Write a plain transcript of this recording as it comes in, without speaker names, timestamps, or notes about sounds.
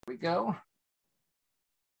go.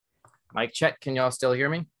 Mic check. Can y'all still hear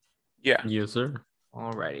me? Yeah. Yes, sir.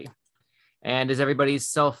 Alrighty. And is everybody's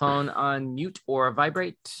cell phone on mute or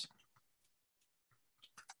vibrate?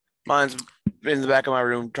 Mine's in the back of my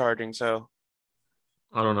room charging, so.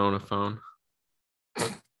 I don't own a phone.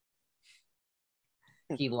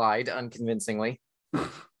 He lied unconvincingly.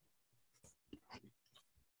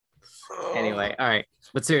 Anyway, all right.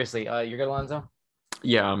 But seriously, you're good, Alonzo?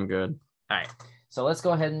 Yeah, I'm good. All right. So let's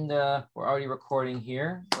go ahead and we're already recording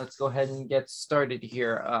here. Let's go ahead and get started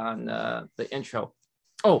here on the intro.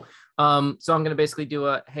 So I'm going to basically do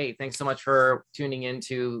a, hey, thanks so much for tuning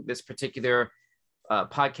into this particular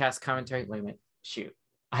podcast commentary. Wait a minute. Shoot.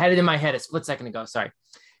 I had it in my head a split second ago. Sorry.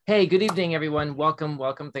 Hey, good evening, everyone. Welcome.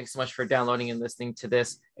 Thanks so much for downloading and listening to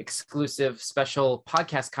this exclusive special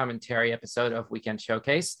podcast commentary episode of Weekend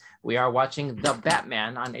Showcase. We are watching The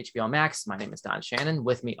Batman on HBO Max. My name is Don Shannon.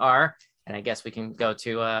 With me are, and I guess we can go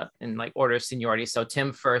to in like order of seniority. So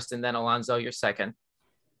Tim first, and then Alonzo, you're second.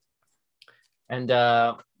 And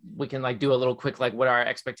we can like do a little quick, like what are our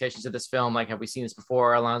expectations of this film? Like, have we seen this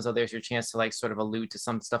before? Alonzo, there's your chance to like sort of allude to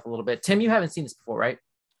some stuff a little bit. Tim, you haven't seen this before, right?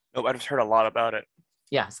 Nope, I've just heard a lot about it.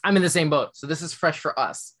 Yes, I'm in the same boat. So this is fresh for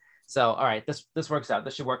us. So, all right, this works out.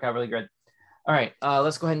 This should work out really good. All right,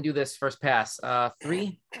 let's go ahead and do this first pass.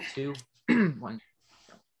 3, 2, 1.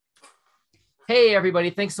 Hey, everybody.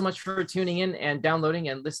 Thanks so much for tuning in and downloading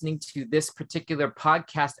and listening to this particular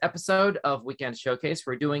podcast episode of Weekend Showcase.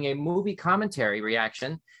 We're doing a movie commentary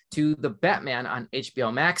reaction to The Batman on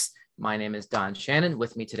HBO Max. My name is Don Shannon.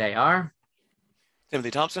 With me today are...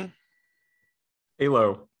 Timothy Thompson.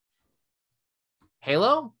 Halo.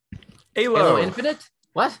 Halo? Halo. Halo Infinite?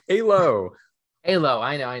 What? Halo. Halo.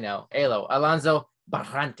 I know. Halo. Alonzo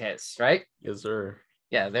Barrantes, right? Yes, sir.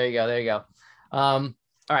 Yeah, there you go. All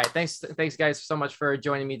right. Thanks guys so much for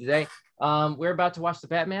joining me today. We're about to watch The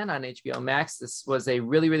Batman on HBO Max. This was a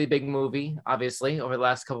really, really big movie, obviously, over the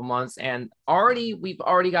last couple months. And we've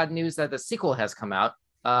already got news that the sequel has come out,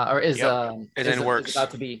 is in the works. Is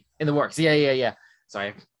about to be in the works. Yeah. Sorry,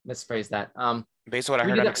 I misphrased that. Based on what I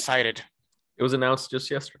heard, I'm excited. It was announced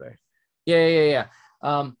just yesterday. Yeah.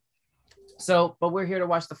 But we're here to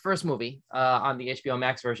watch the first movie on the HBO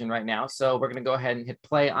Max version right now. So we're going to go ahead and hit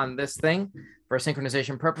play on this thing for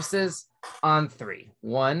synchronization purposes on 3.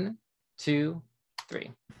 1, 2,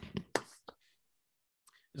 3.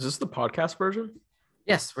 Is this the podcast version?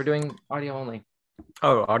 Yes, we're doing audio only.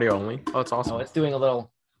 Oh, audio only. Oh, it's awesome. Oh, it's doing a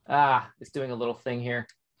little thing here.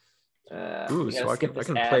 Ooh, so I can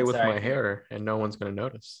play with my hair and no one's going to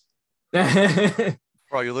notice. For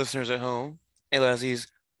all you listeners at home, Ayla has these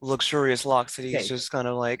luxurious locks that he's just kind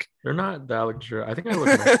of like... They're not that luxurious. I think I look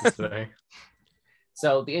nice today.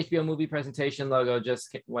 So the HBO movie presentation logo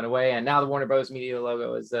just went away, and now the Warner Bros. Media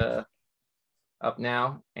logo is up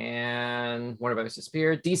now, and Warner Bros.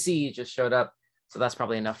 Disappeared. DC just showed up, so that's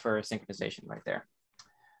probably enough for synchronization right there.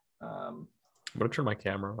 I'm going to turn my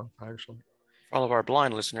camera off, actually. For all of our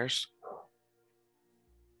blind listeners.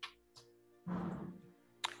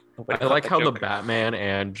 I like how the Batman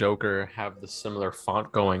and Joker have the similar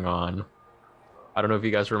font going on. I don't know if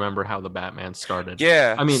you guys remember how the Batman started.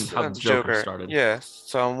 Yeah. I mean, how the Joker started. Yeah.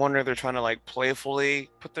 So I'm wondering if they're trying to like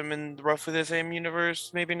playfully put them in roughly the same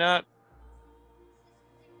universe. Maybe not.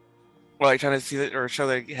 Or like trying to see that or show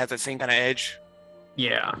that it has that same kind of edge.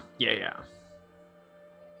 Yeah. The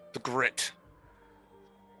grit.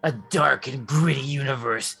 A dark and gritty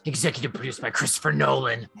universe, executive produced by Christopher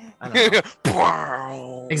Nolan.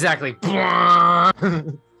 Exactly.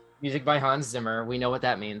 Music by Hans Zimmer. We know what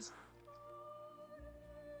that means.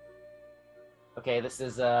 Okay, this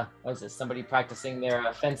is what is this? Somebody practicing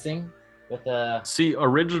their fencing with a... See,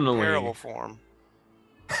 terrible form.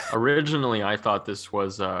 Originally, I thought this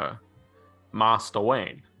was Master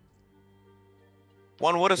Wayne.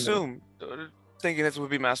 One would assume, thinking this would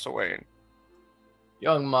be Master Wayne.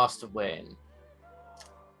 Young Master Wayne.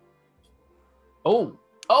 Oh!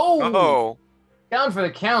 Down for the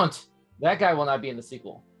count. That guy will not be in the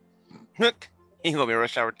sequel. He can go be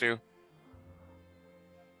Rush Hour 2.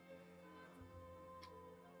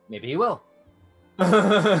 Maybe he will.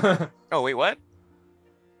 Oh, wait, what?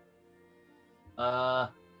 I'm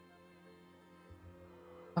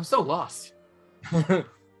so lost.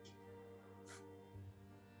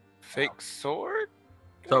 Fake sword?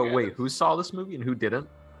 So wait, who saw this movie and who didn't?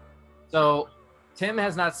 So Tim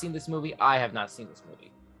has not seen this movie. I have not seen this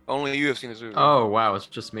movie. Only you have seen this movie. Oh, wow. It's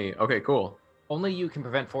just me. Okay, cool. Only you can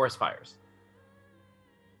prevent forest fires.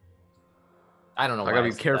 I don't know. I gotta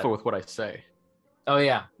be careful with what I say. Oh,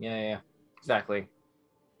 yeah. Exactly.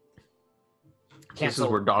 This is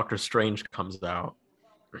where Doctor Strange comes out.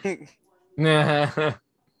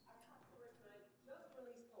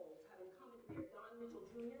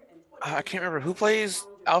 I can't remember who plays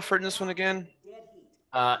Alfred in this one again.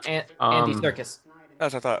 Andy Um, Serkis.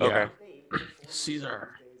 That's what I thought. yeah. Okay,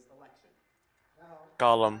 Caesar.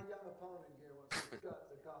 Gollum.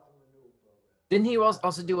 Didn't he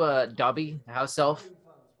also do a Dobby, house elf?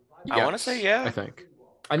 I want to say yeah. I think.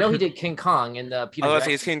 I know he did King Kong in the Peter I was gonna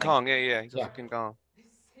say Jackson it's King thing. Kong. Yeah, he's also Yeah. King Kong.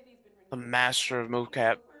 The master of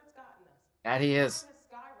mocap. That he is.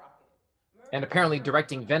 And apparently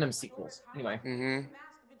directing Venom sequels. Anyway. Mm-hmm.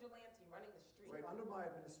 Under my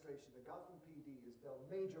administration, the Gotham PD has dealt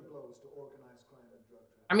major blows to organized crime and drug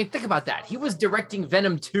trafficking. I mean, think about that. He was directing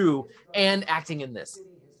Venom 2 and acting in this.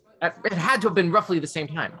 It had to have been roughly the same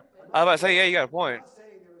time. I was about to say, yeah, you got a point.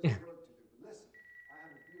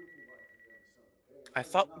 I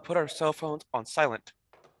thought we put our cell phones on silent.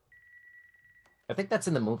 I think that's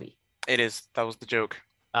in the movie. It is. That was the joke.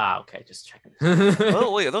 Ah, okay, just checking.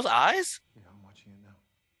 Oh, wait, are those eyes? Yeah, I'm watching it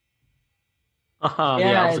now.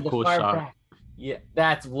 Yeah, that was a the cool far shot. back. Yeah,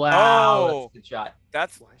 that's wow. That's Oh. a good shot.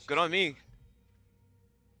 That's good on me.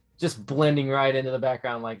 Just blending right into the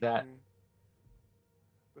background like that.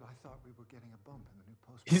 But I thought we were getting a bump in the new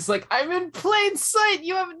post. He's like, I'm in plain sight.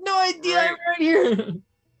 You have no idea. Right. I'm right here.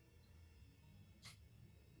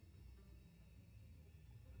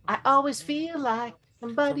 I always feel like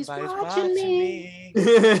somebody's watching me. Who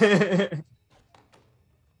still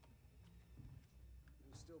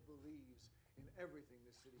believes in everything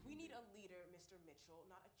this city. We need a leader, Mr. Mitchell,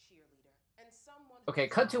 not a cheerleader. And someone Okay,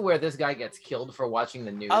 cut to where this guy gets killed for watching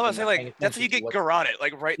the news. I was and gonna not say, paying like, that's how you attention get to what- garroted,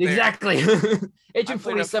 like right there. Exactly. Agent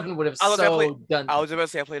played 47 would have I was so definitely- done. I was about to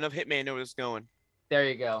say I played enough Hitman, know where it's going. There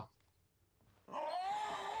you go.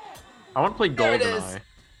 I want to play There it is. GoldenEye.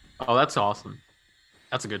 Oh, that's awesome.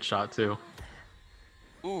 That's a good shot too.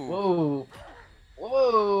 Ooh, Whoa.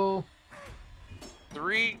 Whoa.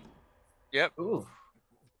 3. Yep, Ooh.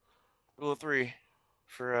 rule of 3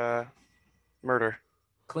 for murder.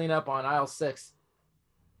 Clean up on aisle 6.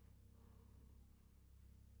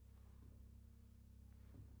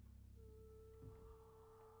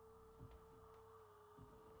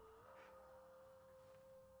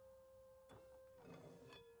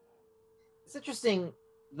 It's interesting.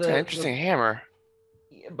 It's an interesting hammer.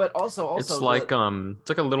 But also It's the- like it's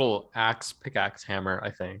like a little pickaxe hammer, I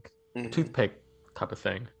think. Mhm. Toothpick type of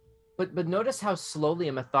thing. But notice how slowly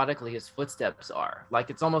and methodically his footsteps are. Like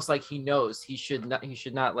it's almost like he knows he should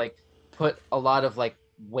not like put a lot of like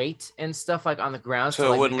weight and stuff like on the ground So it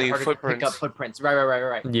like, wouldn't make leave harder to pick up footprints. footprints.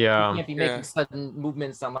 Right. Yeah. You can't be Yeah. making sudden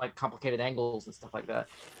movements on like complicated angles and stuff like that.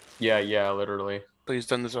 Yeah, literally. But he's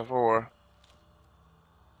done this before.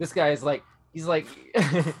 This guy is like he's like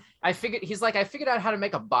I figured out how to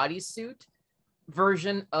make a bodysuit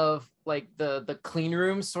version of like the clean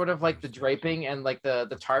room, sort of like the draping and like the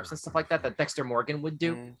tarps and stuff like that Dexter Morgan would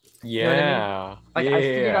do. Mm. Yeah. know what I mean? Like yeah. I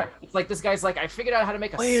figured out it's like this guy's like I figured out how to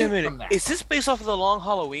make a Wait suit a minute. from that. Is this based off of the Long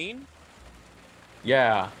Halloween?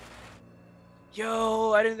 Yeah.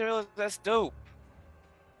 Yo, I didn't realize that's dope.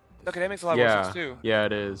 Okay, that makes a lot more Yeah. sense too. Yeah,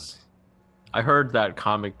 it is. I heard that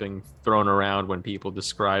comic being thrown around when people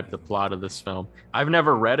describe the plot of this film. I've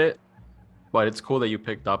never read it, but it's cool that you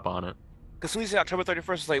picked up on it. Because when you say October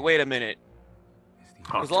 31st, it's like, wait a minute.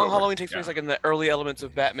 Because Long Halloween takes place like in the early elements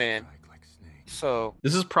of Batman. So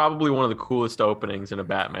This is probably one of the coolest openings in a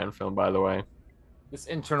Batman film, by the way. This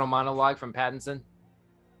internal monologue from Pattinson.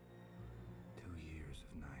 2 years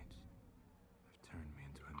of nights have turned me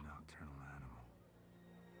into a nocturnal animal.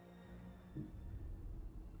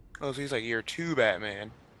 oh, so he's like year 2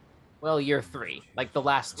 Batman. Well, year 3, like the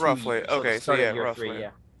last 2 Roughly. years, Okay, the so start of yeah, year roughly. 3, yeah.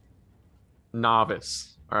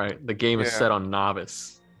 Novice. All right, the game is Yeah. set on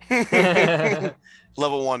novice.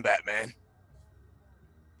 Level 1 Batman.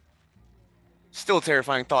 Still a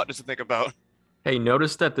terrifying thought just to think about. Hey,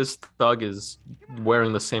 notice that this thug is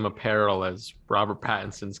wearing the same apparel as Robert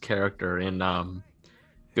Pattinson's character in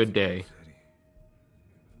Good Day.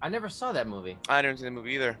 I never saw that movie. I didn't see the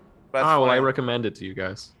movie either. But that's Oh, well, I fine. recommend it to you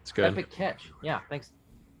guys. It's good. Epic catch. Yeah, thanks.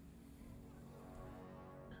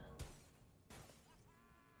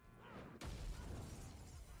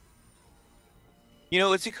 You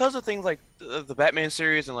know, it's because of things like the Batman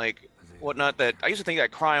series and like whatnot that I used to think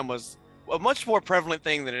that crime was a much more prevalent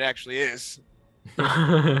thing than it actually is.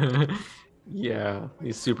 Yeah,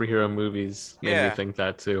 these superhero movies made Yeah. me think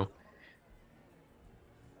that too.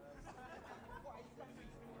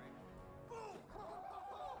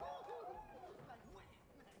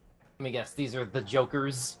 Let me guess. These are the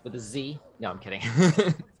Jokers with a Z. No, I'm kidding.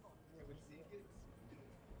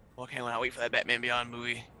 Well, I can't wait for that Batman Beyond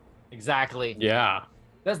movie. Exactly. Yeah.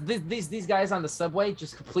 That's these guys on the subway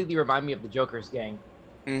just completely remind me of the Joker's gang.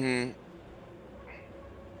 Mm-hmm.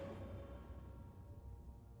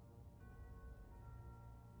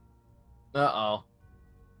 Uh-oh.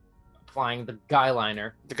 Applying the guy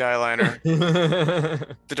liner. The guy liner,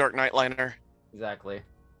 the Dark Knight liner. Exactly.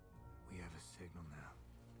 We have a signal now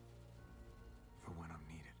for when I'm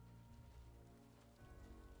needed.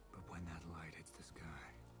 But when that light hits the sky,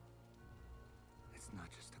 it's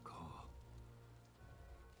not just a call,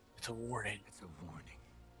 It's a warning. it's a warning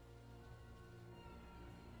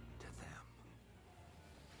to them.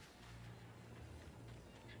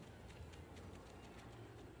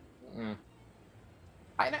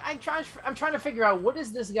 I'm trying to figure out what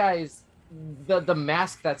is this guy's the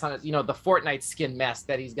mask that's on his, you know, the Fortnite skin mask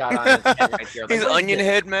that he's got on his head right here. Like, His what is onion this?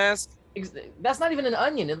 head mask. That's not even an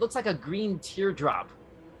onion. It looks like a green teardrop.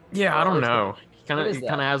 Yeah, I don't know. He What is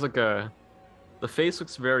kind of that? has like a. The face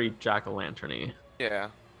looks very jack-o'-lantern-y. Yeah.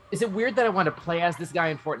 Is it weird that I want to play as this guy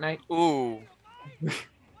in Fortnite? Ooh.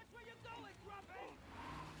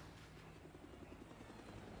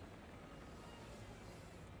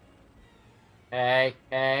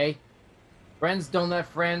 Hey. Friends don't let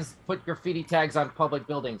friends put graffiti tags on public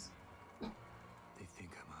buildings. They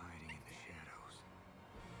think I'm hiding in the shadows.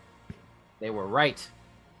 They were right.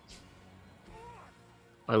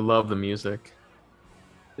 I love the music.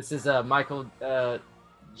 This is Michael Giacchino.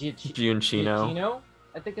 Giacchino?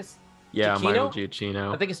 I think it's Yeah, Michael Giacchino?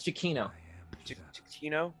 Giacchino. I think it's Giacchino.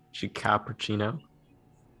 Chiquino. Cappuccino.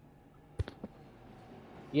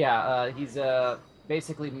 Yeah, he's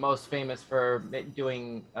basically most famous for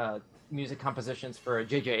doing music compositions for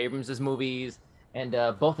J.J. Abrams' movies and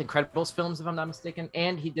both Incredibles films, if I'm not mistaken.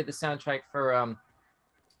 And he did the soundtrack for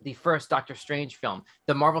the first Doctor Strange film.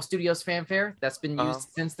 The Marvel Studios fanfare that's been used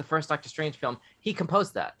since the first Doctor Strange film. He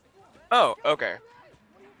composed that. Oh, okay.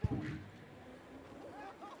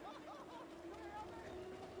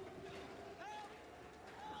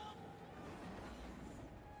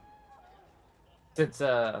 Since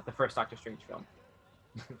the first Doctor Strange film.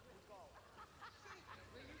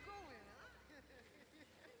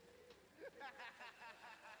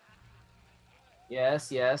 Yes,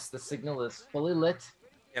 the signal is fully lit.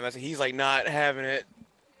 Yeah, but he's like not having it.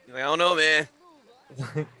 He's like, I don't know, man.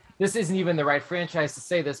 This isn't even the right franchise to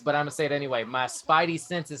say this, but I'm gonna say it anyway. My spidey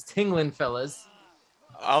sense is tingling, fellas.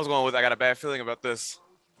 I was going with I got a bad feeling about this.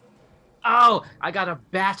 Oh, I got a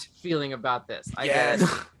bat feeling about this. I Yes.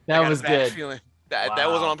 guess I that got a was bad good. feeling. That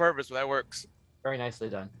wasn't Wow. on purpose, but that works. Very nicely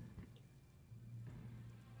done.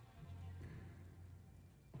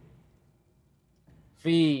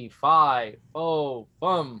 Fee, fi, fo,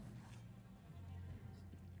 fum.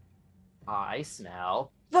 I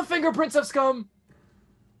smell the fingerprints of scum.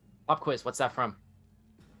 Pop quiz. What's that from?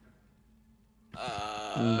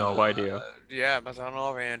 No idea. Yeah, but I don't know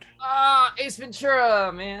offhand. Ah, Ace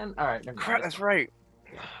Ventura, man. All right, never Crap, mind. that's right.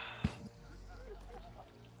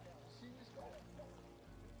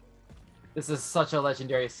 This is such a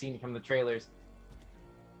legendary scene from the trailers.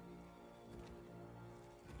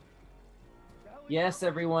 Yes,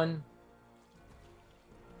 everyone.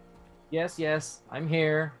 Yes, I'm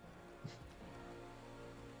here.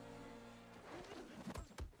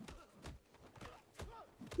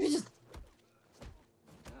 You just...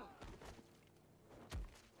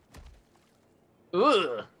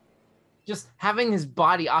 Ugh. Just having his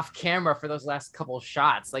body off camera for those last couple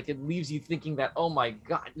shots, like, it leaves you thinking that, oh my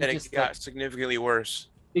god. you And it just, got like- significantly worse.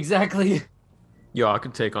 Exactly. Yo, I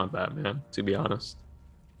could take on Batman, to be honest.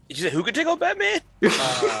 You said who could take on Batman?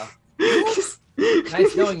 Nice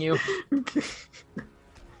knowing you.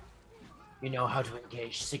 You know how to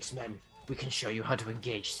engage 6 men. We can show you how to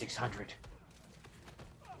engage 600.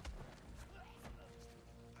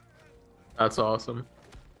 That's awesome.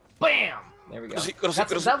 Bam! There we go. Go to sleep, go to sleep,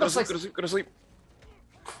 go to That sleep, go to looks sleep, like... go to sleep, go to sleep.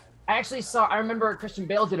 I remember Christian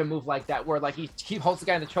Bale did a move like that where, like, he holds the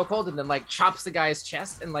guy in the chokehold and then, like, chops the guy's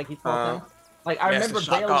chest and, like, he falls down. Like, I Yes, remember the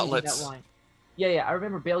shot Bale gauntlets. using that line. Yeah, I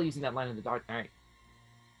remember Bale using that line in The Dark Knight.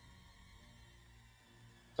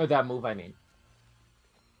 Or that move, I mean.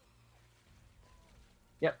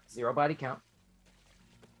 Yep, 0 body count.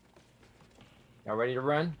 Y'all ready to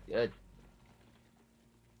run? Good.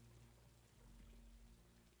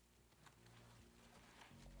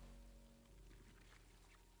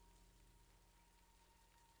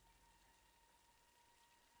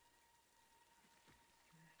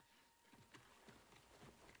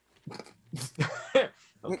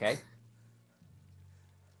 Okay.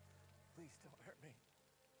 Please don't hurt me.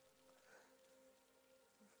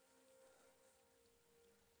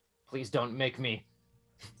 Please don't make me.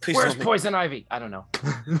 Please Where's don't make- Poison Ivy? I don't know.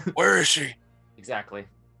 Where is she? Exactly.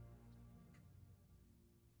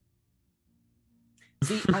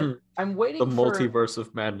 See, I'm waiting The for... Multiverse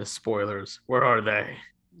of Madness spoilers. Where are they?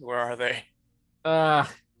 Where are they?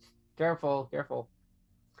 Careful.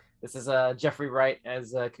 This is Jeffrey Wright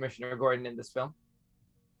as Commissioner Gordon in this film.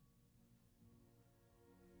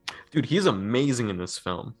 Dude, he's amazing in this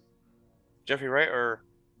film. Jeffrey Wright or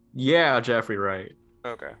Yeah, Jeffrey Wright.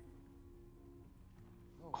 okay.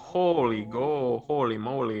 Holy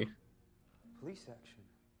moly. Police action.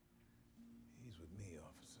 He's with me,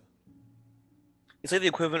 officer. It's like the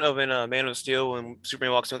equivalent of in Man of Steel when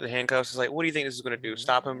Superman walks in with the handcuffs. It's like, what do you think this is gonna do?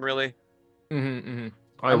 Stop him, really?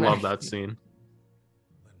 I love that scene.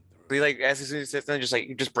 He like as soon as he sits down, just like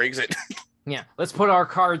he just breaks it. Yeah, let's put our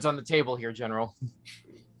cards on the table here, General.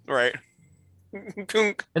 Right.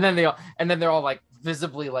 Kunk. And then they're all like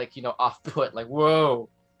visibly like, you know, off put, like, whoa.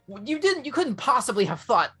 You couldn't possibly have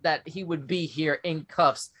thought that he would be here in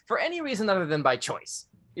cuffs for any reason other than by choice.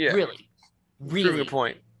 Yeah. Really. Proving a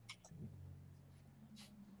point.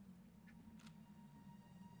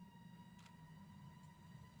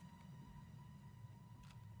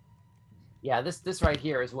 Yeah, this right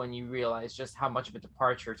here is when you realize just how much of a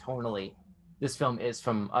departure tonally this film is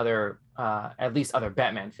from other at least other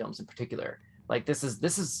Batman films in particular. Like this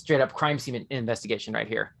is straight up crime scene investigation right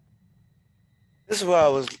here. This is what I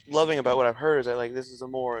was loving about what I've heard is that like this is a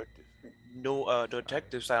more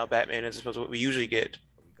detective style Batman as opposed to what we usually get.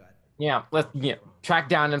 Yeah, let's track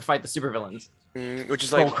down and fight the supervillains. Which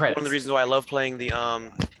is like Roll one credits. of the reasons why I love playing the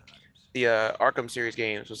Arkham series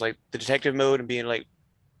games was like the detective mode and being like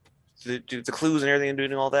the clues and everything and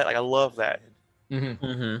doing all that. Like I love that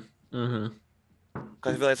because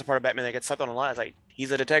I feel like it's a part of Batman that gets sucked on a lot. It's like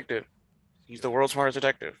he's a detective. He's the world's smartest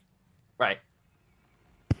detective. Right.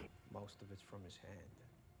 Most of it's from his hand.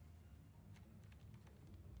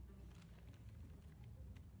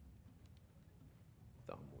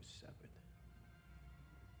 Thumb was severed.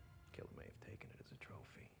 Killer may have taken it as a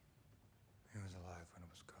trophy. He was alive when it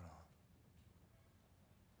was cut off.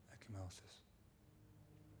 Ecchymosis.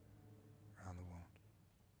 Around the wound.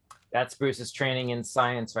 That's Bruce's training in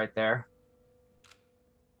science right there.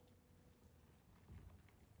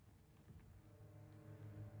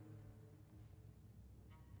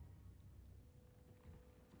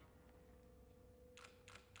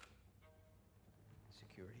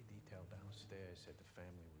 Security detail downstairs said the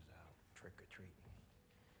family was out trick-or-treating.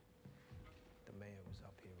 The mayor was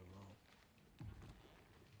up here alone.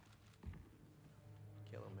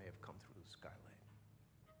 Killer may have come through the skylight.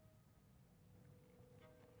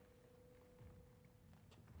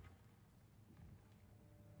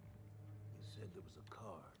 You said there was a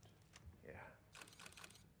card. Yeah.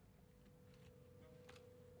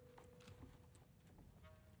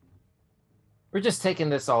 We're just taking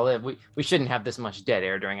this all in. We shouldn't have this much dead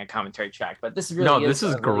air during a commentary track, but this really No, is this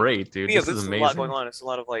is a really- great, dude. Yeah, This is a lot going amazing. on. It's a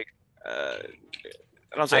lot of like I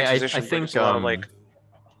don't say exposition, I but think it's a lot of like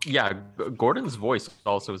yeah, Gordon's voice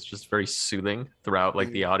also is just very soothing throughout like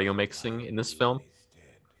the audio mixing in this film.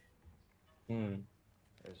 Hmm.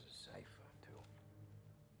 There's a cipher, too.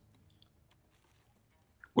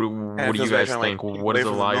 What it do you feels like guys trying to, think? like, keep What away does a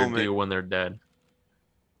from the liar moment. do when they're dead?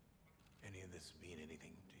 Any of this mean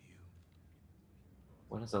anything to you?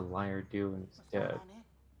 What does a liar do instead?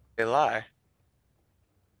 they lie.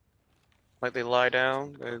 Like they lie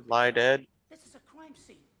down, they lie dead. This is a crime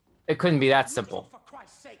scene. It couldn't be that simple. For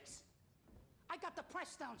Christ's sakes. I got the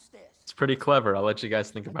press downstairs. It's pretty clever. I'll let you guys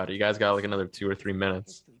think about it. You guys got like another 2 or 3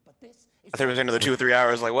 minutes. History, but this is I think it was another 2 or 3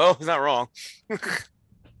 hours. Like, well, he's not wrong. Wait.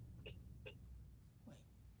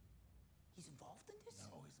 He's involved in this?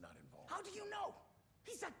 No, he's not involved. How do you know?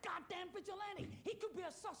 He's a goddamn vigilante. He could be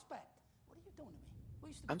a suspect. What are you doing to me? We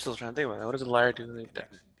used to be I'm still trying to think about that. What does a liar do when they die?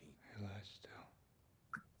 He lies still.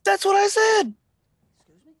 That's what I said.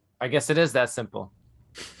 Excuse me? I guess it is that simple.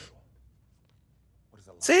 What does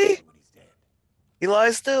a liar See? do when he's dead? He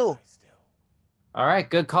lies still. Still. All right,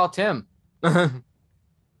 good call, Tim. You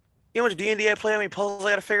know how much D&D I play? How many puzzles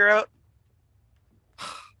I gotta figure out?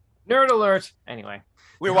 Nerd alert. Anyway,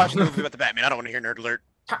 We were watching the movie about the Batman. I don't want to hear nerd alert.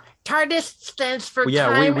 TARDIS stands for Yeah,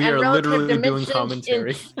 time we and are relative literally doing dimensions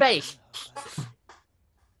commentary. in space.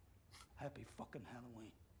 Happy fucking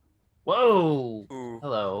Halloween. whoa. Ooh.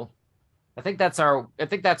 Hello. I think that's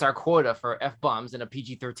our quota for F-bombs in a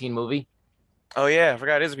PG-13 movie. Oh yeah, I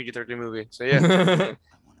forgot it is a PG-13 movie. So yeah. I want him out of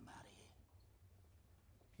here.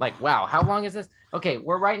 Like, wow, how long is this? Okay,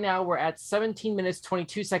 we're at 17 minutes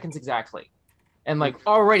 22 seconds exactly, and like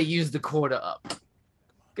already used the quota up.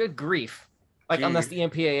 Good grief! Like, unless the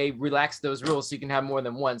MPAA relaxed those rules so you can have more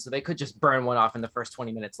than one, so they could just burn one off in the first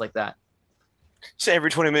 20 minutes like that. So every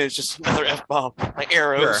 20 minutes, just another F-bomb. Like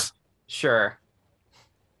arrows. Sure.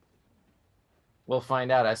 We'll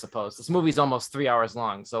find out, I suppose. This movie's almost 3 hours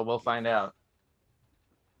long, so we'll find out.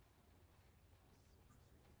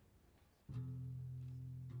 Was there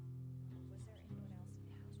anyone else in the house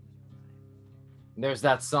with There's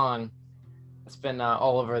that song. It's been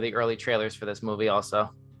all over the early trailers for this movie,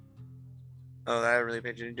 also. Oh, that really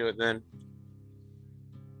made you into it then.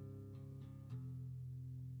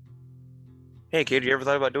 Hey, kid, you ever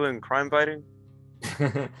thought about doing crime fighting?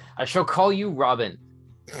 I shall call you Robin.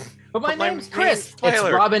 But my name's Chris. It's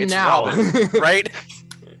Tyler. Robin It's now. Robin, right?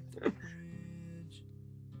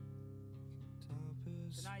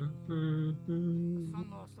 Tonight, a son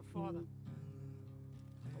lost a father,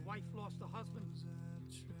 a wife lost a husband,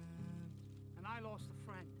 and I lost a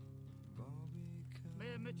friend.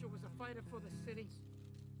 Mayor Mitchell was a fighter for the city,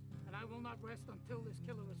 and I will not rest until this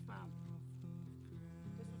killer is found.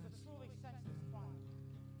 This was a truly senseless crime.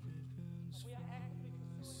 We are actively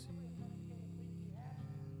pursuing every investigative lead we have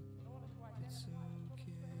in order to identify the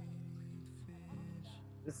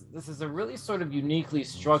killer. This is a really sort of uniquely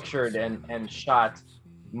structured and shot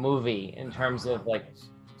movie in terms of, like,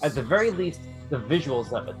 at the very least, the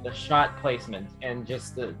visuals of it, the shot placement, and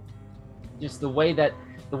just the way that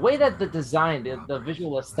the design, the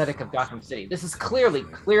visual aesthetic of Gotham City. This is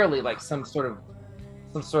clearly like some sort of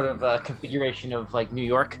configuration of like New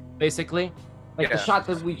York, basically. Like the shot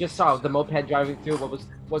that we just saw of the moped driving through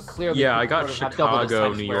what clearly. Yeah, I got sort of have double the Chicago,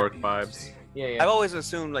 Times New Square. York vibes. Yeah. I've always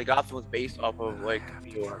assumed like Gotham was based off of like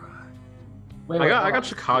New York. Wait, I hold got on.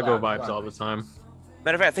 Chicago Hold on, vibes hold on. all the time.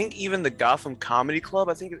 Matter of fact, I think even the Gotham Comedy Club,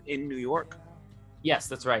 I think, is in New York. Yes,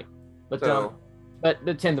 that's right. But So-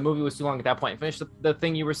 but Tim, the movie was too long at that point. Finish the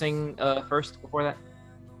thing you were saying first before that.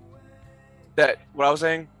 That what I was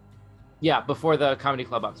saying? Yeah, before the comedy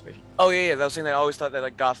club observation. Oh yeah. I was saying that I always thought that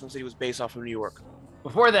like Gotham City was based off of New York.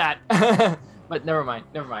 Before that, but never mind.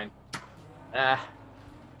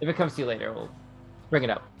 If it comes to you later, we'll bring it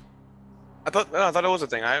up. I thought it was a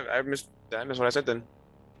thing. I missed what I said then.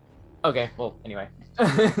 Okay. Well, anyway.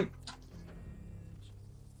 If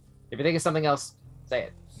you think of something else, say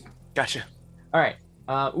it. Gotcha. All right.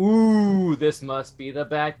 Ooh, this must be the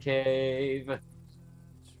Batcave.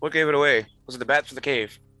 What gave it away? Was it the bats or the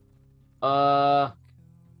cave? Wild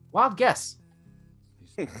guess.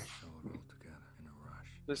 These things show it all together in a rush.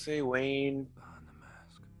 Let's say Wayne Behind the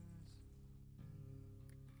mask.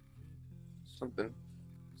 something.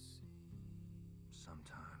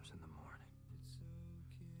 Sometimes in the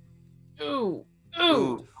morning.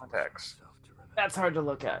 Ooh. Contacts. Myself to remember That's hard to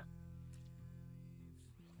look at.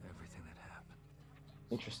 everything that happened.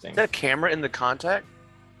 Interesting. Is that a camera in the contact?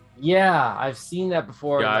 Yeah, I've seen that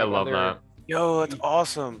before. Yeah, in, I like, love other- that. Yo, that's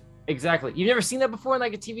awesome. Exactly. You've never seen that before in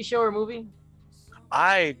like a TV show or movie?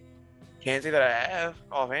 I can't say that I have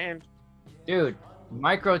offhand. Dude,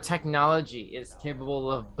 microtechnology is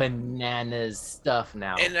capable of bananas stuff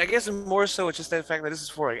now. And I guess more so it's just the fact that this is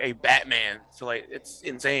for like, a Batman. So like it's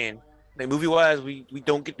insane. Like movie wise, we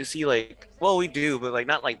don't get to see like we do, but like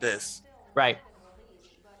not like this. Right.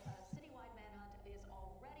 But a citywide manhunt is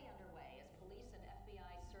already underway as police and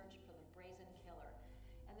FBI search for the brazen killer.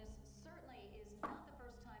 And this certainly is not the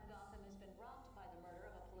first time Gotham has been rocked by the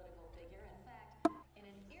murder of a political figure. In fact, in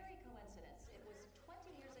an eerie coincidence, it was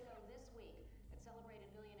 20 years ago this week that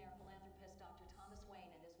celebrated billionaire philanthropist Dr. Thomas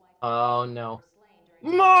Wayne and his wife Oh no. were slain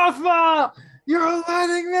during Martha! You're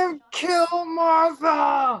letting them kill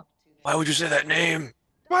Martha! Why would you say that name?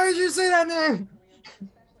 Why did you say that name?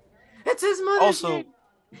 It's his mother. Also,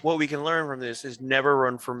 what we can learn from this is never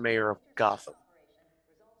run for mayor of Gotham.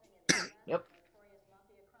 Yep.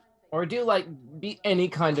 Or do like be any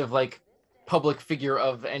kind of like public figure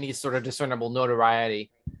of any sort of discernible notoriety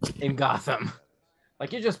in Gotham.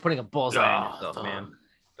 Like you're just putting a bullseye on yourself, man.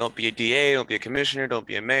 Don't be a DA, don't be a commissioner, don't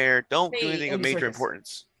be a mayor, don't do Hey, anything of Andy major Serkis.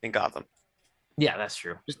 importance in Gotham. Yeah, that's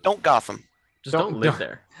true. Just don't Gotham. Just don't live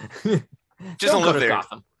there. Just don't go live to there.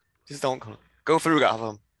 Gotham. Just don't go through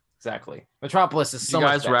Gotham. Exactly. Metropolis is Would so you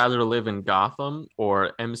much guys better. rather live in Gotham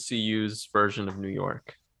or MCU's version of New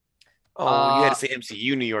York? Oh, you had to say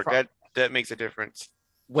MCU New York. pro- That makes a difference.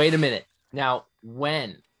 Wait a minute. Now,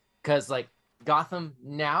 when? Because like Gotham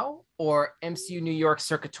now or MCU New York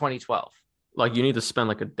circa 2012? Like you need to spend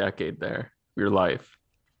like a decade there, your life.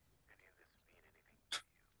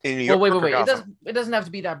 In New Well, York. wait. or It Gotham? doesn't have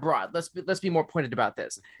to be that broad. Let's be more pointed about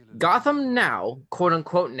this. Gotham now, quote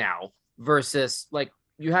unquote now, versus like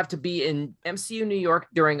you have to be in MCU New York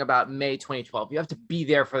during about May 2012. You have to be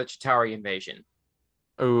there for the Chitauri invasion.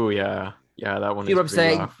 Oh yeah, that one. You know what I'm is pretty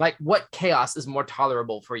saying? rough. Like, what chaos is more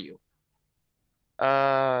tolerable for you?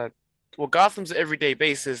 Well, Gotham's an everyday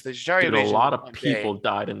basis. The Chitauri Dude, a invasion lot was of one day. people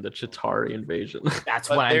died in the Chitari invasion. That's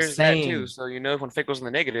But what I'm there's saying. that too. So you know when Fick was in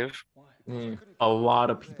the negative. Mm. A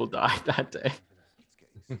lot of people died that day.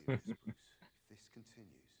 If this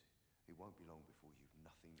continues, it won't be long before you've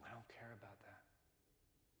nothing I don't care about that.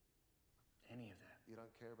 Any of that. You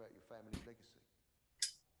don't care about your family's legacy.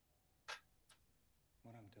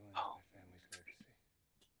 What I'm doing is my family's legacy.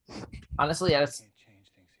 Honestly, I that's can't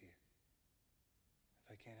change things here.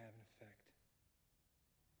 If I can't have an effect,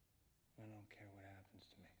 I don't care what happens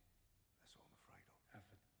to me. That's what I'm afraid of.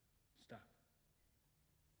 Alfred, stop.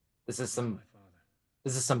 this is You're some my father.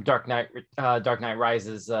 this is some Dark Knight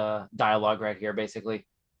Rises dialogue right here, basically.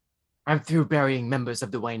 I'm through burying members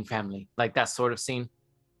of the Wayne family, like that sort of scene.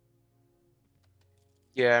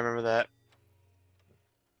 Yeah, I remember that.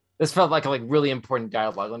 This felt like a really important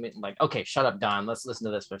dialogue. Let me okay, shut up, Don. Let's listen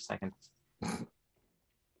to this for a second.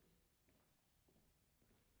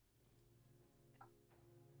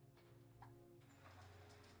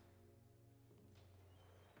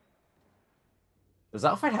 Does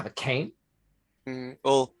Alfred have a cane?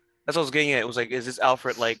 Well, that's what I was getting at. It was like, is this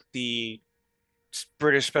Alfred like the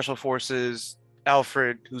British Special Forces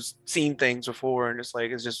Alfred who's seen things before, and it's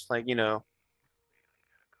just like,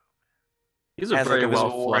 He's a has like very a well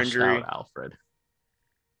visible war flushed injury. out Alfred.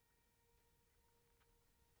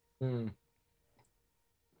 Hmm.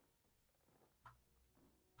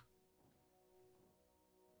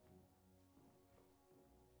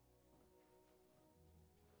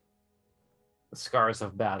 The scars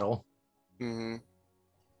of battle. Mm-hmm.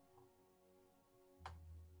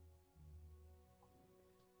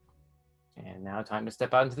 And now time to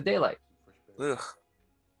step out into the daylight. Ugh.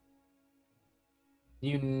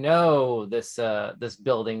 You know this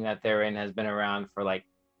building that they're in has been around for like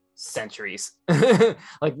centuries.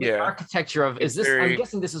 Like the Yeah. architecture of It's I'm very-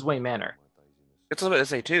 guessing this is Wayne Manor. It's what I was about to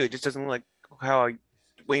say too. It just doesn't look like how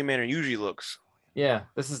Wayne Manor usually looks. Yeah,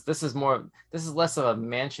 this is less of a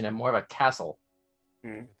mansion and more of a castle.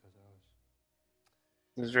 It's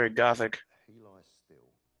very gothic. He lies still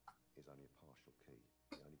is only a partial key.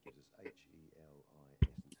 It only gives us HELIST.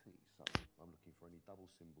 So I'm looking for any double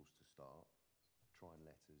symbols to start. Try and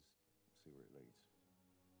letters. See where it leads.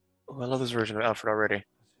 Oh, I love this version of Alfred already.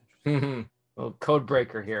 Well, code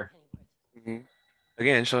breaker here.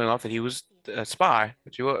 Again, showing off that he was a spy,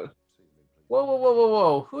 which he was.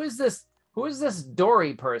 Whoa. Who is this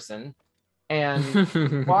Dory person? And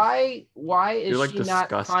why is You're, like, she not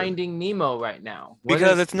disgusted. finding Nemo right now? What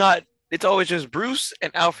Because is- it's always just Bruce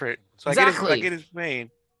and Alfred. So I Exactly. get his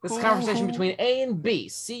pain. This conversation between A and B.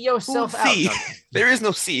 See yourself Who's out. C? No, There is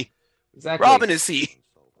no C. exactly. Robin is C.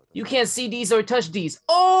 You can't see D's or touch D's.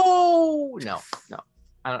 Oh no.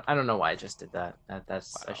 I don't know why I just did that. I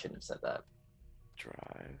shouldn't have said that.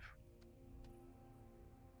 Drive.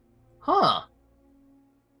 Huh.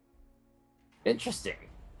 Interesting.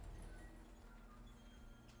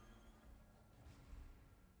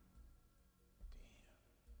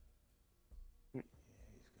 He's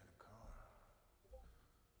got a car.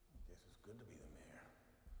 Guess it's good to be the mayor.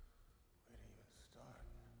 Where to even start?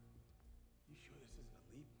 You sure this isn't a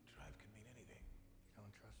leap? Drive can mean anything. You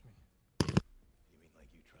don't trust me? You mean like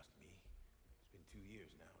you trust me? It's been 2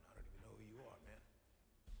 years now, and I don't even know who you are, man.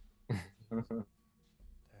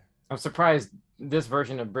 I'm surprised this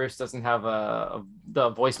version of Bruce doesn't have the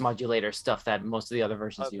voice modulator stuff that most of the other I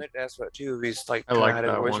versions use. meant to ask about too. If he's like I like had a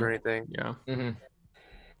that voice one. or anything. Yeah.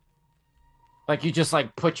 Like you just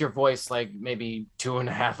like put your voice like maybe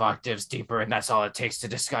 2.5 octaves deeper, and that's all it takes to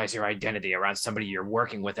disguise your identity around somebody you're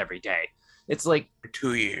working with every day. It's like For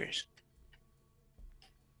 2 years.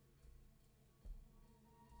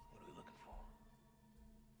 What are we looking for?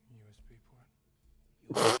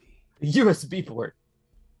 USB port. USB port.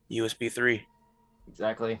 USB 3.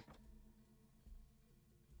 Exactly.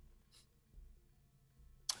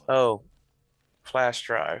 Oh, flash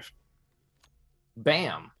drive.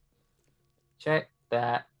 Bam. Check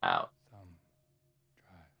that out. Thumb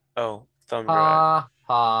drive. Oh, thumb drive.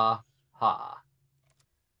 Ha.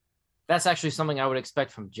 That's actually something I would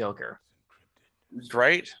expect from Joker.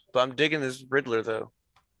 Right? But I'm digging this Riddler though.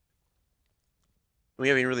 We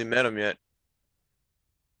haven't really met him yet.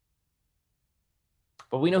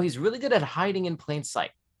 But we know he's really good at hiding in plain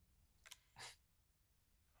sight.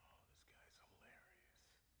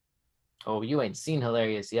 Oh, you ain't seen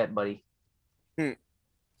hilarious yet, buddy. So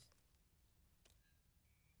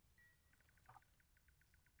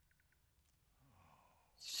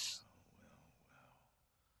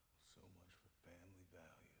much for family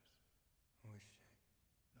values. Oh shit.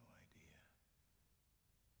 No idea.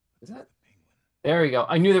 Is that? The penguin. There we go.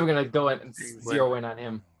 I knew they were gonna go in and Penguin. zero in on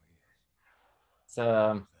him. It's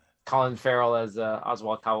Colin Farrell as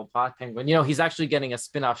Oswald Cobblepot Penguin. You know, he's actually getting a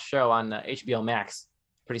spin-off show on HBO Max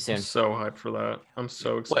pretty soon. I'm so hyped for that. I'm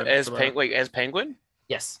so excited. What, as for that. Wait, as Penguin?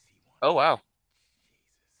 Yes. Oh wow.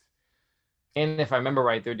 And if I remember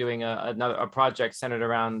right, they're doing a project centered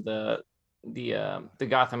around the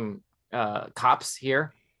Gotham cops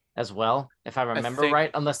here, as well, if I remember think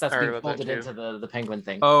right, unless that's I heard being about that folded too. into the Penguin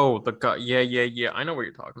thing. Oh, the guy. Yeah. I know what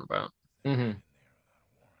you're talking about. Mm-hmm.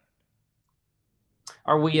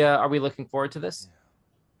 Are we looking forward to this?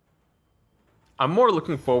 I'm more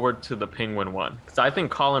looking forward to the Penguin one because I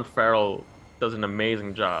think Colin Farrell does an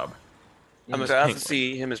amazing job. I'm as gonna have to Penguin.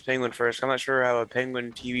 see him as Penguin first. I'm not sure how a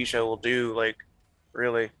Penguin TV show will do. Like,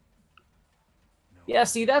 really. Yeah,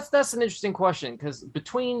 see, that's an interesting question because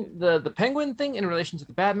between the Penguin thing in relation to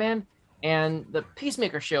the Batman and the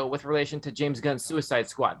Peacemaker show with relation to James Gunn's Suicide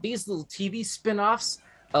Squad, these little TV spin-offs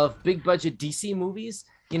of big budget DC movies,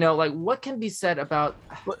 you know, like what can be said about,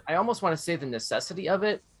 I almost want to say the necessity of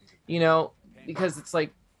it, you know, because it's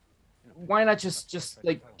like, why not just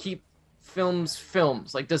like keep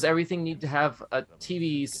films? Like, does everything need to have a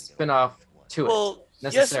TV spin-off to it Well,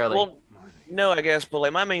 necessarily? yes. Well, no, I guess. But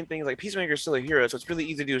like my main thing is like Peacemaker's still a hero, so it's really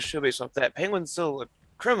easy to do a show based off that. Penguin's still a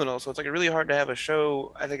criminal, so it's like really hard to have a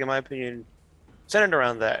show. I think, in my opinion, centered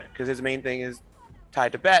around that because his main thing is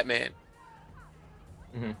tied to Batman.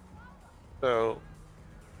 Mhm. So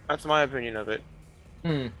that's my opinion of it.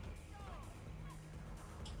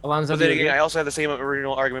 Alonzo, But then do you again, agree? I also had the same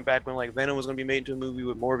original argument back when like Venom was going to be made into a movie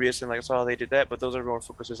with Morbius, and like I saw how they did that. But those are more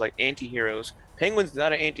focused as like anti-heroes. Penguin's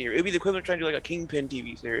not an anti-hero. It'd be the equivalent of trying to do like a Kingpin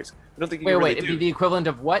TV series. I don't think you Wait, can really it'd do. be the equivalent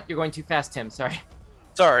of what? You're going too fast, Tim. Sorry.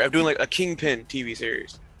 Sorry, I'm doing like a Kingpin TV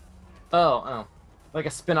series. Oh, like a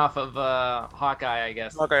spin-off of Hawkeye, I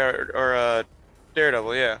guess. Hawkeye or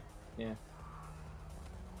Daredevil, yeah. Yeah.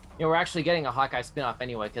 You know, we're actually getting a Hawkeye spin-off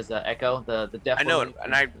anyway because Echo, the deaf. I know woman- it,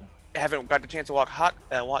 and I haven't got the chance to watch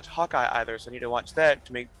Hawkeye either, so I need to watch that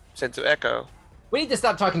to make sense of Echo. We need to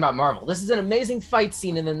stop talking about Marvel. This is an amazing fight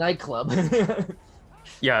scene in the nightclub.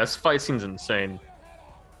 Yeah, this fight scene's insane.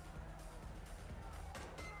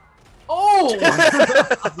 Oh!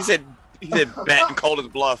 he said bat and called his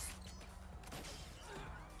bluff.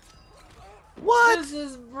 What? This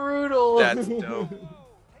is brutal. That's dope.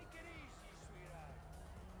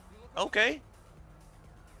 Okay.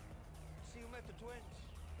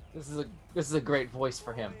 This is a great voice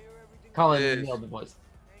for him. Colin It is. nailed the voice.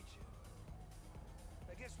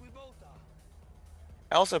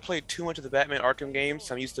 I also played too much of the Batman Arkham games,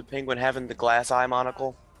 so I'm used to Penguin having the glass eye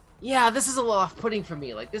monocle. Yeah, this is a little off-putting for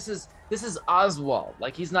me. Like this is Oswald.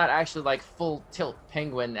 Like he's not actually like full tilt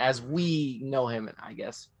Penguin as we know him, I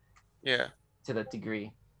guess, Yeah. to that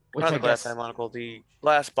degree. Which Not I the glass guess eye monocle, the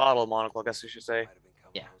glass bottle monocle, I guess you should say.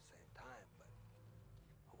 Yeah.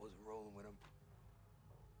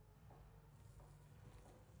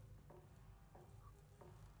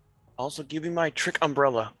 Also, give me my trick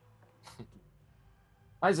umbrella,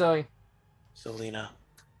 Hi Zoe. Selena.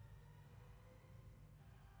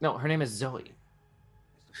 No, her name is Zoe.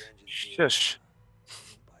 Shush.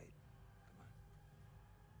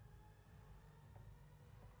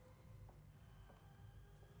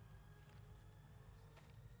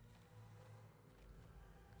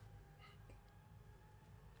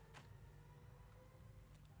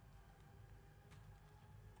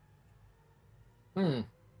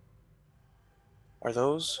 Are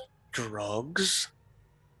those drugs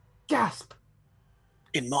Gasp.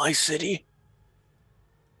 in my city?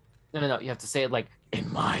 No. You have to say it like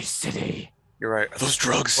in my city. You're right. Are those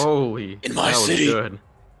drugs Holy, in my that was city? good. You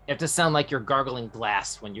have to sound like you're gargling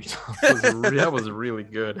glass when you're talking. That was really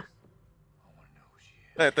good.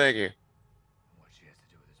 Thank you.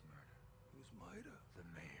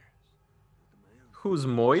 Who's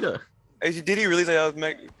Moida? Did he really say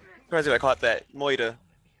that? Surprised if I caught that. Moida.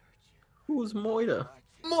 Who's Moida?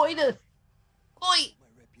 Moida! Oi!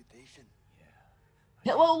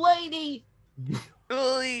 Hello, lady!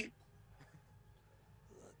 Oi.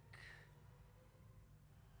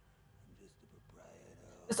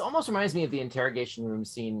 This almost reminds me of the interrogation room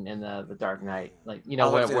scene in the Dark Knight, like you know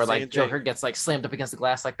I was where gonna say like the same Joker gets like slammed up against the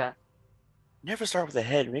glass like that. Never start with the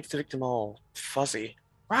head. It makes the victim all fuzzy.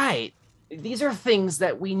 Right. These are things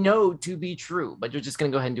that we know to be true, but you're just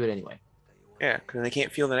gonna go ahead and do it anyway. Yeah, because they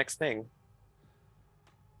can't feel the next thing.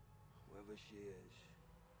 Whoever she is,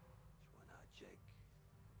 why not check?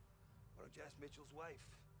 Or just Mitchell's wife.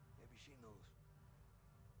 Maybe she knows.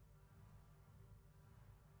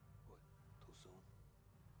 What? Too soon?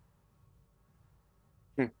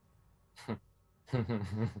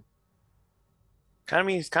 Kind of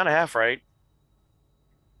mean he's kind of half right.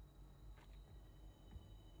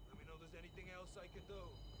 Let me know if there's anything else I can do.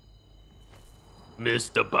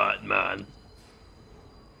 Mr. Batman.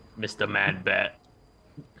 Mr. Mad Bat.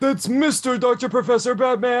 That's Mr. Dr. Professor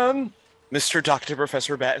Batman. Mr. Dr.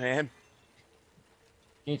 Professor Batman.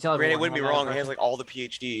 Can you tell Granted, it everyone wouldn't be how that wrong. He impression- has like all the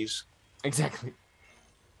PhDs. Exactly.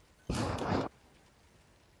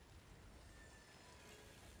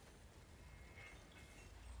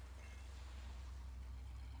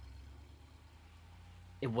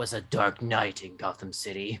 It was a dark night in Gotham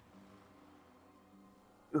City.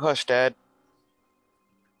 Hush, Dad.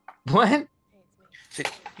 What? See,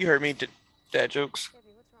 you heard me. Dad jokes.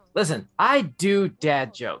 Listen, I do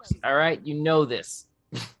dad jokes. All right, you know this.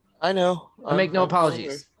 I know. I make no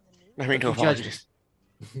apologies. I make no Don't you judge apologies.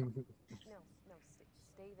 No,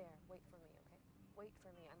 stay there. Wait for me, okay? Wait for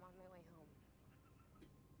me. I'm on my way home.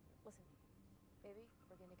 Listen, baby,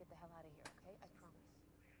 we're gonna get the hell out of here, okay? I promise.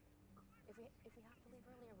 If we have to leave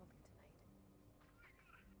earlier, we'll leave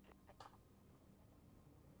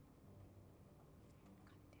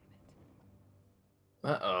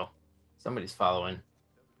tonight. Uh-oh. Somebody's following.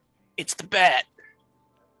 It's the bat.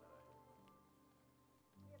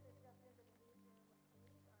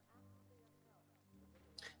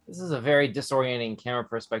 This is a very disorienting camera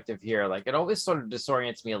perspective here. Like, it always sort of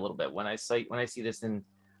disorients me a little bit when I see this in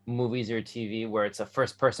movies or TV where it's a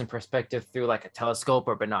first-person perspective through like a telescope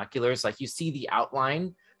or binoculars. Like, you see the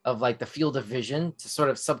outline of like the field of vision to sort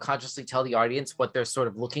of subconsciously tell the audience what they're sort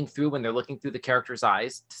of looking through when they're looking through the character's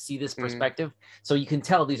eyes to see this perspective. So you can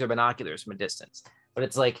tell these are binoculars from a distance, but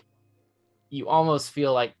it's like you almost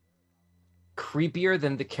feel like creepier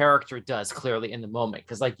than the character does clearly in the moment,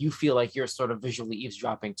 because like you feel like you're sort of visually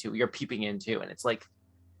eavesdropping too, you're peeping into, and it's like,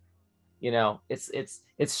 you know, it's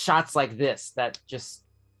shots like this that just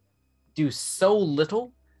do so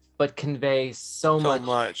little but convey so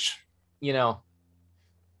much, you know.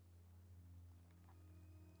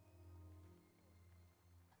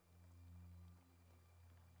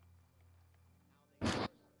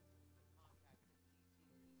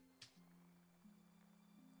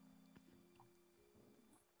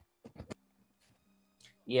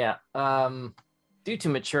 Yeah, due to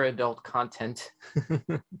mature adult content.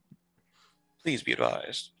 Please be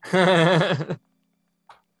advised. I'm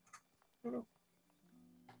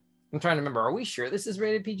trying to remember. Are we sure this is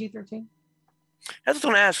rated PG-13? That's what I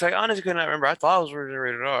want to ask. I honestly could not remember. I thought it was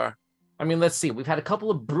rated R. I mean, let's see. We've had a couple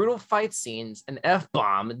of brutal fight scenes, an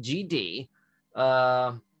F-bomb, GD,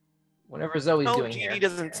 whatever Zoe's doing GD here.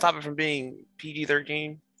 doesn't stop it from being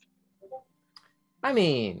PG-13. I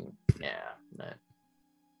mean, yeah. But...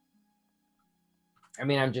 I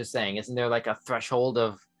mean, I'm just saying, isn't there like a threshold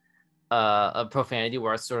of profanity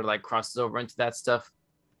where it sort of like crosses over into that stuff?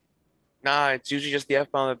 Nah, it's usually just the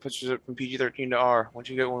F-bomb that pushes it from PG-13 to R once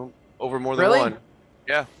you get one over more than Really? one.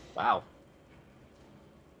 Yeah. Wow.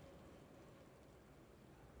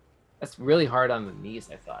 That's really hard on the knees,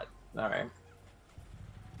 I thought. All right.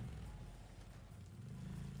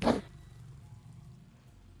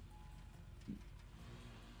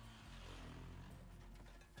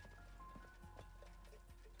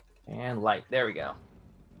 And light. There we go.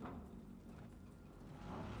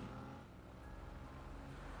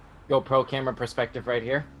 GoPro camera perspective right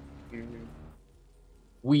here. Mm-hmm.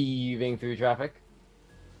 Weaving through traffic.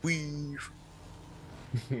 Weave.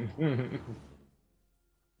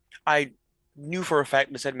 I knew for a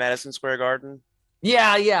fact it said Madison Square Garden.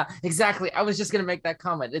 Yeah, exactly. I was just gonna make that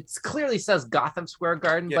comment. It clearly says Gotham Square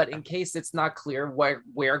Garden, but in case it's not clear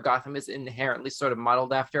where Gotham is inherently sort of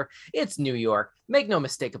modeled after, it's New York. Make no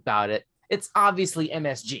mistake about it. It's obviously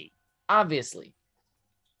MSG. Obviously.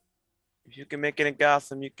 If you can make it in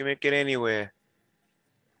Gotham, you can make it anywhere.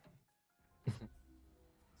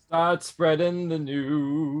 Start spreading the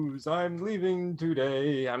news. I'm leaving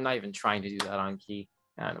today. I'm not even trying to do that on key.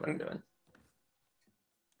 I don't know what I'm doing.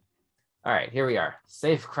 All right, here we are.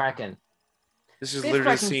 Safe Kraken. This is Safe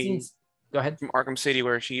literally Kraken scene scenes... Go ahead. from Arkham City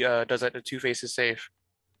where she does that to Two-Face's safe.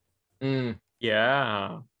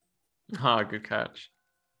 Yeah. Good catch.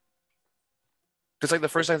 Because like the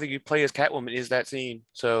first time that you play as Catwoman is that scene,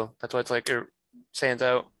 so that's why it's like it stands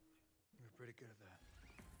out.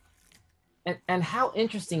 And how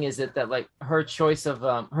interesting is it that like her choice of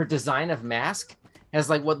her design of mask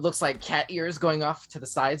has like what looks like cat ears going off to the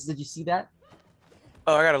sides? Did you see that?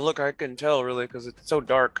 Oh, I gotta look. I couldn't tell really because it's so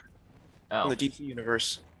dark Oh. in the DC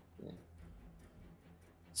universe.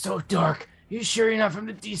 So dark. You sure you're not from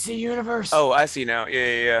the DC universe? Oh, I see now.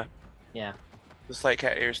 Yeah. Yeah. The slight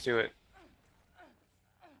cat ears to it.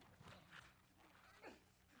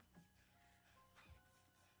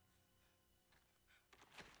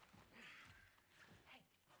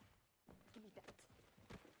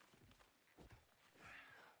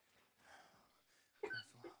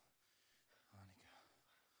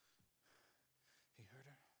 He hurt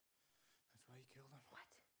her? That's why he killed him?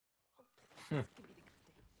 What?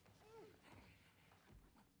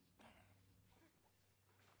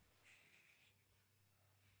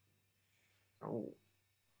 Oh.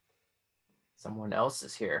 Someone else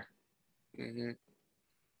is here. Mm-hmm.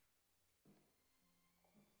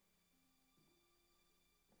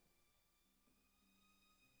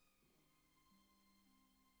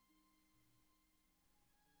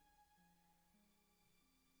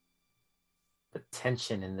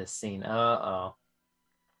 tension in this scene. Uh-oh.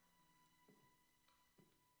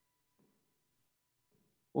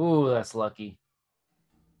 Ooh, that's lucky.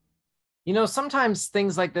 You know, sometimes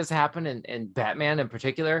things like this happen in Batman in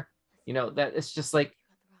particular, you know, that it's just like,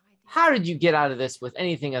 how did you get out of this with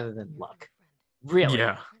anything other than luck? Really?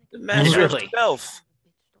 Yeah. The master Really? himself.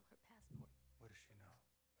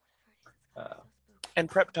 And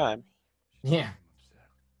prep time. Yeah.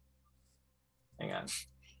 Hang on.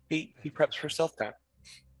 He preps for self time.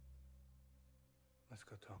 Let's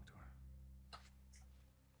go talk to her.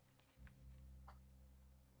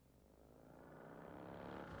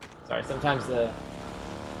 Sorry,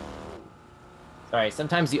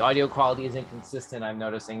 sometimes the audio quality is inconsistent, I'm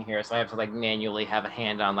noticing here, so I have to like manually have a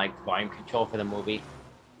hand on like volume control for the movie.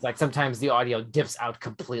 It's like sometimes the audio dips out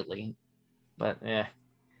completely. But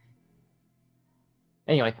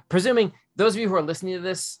anyway, presuming those of you who are listening to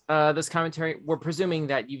this this commentary, we're presuming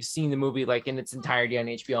that you've seen the movie like in its entirety on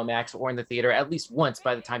HBO Max or in the theater at least once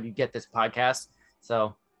by the time you get this podcast.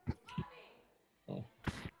 So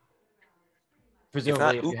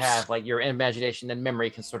presumably if you have like your imagination and memory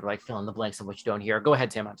can sort of like fill in the blanks of what you don't hear. Go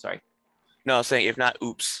ahead, Tim. I'm sorry. No, I was saying if not,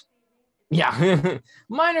 oops. Yeah.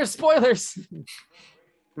 Minor spoilers.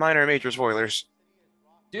 Minor major spoilers.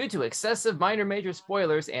 Due to excessive minor major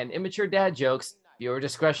spoilers and immature dad jokes, viewer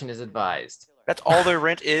discretion is advised. That's all their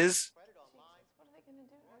rent is?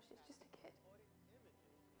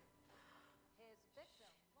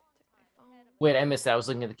 Wait, I missed that. I was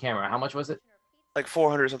looking at the camera. How much was it? Like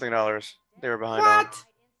 $400 something they were behind What? on.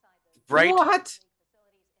 Right? What?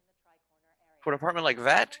 For an apartment like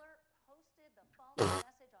that?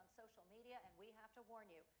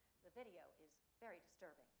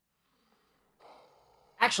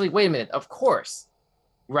 Actually, wait a minute. Of course.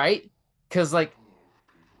 Right? Because, like,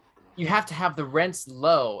 you have to have the rents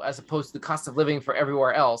low as opposed to the cost of living for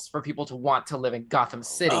everywhere else for people to want to live in Gotham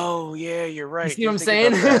City. Oh, yeah, you're right. You see what I'm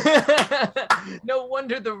saying? No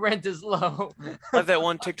wonder the rent is low. Like that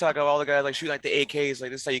one TikTok of all the guys like shooting like the AKs.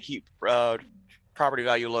 Like, this is how you keep property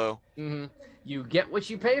value low. Mm-hmm. You get what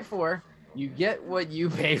you pay for. You get what you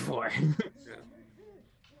pay for.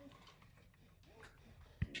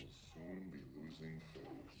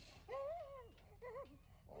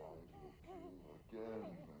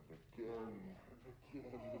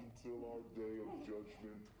 Until our day of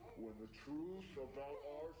judgment, when the truth about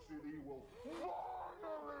our city will finally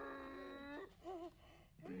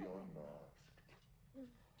be unmasked.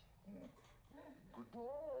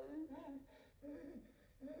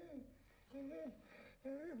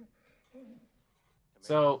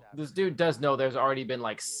 So this dude does know there's already been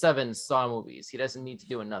like 7 Saw movies. He doesn't need to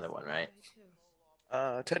do another one, right?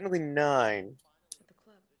 Technically 9.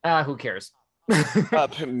 Who cares?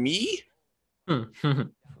 Me?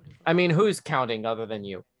 I mean, who's counting other than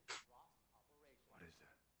you?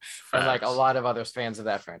 And like a lot of other fans of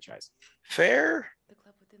that franchise. Fair? The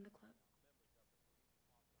club within the club.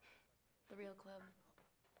 The real club.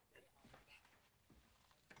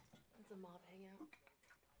 It's a mob hangout.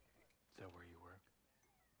 Is that where you work?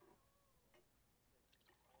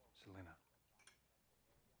 Selena.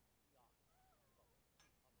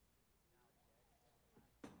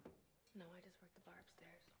 No, I just work the bar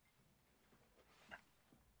upstairs.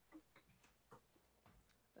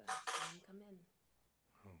 But I saw him come in.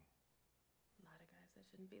 Who? A lot of guys that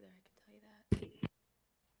shouldn't be there, I can tell you that.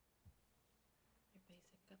 Your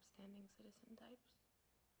basic upstanding citizen types.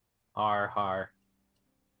 Har.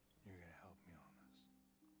 You're gonna help me on this.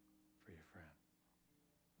 For your friend.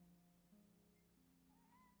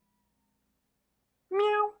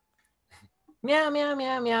 Meow. Meow meow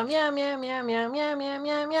meow meow meow meow meow meow meow meow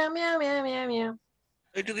meow meow meow meow meow meow.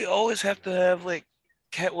 Like, do we always have to have like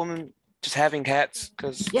Catwoman just having cats?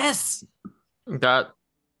 Because yes, that's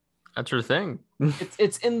her thing.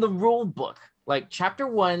 it's in the rule book, like chapter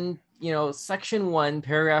 1, you know, section 1,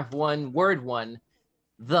 paragraph 1, word 1.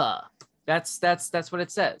 That's what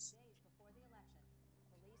it says.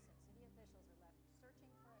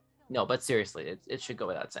 No, but seriously, it should go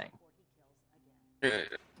without saying.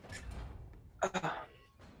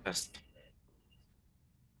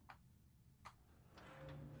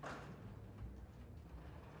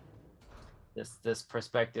 This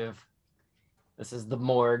perspective. This is the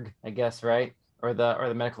morgue, I guess, right? Or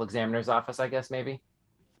the medical examiner's office, I guess, maybe.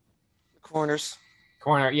 Corners.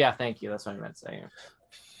 Corner. Yeah, thank you. That's what I meant to say.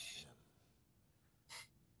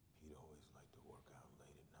 He'd always like to work out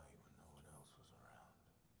late at night when no one else was around.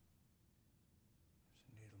 There's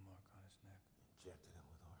a needle mark on his neck. Injected him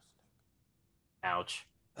with arsenic. Ouch.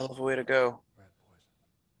 Hell of a way to go. Rat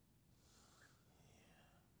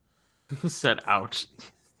poison. He said ouch. Look at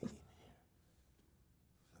this thing.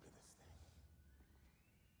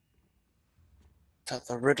 not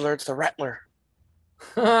the Riddler, it's the Rattler.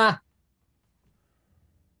 Yeah,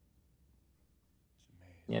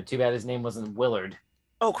 too bad his name wasn't Willard.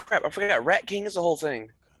 Oh crap! I forgot. Rat King is the whole thing.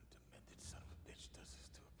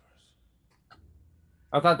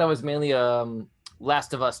 I thought that was mainly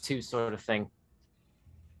Last of Us 2 sort of thing.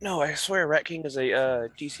 No, I swear Rat King is a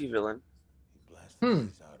DC villain.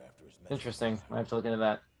 Interesting. I have to look into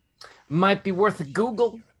that. Might be worth a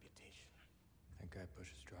Google. That guy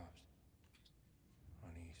pushes drops on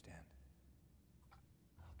the East End.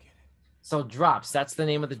 So drops, that's the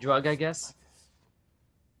name of the drug, I guess.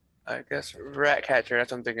 I guess Ratcatcher.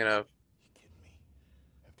 That's what I'm thinking of.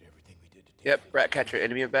 Yep, Ratcatcher,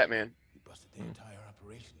 enemy of Batman. He busted the entire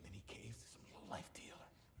operation, then he caved to some low-life dealer.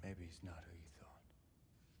 Maybe he's not who you thought.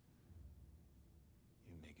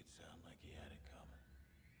 You make it sound like he had it coming.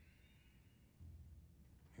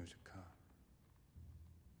 He was a cop.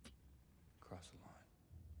 Cross the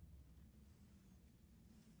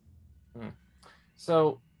line.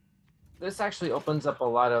 So this actually opens up a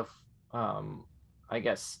lot of, I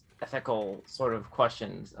guess, ethical sort of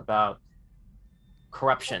questions about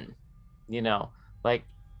corruption. You know, like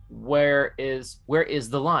where is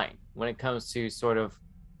the line when it comes to sort of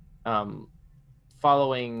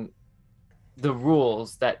following the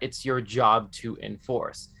rules that it's your job to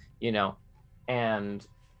enforce, you know, and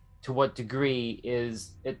to what degree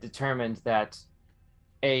is it determined that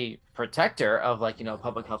a protector of, like, you know,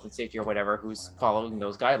 public health and safety or whatever, who's following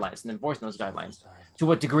those guidelines and enforcing those guidelines, to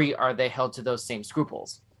what degree are they held to those same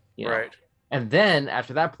scruples, you know? Right. And then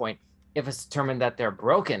after that point, if it's determined that they're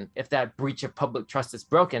broken, if that breach of public trust is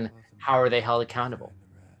broken, how are they held accountable?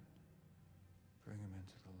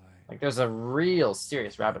 Like, there's a real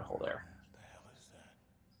serious rabbit hole there.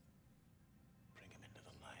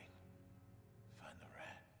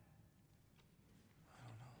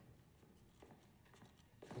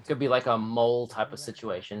 It could be like a mole type of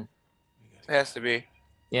situation. It has to be.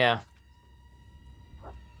 Yeah.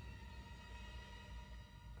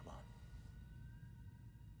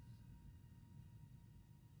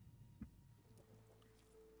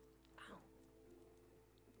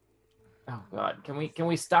 Oh God, can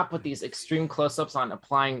we stop with these extreme close-ups on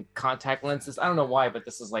applying contact lenses? I don't know why, but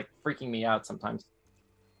this is like freaking me out sometimes.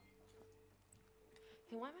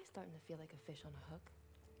 Hey, why am I starting to feel like a fish on a hook?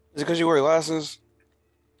 Is it because you wear glasses?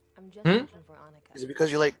 I'm just looking for Annika. Is it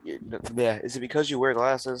because you like? Yeah. Is it because you wear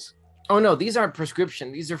glasses? Oh no, these aren't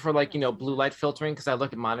prescription. These are for, like, you know, blue light filtering, because I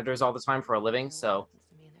look at monitors all the time for a living. So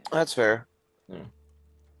That's fair. yeah.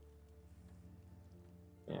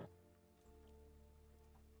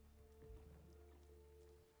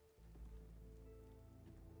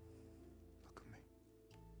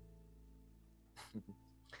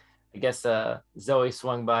 I guess Zoe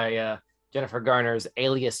swung by Jennifer Garner's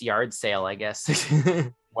Alias yard sale, I guess.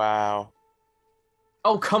 Wow.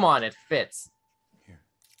 Oh, come on, it fits.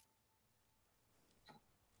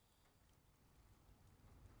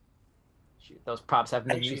 Shoot, those props have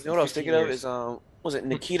been Actually, used you know what I was 50 thinking of years. is was it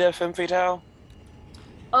Nikita Femme Fatale?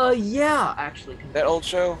 Yeah, actually. That old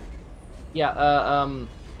show? Yeah,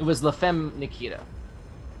 it was La Femme Nikita.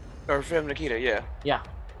 Or Femme Nikita, yeah. Yeah.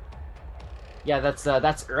 Yeah,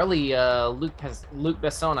 that's early Luc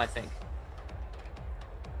Besson, I think.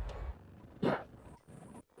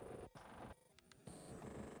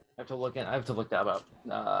 I have to look that up.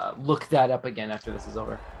 Look that up again after this is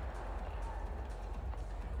over.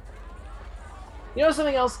 You know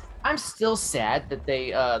something else? I'm still sad that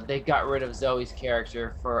they got rid of Zoe's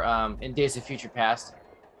character for in Days of Future Past.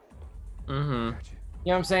 Mm-hmm. You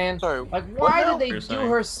know what I'm saying? Sorry. Like, why did they You're do saying?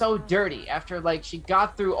 her so dirty after, like, she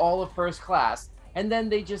got through all of first class, and then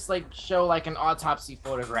they just, like, show, like, an autopsy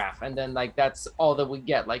photograph, and then, like, that's all that we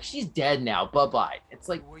get. Like, she's dead now. Bye-bye. It's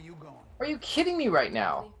like, are you kidding me right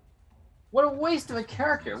now? What a waste of a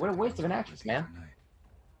character. What a waste of an actress, man.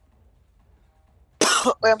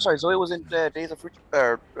 Wait, I'm sorry. Zoe was in Days of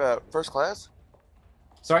First Class.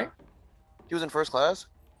 Sorry? She was in First Class.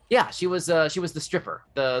 Yeah, she was the stripper.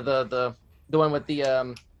 The one with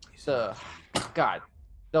the God.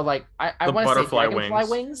 The, like, I The want to say butterfly dragonfly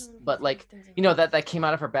wings, but, like, you know, that came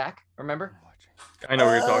out of her back, remember? I know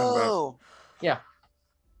what you're talking about. Oh. Yeah.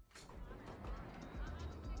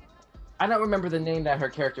 I don't remember the name that her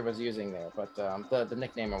character was using there, but the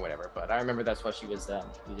nickname or whatever, but I remember that's what she was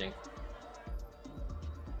using.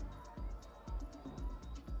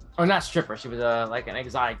 Or not stripper, she was like an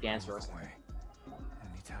exotic dancer or something.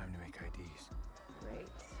 Any time to make IDs. Great.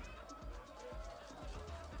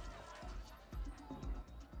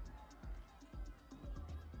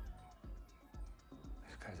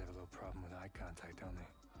 These guys have a little problem with eye contact, don't they?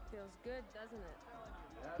 Feels good, doesn't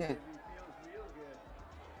it?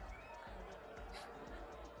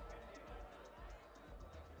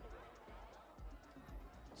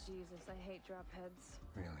 Jesus, I hate drop heads.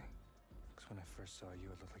 Really? Because when I first saw you,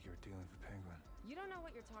 it looked like you were dealing with Penguin. You don't know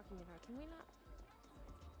what you're talking about. Can we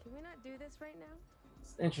not do this right now?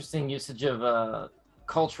 It's interesting usage of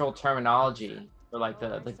cultural terminology for like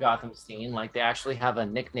the Gotham scene. Like they actually have a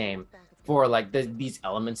nickname for like these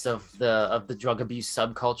elements of the drug abuse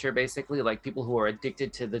subculture, basically. Like people who are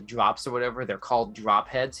addicted to the drops or whatever, they're called drop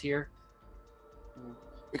heads here.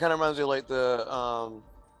 It kind of reminds me of like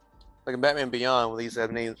in Batman Beyond, where they used to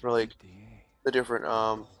have names for like the different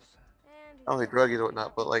I don't think druggies or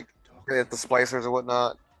whatnot, but like the splicers or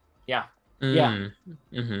whatnot. Yeah. Yeah. Hey,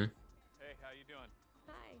 how you doing?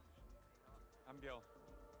 Hi. I'm Gil.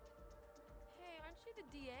 Hey, aren't you the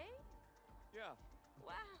DA? Yeah.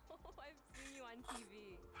 Wow, I've seen you on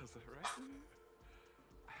TV. Is that right?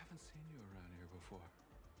 I haven't seen you around here before.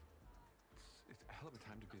 It's a hell of a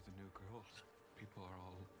time to be the new girl. People are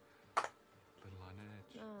all a little on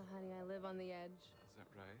edge. Oh, honey, I live on the edge. Is that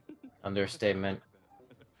right? Understatement.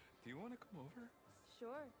 Do you want to come over?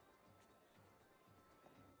 Sure.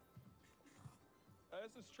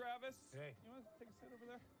 This is Travis. Hey. You want to take a seat over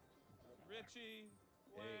there? Richie,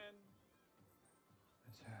 Glenn.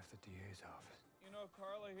 That's half the DA's office. You know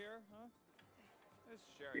Carla here, huh? It's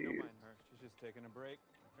Sherry. Don't mind her. She's just taking a break,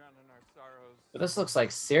 drowning our sorrows. But this looks like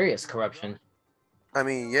serious corruption. I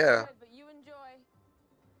mean, yeah. But you enjoy.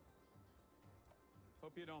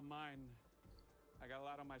 Hope you don't mind. I got a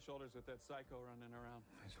lot on my shoulders with that psycho running around.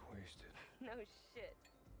 He's wasted. No shit.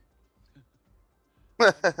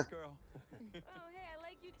 Girl. Oh, hey, I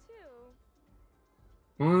like you too.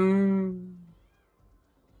 I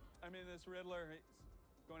mean, this Riddler,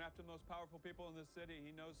 he's going after the most powerful people in the city.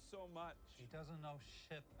 He knows so much. He doesn't know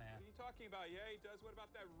shit, man. What are you talking about? Yeah, he does. What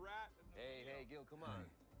about that rat? Hey, Gil, come on.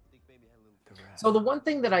 Think maybe had a little. So the one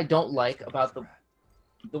thing that I don't like about the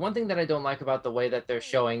one thing that I don't like about the way that they're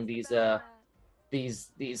showing these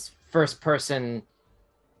first person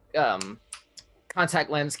contact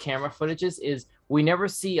lens camera footages is we never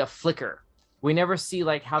see a flicker. We never see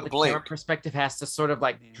like how the camera perspective has to sort of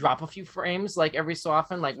like drop a few frames like every so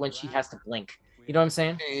often, like when she has to blink. You know what I'm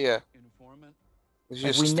saying? Yeah. It's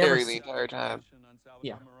just scary the entire time.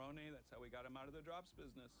 Yeah. That's how we got him out of the drops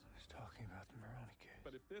business. He's talking about the Maroni case.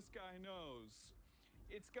 But if this guy knows,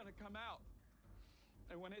 it's gonna come out.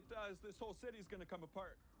 And when it does, this whole city's gonna come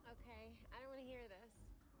apart. Okay, I don't want to hear this.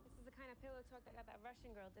 This is the kind of pillow talk that got that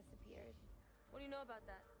Russian girl disappeared. What do you know about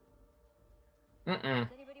that? Mm-mm.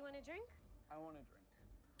 Does anybody want a drink? I want a drink.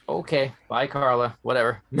 Okay. Bye, Carla.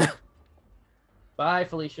 Whatever. Bye,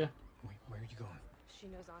 Felicia. Wait, where are you going? She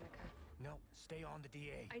knows Annika. No, stay on the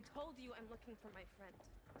DA. I told you I'm looking for my friend.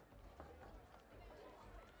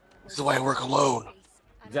 This is why I work alone.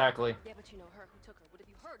 Exactly. Yeah, but you know her. Who took her? What have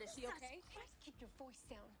you heard? Is she okay? Keep your voice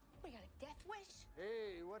down. We got a death wish?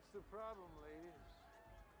 Hey, what's the problem, ladies?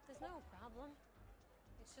 There's no problem.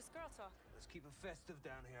 It's just girl talk. Let's keep it festive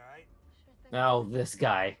down here, all right? Sure thing. Oh, this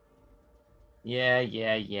guy.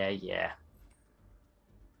 Yeah.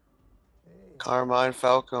 Carmine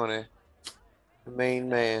Falcone, the main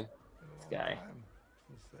man. This guy.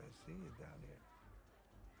 Since I see you down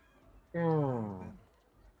here.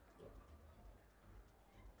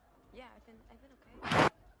 Yeah, I've been okay.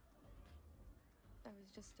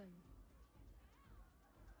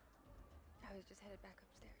 I was just headed back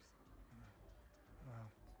upstairs.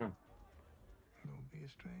 Well, don't be a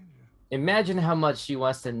stranger. Imagine how much she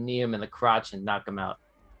wants to knee him in the crotch and knock him out.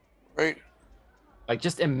 Right. Like,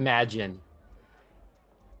 just imagine.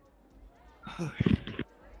 You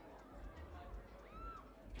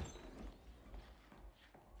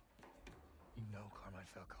know Carmine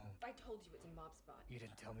Falcone. I told you it's a mob spot. You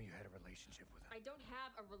didn't tell me you had a relationship with him. I don't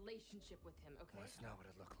have a relationship with him, okay? Well, that's not what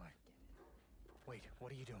it looked like. Wait,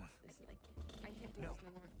 what are you doing? Listen, I can't do No. this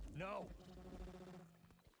no more. No!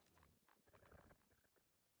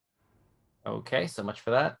 Okay, so much for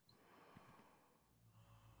that.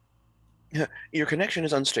 Your connection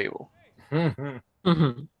is unstable. Lost you in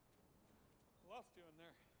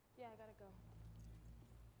there. Yeah, I gotta go.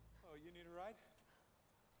 Oh, you need a ride?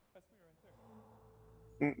 That's me right there.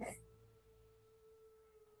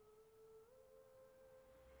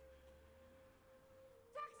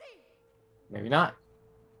 Maybe not.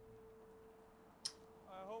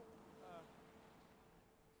 I hope.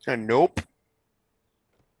 Nope.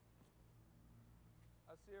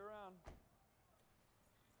 I'll see you around.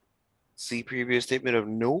 See previous statement of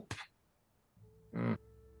nope.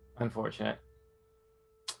 Unfortunate.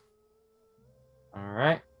 All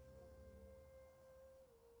right.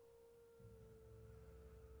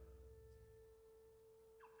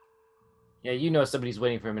 Yeah, you know somebody's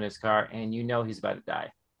waiting for him in his car, and you know he's about to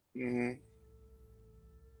die. Mm-hmm.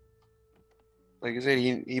 Like I said,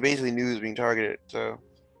 he basically knew he was being targeted. So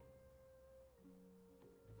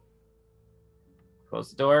Close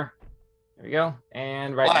the door. There we go.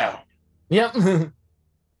 And right wow. now. Yep.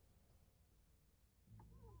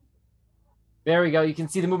 There we go. You can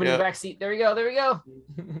see the movement in the back seat. There we go. There we go.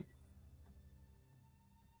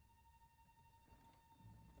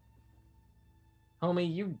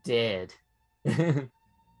 Homie, you dead.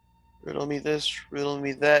 Riddle me this, riddle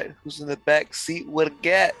me that. Who's in the back seat with a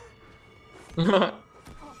gat? Oh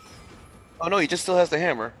no, he just still has the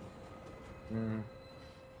hammer.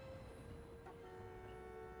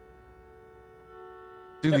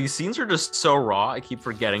 Dude, these scenes are just so raw. I keep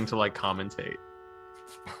forgetting to like commentate.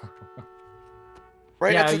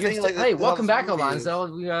 Right? Yeah, That's the thing, like, hey, that's welcome how back, this movie is.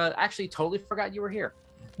 Alonzo. We actually totally forgot you were here.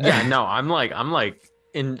 Yeah, no, I'm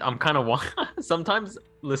kind of sometimes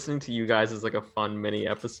listening to you guys is like a fun mini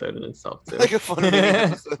episode in itself too. Like a fun mini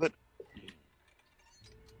episode.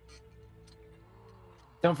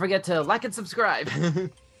 Don't forget to like and subscribe.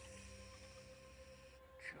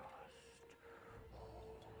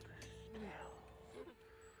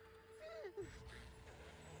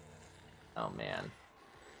 Oh man.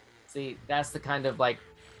 See, that's the kind of like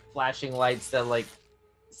flashing lights that like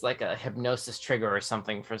it's like a hypnosis trigger or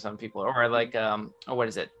something for some people, or like oh, what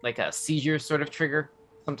is it? Like a seizure sort of trigger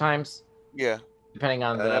sometimes. Yeah. Depending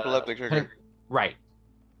on An the epileptic trigger. Right.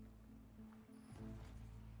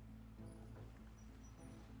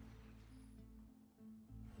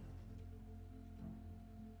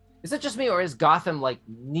 Is it just me, or is Gotham like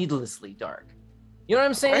needlessly dark? You know what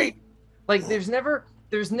I'm saying? Right. Like there's never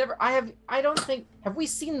I don't think, have we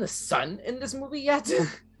seen the sun in this movie yet?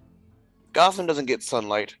 Gotham doesn't get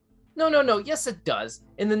sunlight. No. Yes, it does.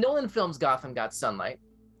 In the Nolan films, Gotham got sunlight.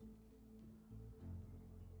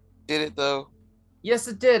 Did it though? Yes,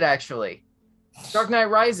 it did actually. Dark Knight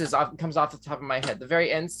Rises comes off the top of my head. The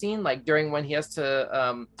very end scene, like during when he has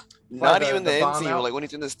to Not even the end bomb scene, out. like when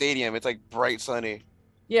he's in the stadium, it's like bright sunny.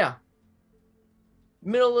 Yeah.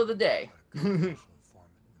 Middle of the day.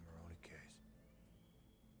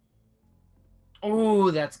 Oh,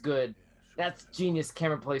 that's good. That's genius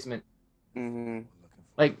camera placement. Mm-hmm.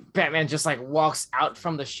 Like Batman just like walks out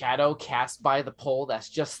from the shadow cast by the pole that's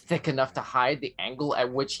just thick enough to hide the angle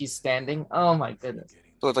at which he's standing. Oh my goodness.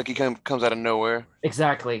 So it's like he comes out of nowhere.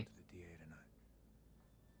 Exactly.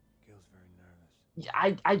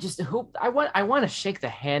 Yeah, I just hope I want to shake the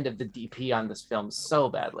hand of the DP on this film so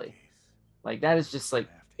badly. Like that is just like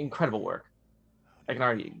incredible work. I can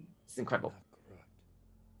argue it's incredible.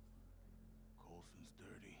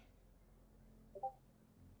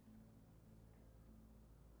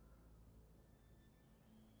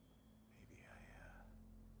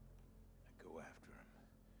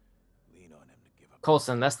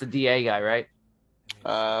 Coulson, that's the DA guy, right?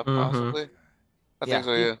 Possibly. I think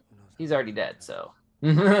so, yeah. He's already dead, so.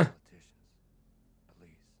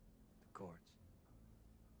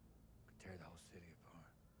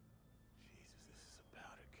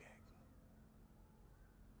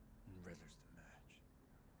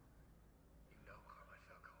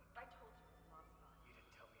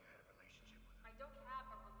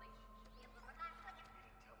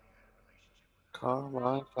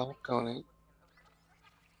 Carmine Falcone.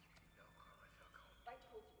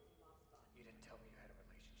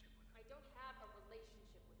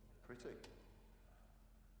 Pretty.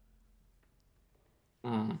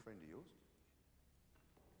 Friend of yours?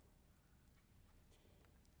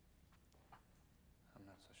 I'm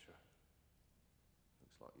not so sure.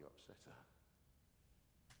 Looks like you upset her.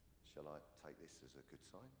 Shall I take this as a good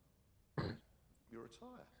sign? Your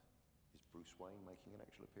attire. Is Bruce Wayne making an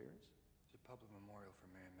actual appearance? It's a public memorial for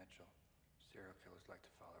Mayor Mitchell. Serial killers like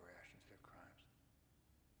to follow reactions to their crimes.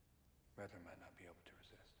 Redler might not be able to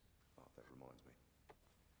resist. Oh, that reminds me.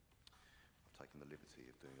 I've taken the liberty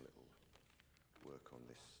of doing a little work on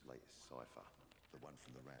this latest cipher, the one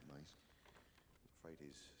from the rat maze. I'm afraid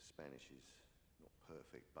his Spanish is not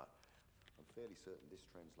perfect, but I'm fairly certain this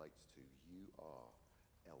translates to "You are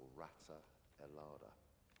El Rata Helada."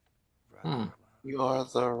 You are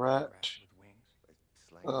the rat. With wings.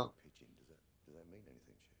 Slang for pigeon. Does that mean anything to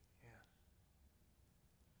you? Yeah.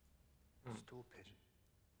 Stool pigeon.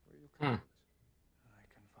 Where are your cousins? I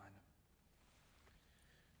can find them.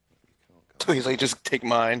 You can't go. So he's like, just take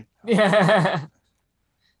mine. Yeah.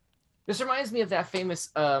 This reminds me of that famous,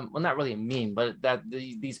 well, not really a meme, but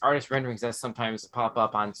these artist renderings that sometimes pop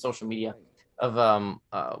up on social media of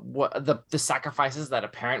what the sacrifices that a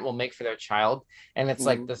parent will make for their child, and it's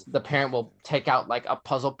like the parent will take out like a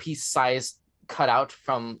puzzle piece size cut out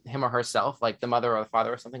from him or herself, like the mother or the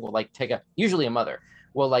father or something will like usually a mother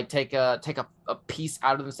will like take a piece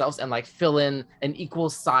out of themselves and like fill in an equal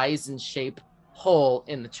size and shape hole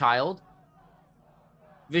in the child,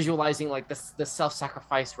 visualizing like the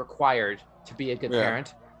self-sacrifice required to be a good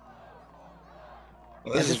parent.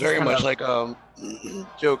 Well, this is very much like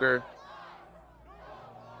Joker.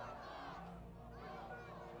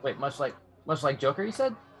 Wait, much like Joker, you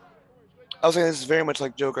said? I was saying this is very much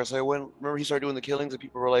like Joker. So remember he started doing the killings and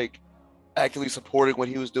people were like actively supporting what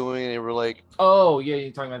he was doing, and they were like, "Oh yeah,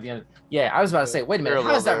 you're talking about the end." Yeah, I was about to say, wait a minute,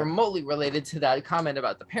 how is that there. remotely related to that comment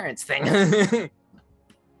about the parents thing?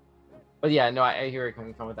 But yeah, no, I hear where you're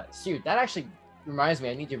coming from with that. Shoot, that actually reminds me,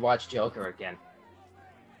 I need to watch Joker again.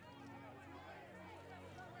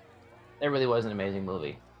 It really was an amazing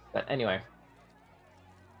movie. But anyway.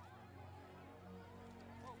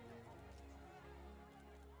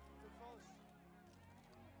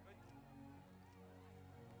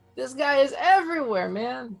 This guy is everywhere,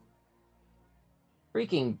 man.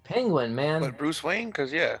 Freaking Penguin, man. But Bruce Wayne?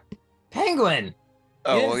 Because, yeah. Penguin!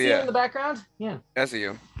 Oh, you didn't well, see yeah. him in the background? Yeah. I see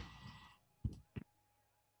you.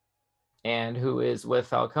 And who is with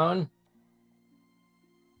Falcone?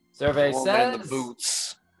 Survey Woman says... in the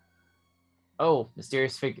boots. Oh,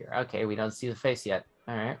 mysterious figure. Okay, we don't see the face yet.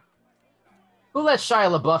 All right. Who let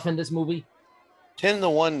Shia LaBeouf in this movie?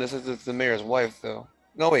 10-1, this is the mayor's wife, though.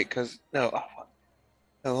 No, wait, because... No,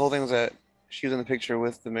 the whole thing was that she was in the picture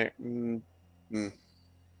with the mayor.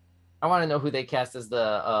 I want to know who they cast as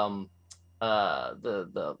the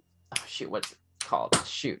shoot, what's it called?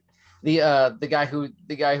 Shoot. The guy who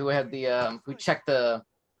had the who checked the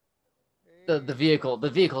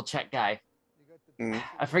vehicle check guy.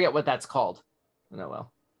 I forget what that's called. No,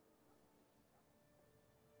 well.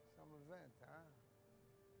 Some event, huh?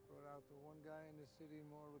 Brought out the one guy in the city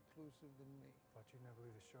more reclusive than me. Thought you'd never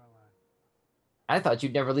leave the shoreline. I thought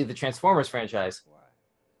you'd never leave the Transformers franchise.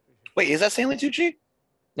 Wait, is that Stanley Tucci?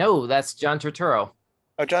 No, that's John Turturro.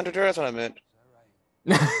 Oh, John Turturro, that's what I meant.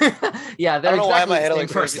 Yeah, I don't know why in my head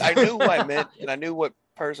like I knew who I meant, and I knew what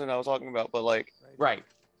person I was talking about, but like... Right.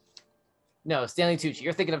 No, Stanley Tucci.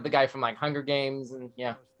 You're thinking of the guy from like Hunger Games and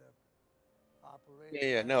yeah.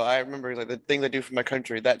 Yeah, no, I remember like the things I do for my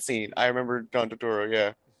country, that scene. I remember John Turturro,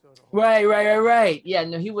 yeah. Right. Yeah,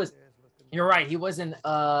 no, he was... You're right. He was in,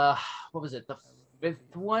 what was it? The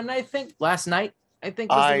 5th one, I think? Last Night, I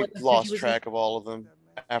think. Was I lost track of all of them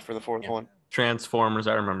after the 4th one. Transformers,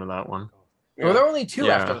 I remember that one. Yeah. Well, there were only 2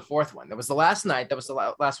 after the 4th one. There was the Last Night. That was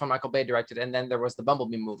the last one Michael Bay directed. And then there was the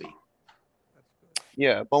Bumblebee movie.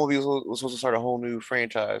 Yeah, Bumblebee was supposed to start a whole new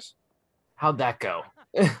franchise. How'd that go?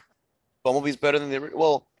 Bumblebee's better than the...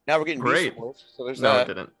 Well, now we're getting great. Beast Wars, so there's no, that.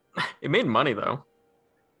 it didn't. It made money, though.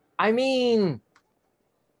 I mean...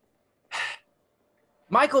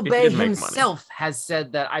 Michael Bay himself has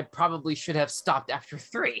said that I probably should have stopped after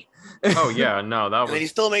 3. Oh yeah, no, that was. And he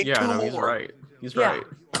still made 2 more. He's right. He's right.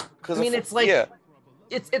 I mean, it's like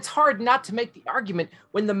it's hard not to make the argument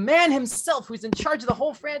when the man himself, who's in charge of the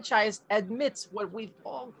whole franchise, admits what we've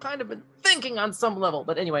all kind of been thinking on some level.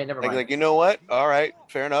 But anyway, never mind. Like you know what? All right,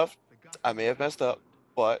 fair enough. I may have messed up,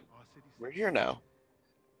 but we're here now.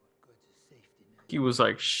 He was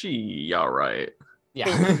like, "She, all right."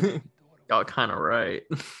 Yeah. Y'all kind of right.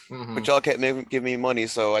 But y'all kept giving me money,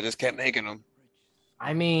 so I just kept making them.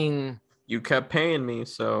 I mean... You kept paying me,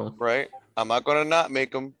 so... Right? I'm not going to not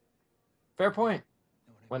make them. Fair point.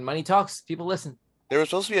 When money talks, people listen. There was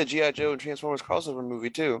supposed to be a G.I. Joe and Transformers crossover movie,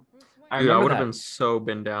 too. Dude, I would have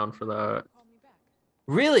been down for that.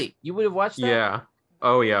 Really? You would have watched that? Yeah.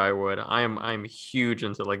 Oh, yeah, I would. I'm huge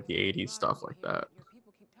into, like, the 80s stuff like that.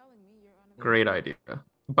 Great idea.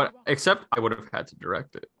 But, except I would have had to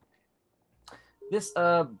direct it. This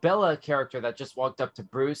Bella character that just walked up to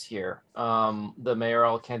Bruce here, the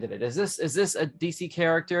mayoral candidate, is this a DC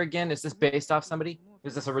character again? Is this based off somebody? Or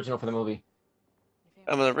is this original for the movie?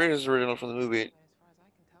 I'm the original for the movie.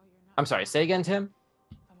 I'm sorry, say again, Tim?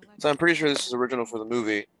 So I'm pretty sure this is original for the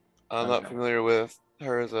movie. I'm not familiar with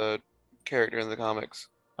her as a character in the comics.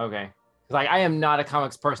 Okay. Like I am not a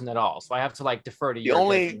comics person at all, so I have to like defer to your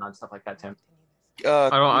judgment on stuff like that, Tim. I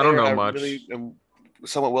don't know much. Really am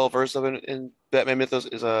somewhat well versed of in Batman mythos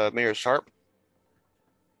is Mayor Sharp.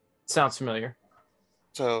 Sounds familiar.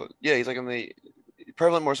 So yeah, he's like in the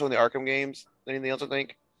prevalent more so in the Arkham games than anything else, I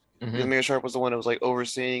think. Mm-hmm. Because Mayor Sharp was the one that was like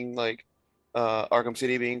overseeing like Arkham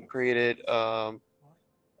City being created,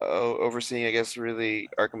 overseeing I guess really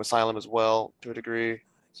Arkham Asylum as well to a degree.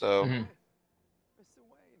 So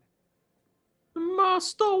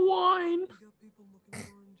Master Wine.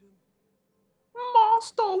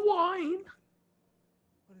 Master Wine.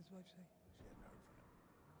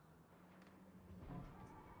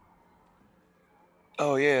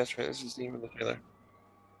 Oh yeah, that's right. This is the name of the trailer.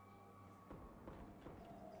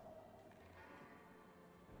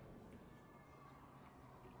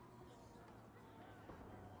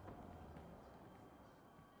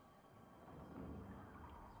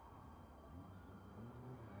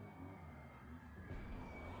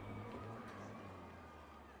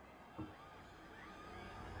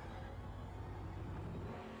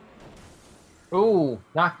 Ooh,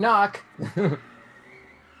 knock knock.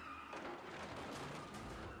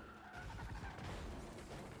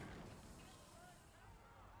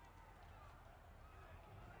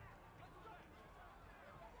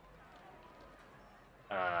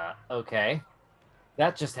 Okay.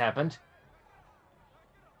 That just happened.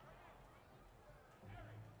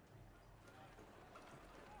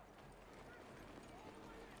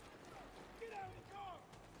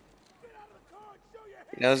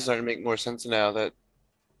 Now this is starting to make more sense now that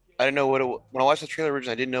I didn't know what when I watched the trailer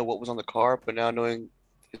originally, I didn't know what was on the car, but now knowing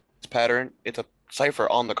its pattern, it's a cipher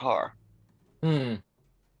on the car. Hmm.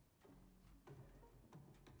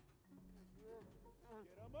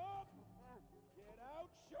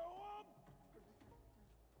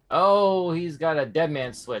 Oh, he's got a dead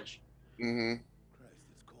man switch. Mm-hmm.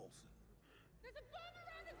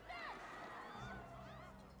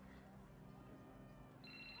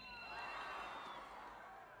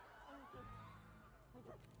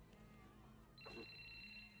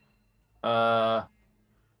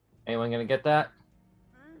 Anyone gonna get that?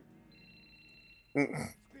 Clear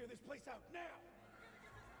this place out now.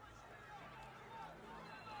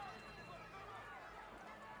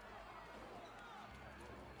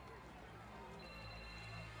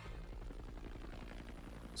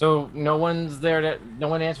 So no one's there to, no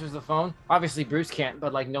one answers the phone? Obviously Bruce can't,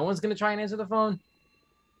 but like no one's gonna try and answer the phone?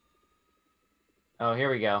 Oh, here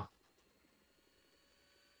we go.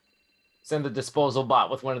 Send the disposal bot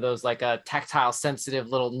with one of those like tactile sensitive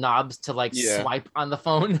little knobs to like swipe on the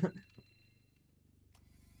phone.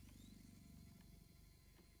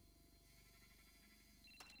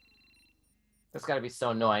 That's gotta be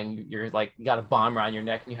so annoying. You're like, you got a bomb around your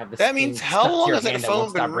neck and you have this. That means how long has that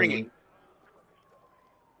phone been ringing?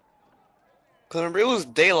 Because remember, it was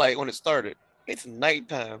daylight when it started. It's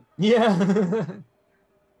nighttime. Yeah.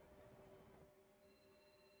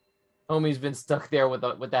 Homie's been stuck there with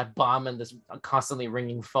that bomb and this constantly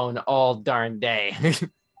ringing phone all darn day.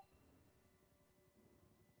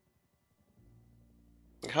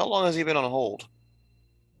 How long has he been on hold?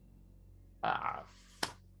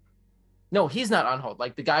 No, he's not on hold.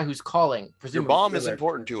 Like the guy who's calling. Your bomb is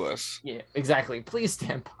important to us. Yeah, exactly. Please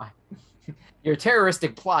stand by. Your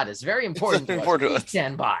terroristic plot is very important to us. Please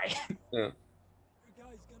stand by. Yeah.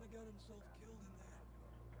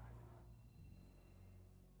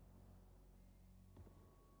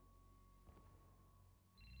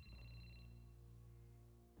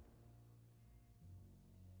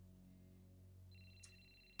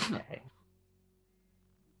 Okay.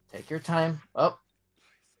 Take your time. Oh.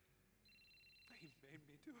 He made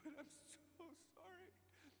me do it. I'm so sorry.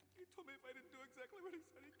 He told me if I didn't do exactly what he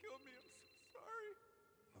said, he'd kill me. I'm so sorry.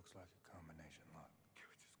 Looks like a combination lock.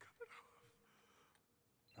 Can we just cut it off?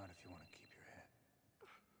 Not if you want to keep your head.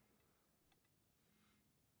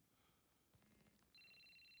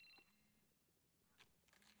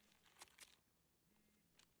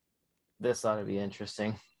 This ought to be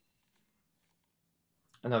interesting.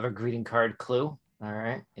 Another greeting card clue. All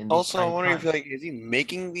right. Also, I'm wondering if like is he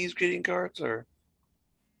making these greeting cards or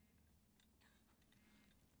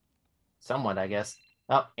somewhat, I guess.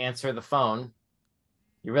 Oh, answer the phone.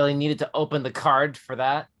 You really needed to open the card for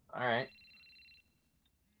that. All right.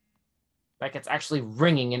 Like it's actually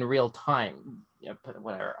ringing in real time. Yeah, but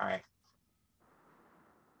whatever. All right.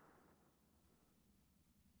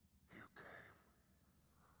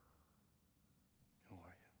 Who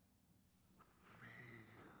are you?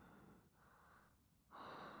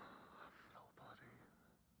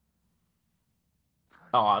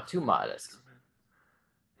 Oh, too modest.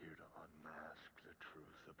 Here to unmask the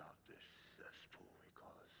truth about this cesspool we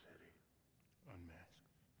call a city. Unmask.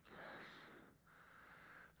 Yes.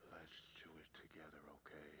 Let's do it together,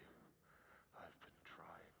 okay? I've been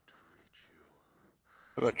trying to reach you.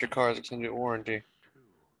 what about your car's extended warranty?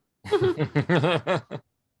 You'll see.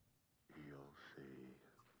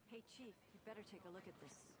 Hey, Chief, you better take a look at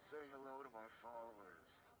this. Say hello to my followers.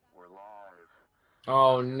 We're live.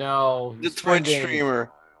 Oh no. The Twitch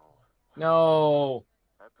streamer. No.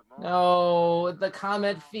 No, the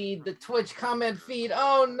comment feed, the Twitch comment feed.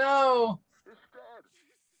 Oh no.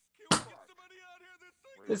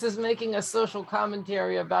 This is making a social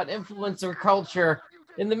commentary about influencer culture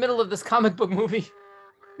in the middle of this comic book movie.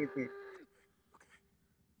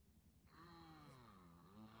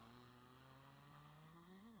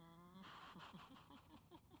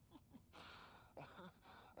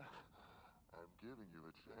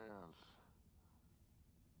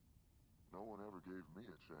 gave me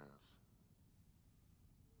a chance.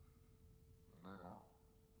 Now,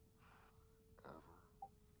 ever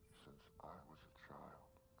since I was a child,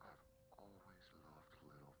 I've always loved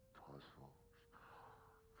little puzzles.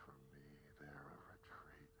 For me, they're a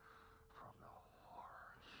retreat from the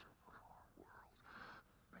horrors of our world.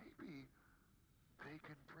 Maybe they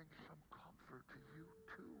can bring some comfort to you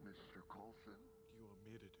too, Mr. Coulson. You want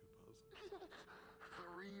me to do puzzles? Yes.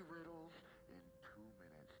 3 riddles in 2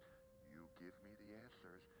 minutes. You give me the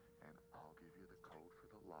answers, and I'll give you the code for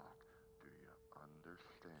the lock. Do you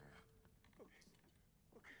understand?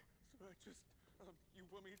 Okay. So I just, you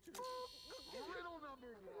want me to? Riddle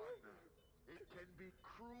number 1. It can be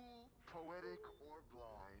cruel, poetic, or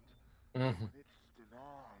blind. Mhm. When it's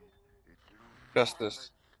denied, it's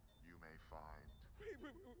Justice. you may find. Wait.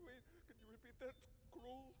 Can you repeat that?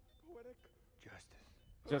 Cruel, poetic. Justice.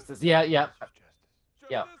 Justice. Yeah. Yeah.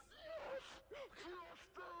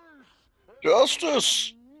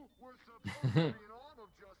 Justice. We're supposed to be an arm of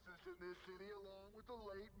justice in this city, along with the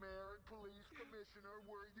late mayor and police commissioner.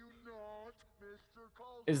 Were you not, Mr.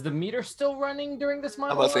 Coulson? Is the meter still running during this I'm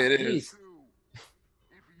monologue? about to say it is. Jeez.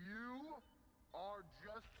 If you are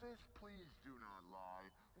justice, please do not lie.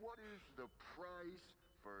 What is the price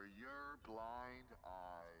for your blind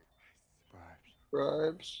eye? Bribes.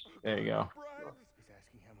 Bribes. There you go. He's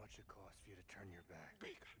asking how much it costs for you to turn your back.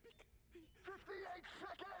 58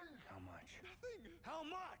 seconds! How much? Nothing. How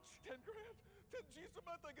much? 10 grand. 10 G's a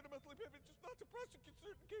month. I get a monthly payment just not to prosecute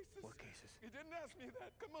certain cases. What cases? He didn't ask me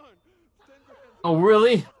that. Come on. It's 10 grand. Oh,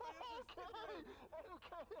 really?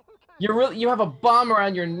 You have a bomb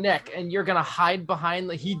around your neck, and you're gonna hide behind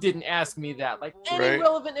like he didn't ask me that. Like any Right.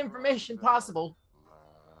 relevant information possible.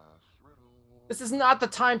 This is not the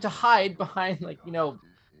time to hide behind like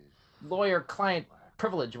lawyer-client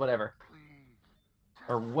privilege, whatever,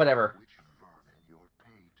 or whatever.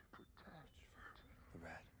 The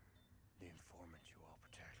rat. The informant you all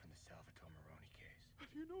protect from the Salvatore Maroni case. How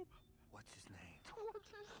do you know about What's his name? 20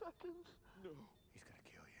 seconds. No. He's gonna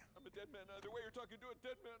kill you. I'm a dead man. Either way you're talking to a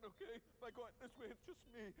dead man, okay? By going this way, it's just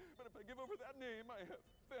me. But if I give over that name, I have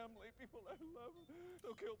family, people I love.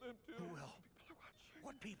 They'll kill them too. Who will? People are watching.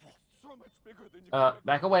 What people? So much bigger than you.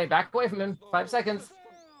 Back away from him. 5 seconds.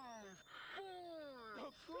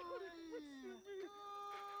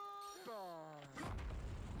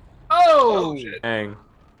 Oh! Shit. Dang.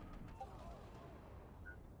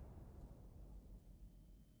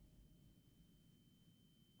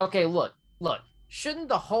 Okay, look. Shouldn't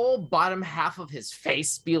the whole bottom half of his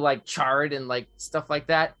face be like charred and like stuff like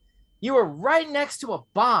that? You were right next to a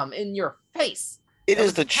bomb in your face. It That is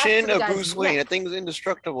was the attached chin to the of guy's Bruce Wayne. neck. That thing's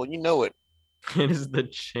indestructible. You know it. It is the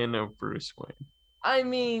chin of Bruce Wayne. I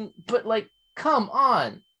mean, but like, come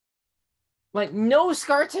on. Like, no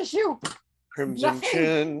scar tissue? Crimson Nothing.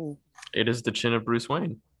 chin. It is the chin of Bruce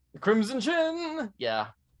Wayne. Crimson chin. Yeah.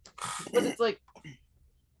 But it's like,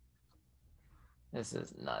 this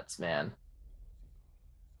is nuts, man.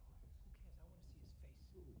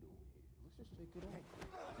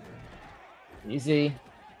 Easy.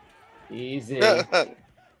 Easy. Relax, goddammit!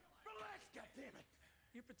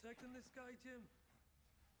 You protecting this guy, Jim?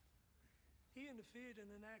 He interfered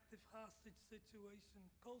in an active hostage situation.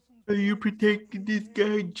 Coulson's Are you protecting this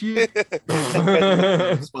guy, Jim?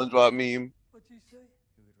 SpongeBob meme. What'd you say?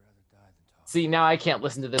 He would rather die than talk. See, now I can't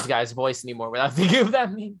listen to this guy's voice anymore without thinking of that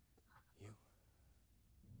meme. You.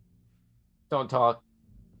 Don't talk.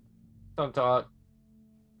 Don't talk.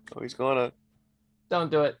 Oh, he's gonna.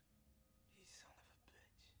 Don't do it. You son of a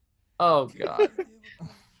bitch. Oh, God. No idea what kind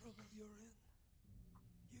of trouble you're in.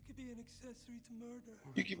 You could be an accessory to murder.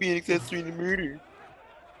 You can be an accessory to murder.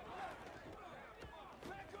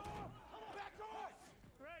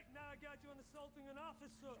 Right, now I got you on assaulting an officer.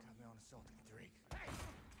 Got me on assaulting Drake.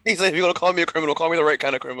 He's like, if you're gonna call me a criminal, call me the right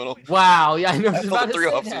kind of criminal. Wow. Yeah, I know. I I was told about the to 3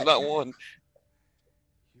 say officers, that. not 1. You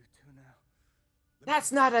two now.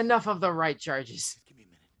 That's not enough of the right charges. Just give me a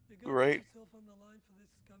minute. You gonna Right. put yourself on the line for this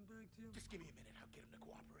scumbag, Jim? Just give me a minute. I'll get him to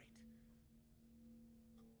cooperate.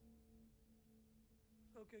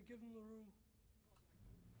 Okay, give him the room.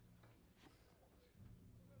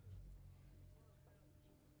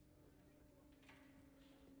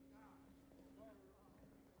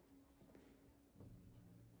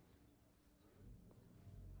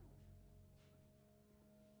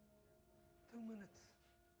 Minutes.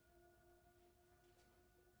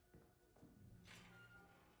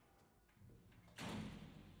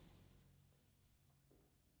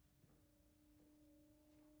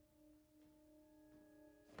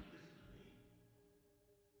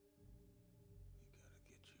 We gotta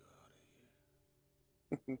get you out of here.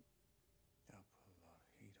 I'll put a lot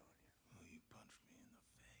of heat on you. Well, you punched me in the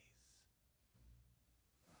face.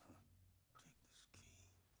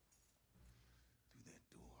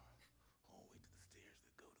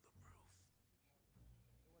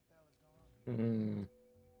 Mm.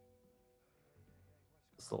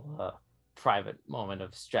 This little private moment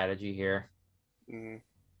of strategy here. Mm.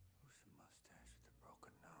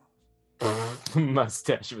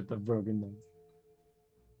 Mustache with the broken nose.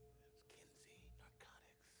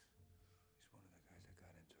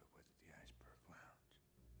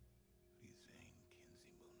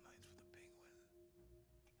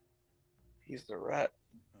 He's the rat.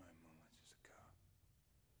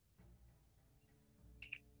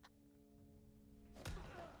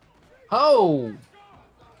 Oh!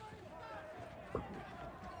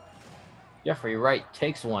 Jeffrey Wright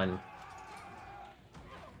takes one.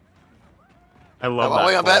 I love I'm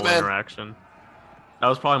way that on ball Batman. interaction. That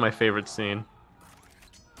was probably my favorite scene.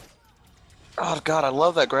 Oh god, I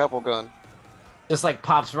love that grapple gun. Just like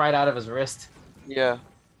pops right out of his wrist. Yeah.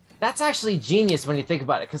 That's actually genius when you think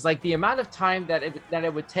about it, because like the amount of time that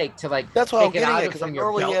it would take to like That's why I'm take it getting out it, of because from your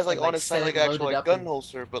normally he belt has like and, on his set side it like actual loaded like up gun and-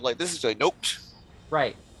 holster, but like this is like nope.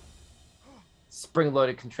 Right.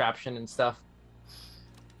 Spring-loaded contraption and stuff.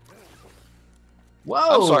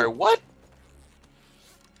 Whoa! I'm sorry, what?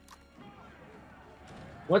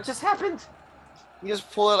 What just happened? He just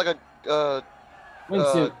pulled out like a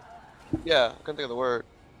Wingsuit. Yeah, I couldn't think of the word.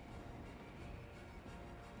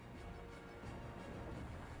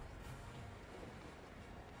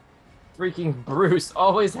 Freaking Bruce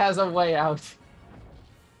always has a way out.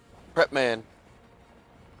 Prep man.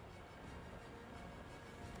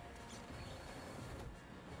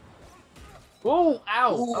 Oh,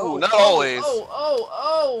 ow! Ooh, Oh, not oh, always.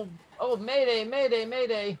 Oh, mayday, mayday,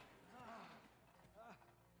 mayday.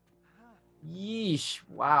 Yeesh,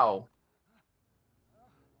 wow.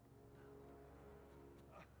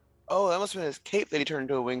 Oh, that must have been his cape that he turned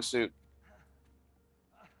into a wingsuit.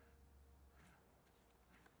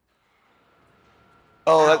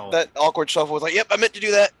 Oh, Ow. that awkward shuffle was like, yep, I meant to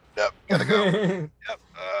do that. Yep, gotta go. Yep.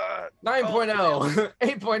 9.0,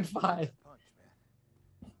 8.5.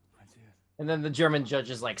 And then the German judge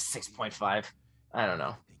is like 6.5. I don't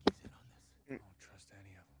know. I don't trust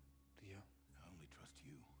any of them. Do you? I only trust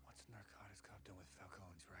you. What's the narcotics cop doing with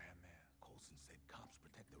Falcone's right man? Coulson said cops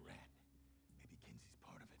protect the rat. Maybe Kinsey's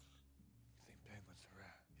part of it. You think Penguin's the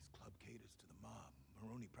rat? His club caters to the mob.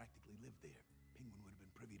 Maroney practically lived there. Penguin would have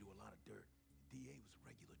been privy to a lot of dirt. The DA was a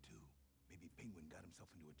regular too. Maybe Penguin got himself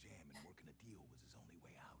into a jam and working a deal was his only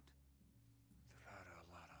way out. The Rata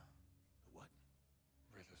Alana. The what?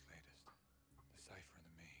 Riddler's latest. The cipher in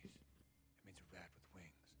the maze. It means a rat with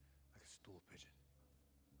wings, like a stool pigeon.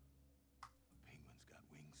 Penguin's got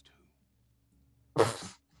wings too.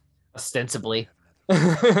 Ostensibly.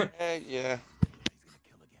 Yeah.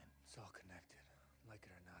 It's all connected. Like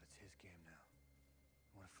it or not, it's his game now.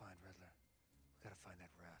 We want to find Riddler. We gotta find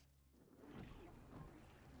that rat.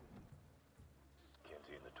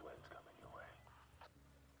 Kinsey and the twins coming your way.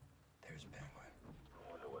 There's Penguin. I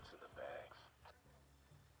wonder what's in the bags.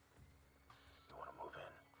 You want to move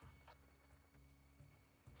in?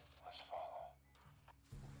 Let's follow.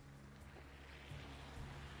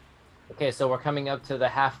 Okay, so we're coming up to the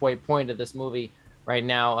halfway point of this movie right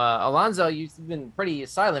now. Alonzo, you've been pretty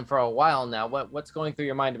silent for a while now. What's going through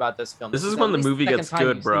your mind about this film? This is at when the least movie second gets time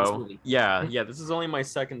good, you've seen this bro. movie. Yeah, this is only my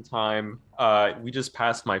second time. We just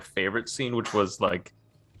passed my favorite scene, which was like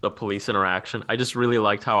the police interaction. I just really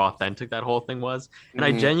liked how authentic that whole thing was. And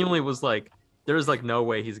I Mhm. genuinely was like, there's like no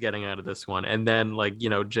way he's getting out of this one. And then like, you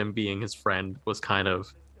know, Jim being his friend was kind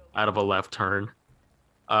of out of a left turn.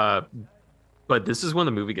 But this is when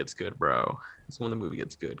the movie gets good, bro. This is when the movie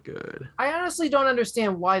gets good. I honestly don't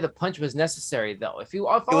understand why the punch was necessary, though. If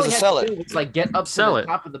all was he to had sell to it. do was like get up to Sell the it.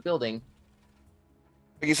 top of the building.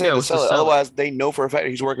 Like you said, Yeah, it to was to sell it. sell it. Otherwise, they know for a fact that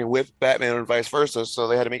he's working with Batman and vice versa, so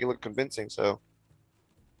they had to make it look convincing. So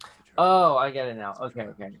Oh, I get it now. Okay.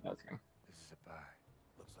 This is a buy.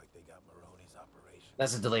 Looks like they got Maroney's operation.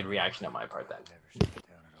 That's a delayed reaction on my part then. Never shut it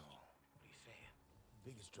down at all. What are you saying?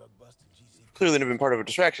 Biggest drug bust in GC. clearly never been part of a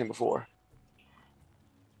distraction before.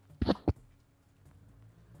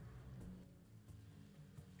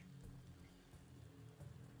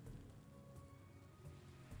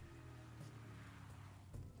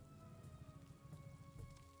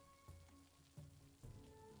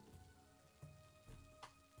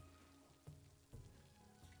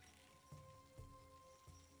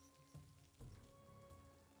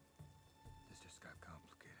 This just got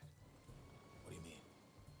complicated. What do you mean?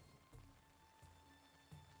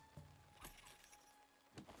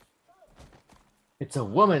 It's a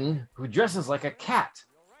woman who dresses like a cat.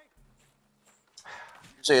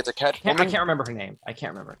 Say it's a cat I woman. can't remember her name. I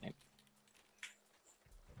can't remember her name.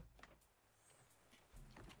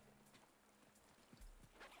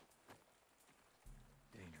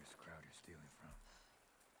 Dangerous crowd you're stealing from.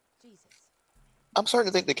 Jesus. I'm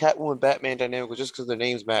starting to think the Catwoman Batman dynamic was just because their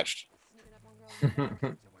names matched. You know, I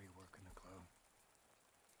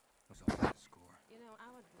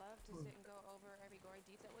would love to sit and go over every gory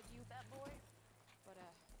detail with you, Bat Boy.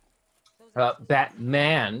 But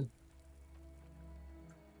Batman.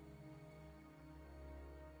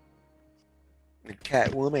 The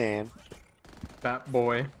Catwoman. Bat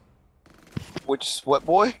Boy. What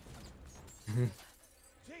boy?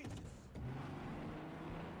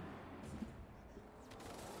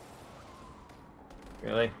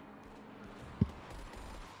 Really?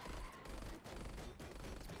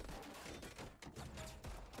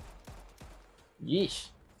 Yeesh.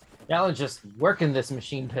 Y'all are just working this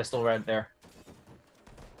machine pistol right there.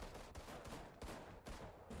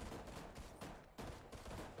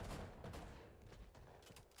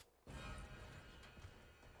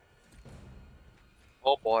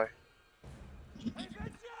 Oh boy.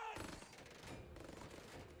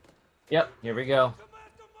 Yep, here we go.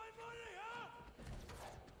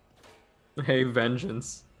 Hey,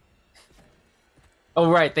 Vengeance. Oh,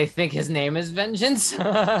 right, they think his name is Vengeance?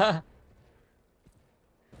 Because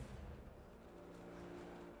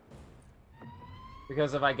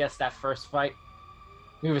of, I guess, that first fight.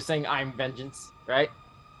 He was saying, I'm Vengeance, right?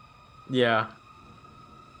 Yeah.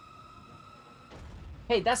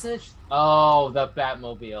 Hey, that's an Oh, the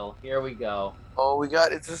Batmobile. Here we go. Oh, we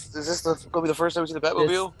got. Is this gonna be the first time we see the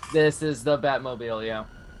Batmobile? This is the Batmobile, yeah.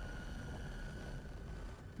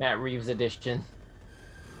 Matt Reeves edition.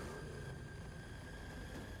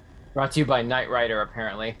 Brought to you by Knight Rider,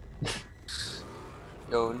 apparently.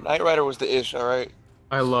 Yo, Knight Rider was the ish, all right.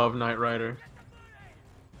 I love Knight Rider.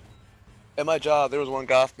 At my job, there was one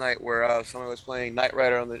goth night where someone was playing Knight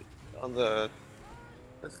Rider on the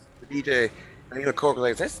DJ, and even Coke was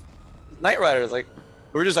like, "This Knight Rider." Is like,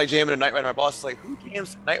 we were just like jamming a Knight Rider. My boss is like, "Who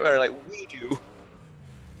jams Knight Rider?" Like, we do.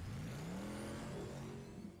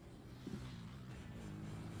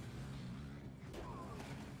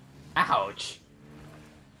 Ouch.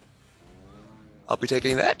 I'll be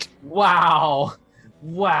taking that. Wow.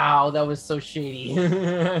 Wow, that was so shady.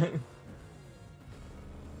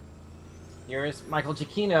 Here's Michael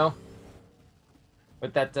Giacchino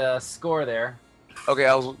with that score there. Okay,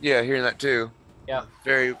 I was hearing that too. Yeah.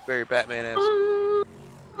 Very, very Batman-esque.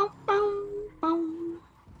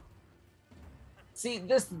 See,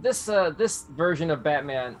 this version of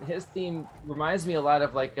Batman, his theme reminds me a lot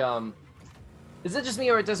of like is it just me,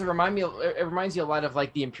 or does it remind me? It reminds you a lot of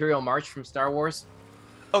like the Imperial March from Star Wars.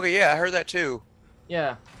 Okay, yeah, I heard that too.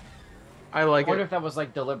 Yeah. I like I wonder it. if that was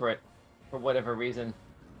like deliberate for whatever reason.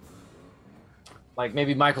 Like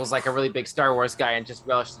maybe Michael's like a really big Star Wars guy and just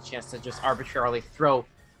relished the chance to just arbitrarily throw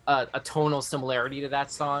a tonal similarity to that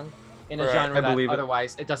song in a genre that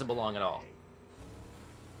otherwise it doesn't belong at all.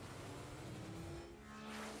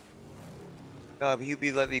 He'd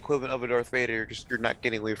be like the equivalent of a Darth Vader. You're not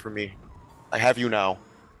getting away from me. I have you now.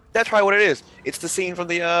 That's probably what it is. It's the scene from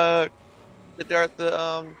the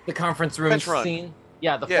conference room scene.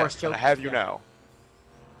 Yeah, the Force choke. I have you now.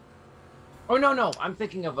 Oh no, I'm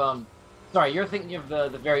thinking of sorry, you're thinking of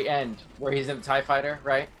the very end where he's in the TIE fighter,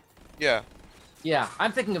 right? Yeah. Yeah,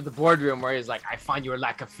 I'm thinking of the boardroom where he's like, I find your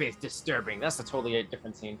lack of faith disturbing. That's a totally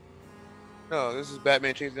different scene. No, this is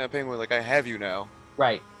Batman chasing that penguin like, I have you now.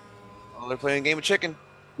 Right. Oh, they're playing a game of chicken.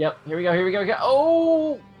 Yep, here we go.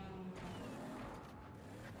 Oh!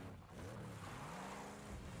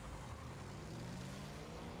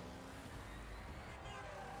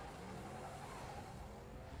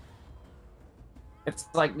 It's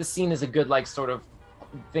like this scene is a good like sort of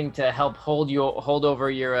thing to help hold over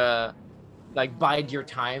your like bide your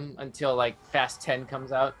time until like Fast 10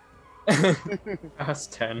 comes out.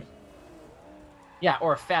 Fast 10. Yeah,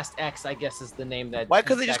 or Fast X, I guess is the name that. Why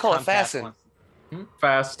couldn't they just call it Fasten?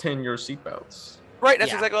 Fasten your seatbelts. Right,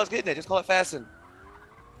 that's exactly what I was getting at. Just call it Fasten.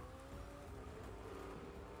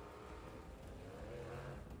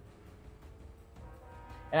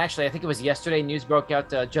 And actually, I think it was yesterday, news broke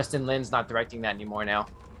out Justin Lin's not directing that anymore now.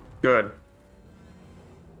 Good. What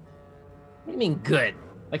do you mean good?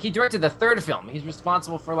 Like, he directed the third film. He's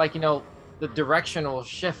responsible for, like, you know, the directional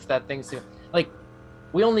shift that things do. Like,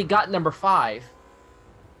 we only got number 5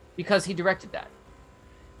 because he directed that.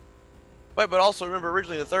 Right, but also remember,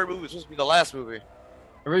 originally the third movie was supposed to be the last movie.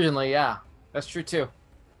 Originally, yeah. That's true, too.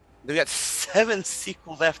 They got 7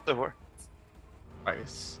 sequels afterward.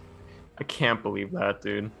 Nice. I can't believe that,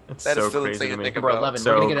 dude. That's That is so still crazy insane to to me. think Number about. 11.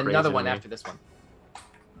 So We're gonna get another crazy one to me. after this one.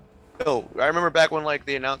 No, I remember back when like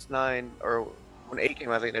they announced 9, or when 8 came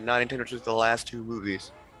out, I think the 9 and 10, which was the last 2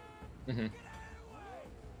 movies. Mm-hmm.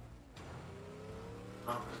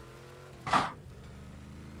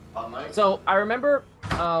 So I remember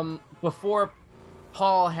before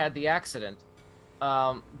Paul had the accident,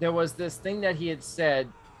 there was this thing that he had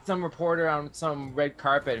said, some reporter on some red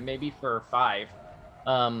carpet, maybe for five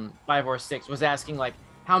or six, was asking like,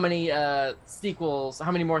 how many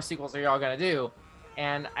more sequels are y'all gonna do?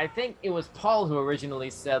 And I think it was Paul who originally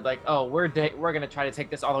said like, oh, we're gonna try to take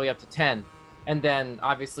this all the way up to 10. And then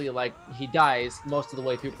obviously like he dies most of the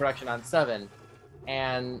way through production on 7.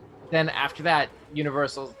 And then after that,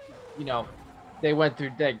 Universal, they went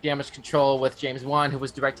through damage control with James Wan, who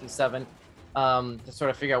was directing 7, to sort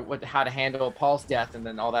of figure out how to handle Paul's death and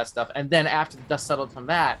then all that stuff. And then after the dust settled from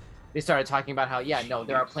that, they started talking about how,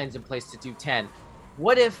 there are plans in place to do 10.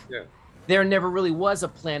 What if there never really was a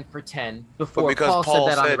plan for 10 before Paul said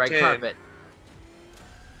that on the red 10, carpet?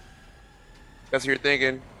 That's what you're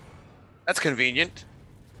thinking. That's convenient.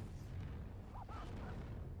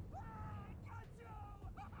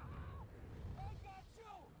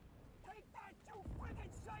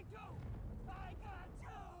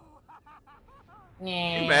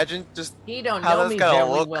 Can you imagine just he don't how know that's me gonna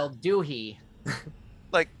very look? well, do he?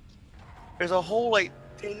 Like, there's a whole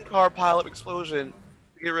 10-car pileup explosion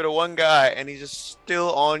to get rid of one guy, and he's just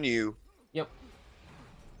still on you. Yep.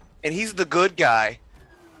 And he's the good guy.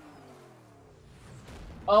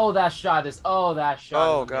 Oh, that shot is. Oh, that shot.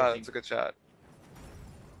 Oh is god, amazing. that's a good shot.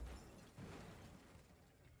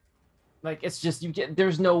 Like, it's just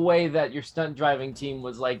there's no way that your stunt driving team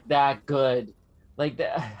was like that good. Like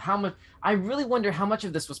how much? I really wonder how much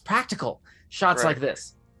of this was practical shots like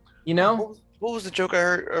this. What was the joke I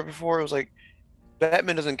heard before? It was like,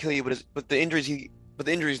 Batman doesn't kill you, but the injuries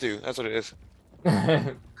do. That's what it is.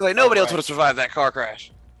 Because nobody else would have survived that car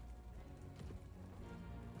crash.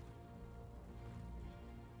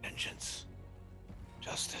 Vengeance,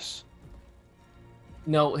 justice.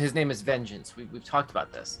 No, his name is Vengeance. We've talked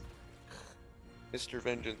about this. Mr.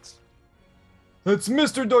 Vengeance. That's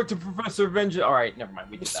Mr. Dr. Professor Vengeance. All right, never mind.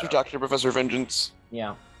 We did Mr. that. Dr. Professor Vengeance.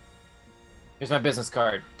 Yeah. Here's my business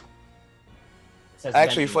card. It says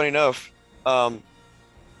Actually, Vengeance. funny enough, my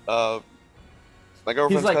He's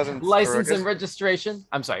girlfriend's like cousin. license and registration.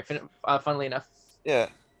 I'm sorry. Funnily enough. Yeah.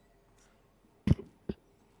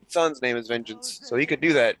 Son's name is Vengeance, so he could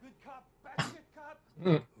do that.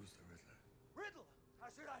 Mm. Riddler! How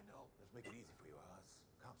should I know? Let's make it easy for you, Oz.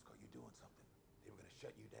 Cops caught you doing something. They were gonna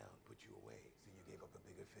shut you down, put you away, so you gave up a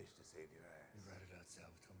bigger fish to save your ass. You ratted out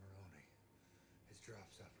Salvatore Maroni. His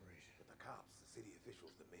drops operation. But the cops, the city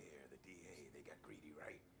officials, the mayor, the DA, they got greedy,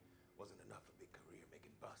 right? Wasn't enough a big career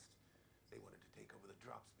making bust. They wanted to take over the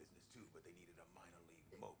drops business too, but they needed a minor league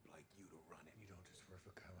mope like you to run it. You don't just work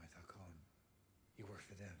for Carmine Falcone. You work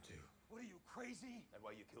for them too. What are you, crazy? That's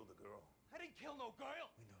why you killed the girl. I didn't kill no girl!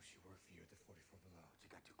 We know she worked for you at the 44 Below. She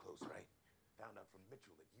got too close, right? Found out from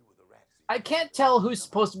Mitchell that you were the rat. I can't tell who's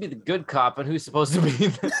supposed to be the good cop and who's supposed to be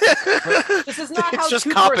the... This is not how just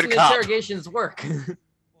cop and two-person cop. interrogations work. Well,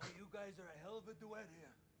 you guys are a hell of a duet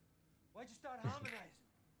here. Why'd you start harmonizing?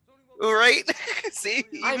 Right? See,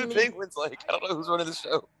 I even mean- Penguin's like, I don't know who's running the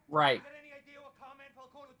show. Right. Got any idea what Carmine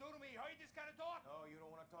Falcone will do to me? How you just gotta talk? No, you don't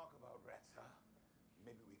want to talk about rats, huh?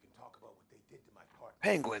 Maybe we can talk about what they did to my partner.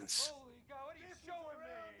 Penguins. Holy God, what are you showing me?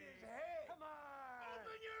 Come on!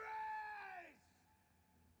 Open your eyes!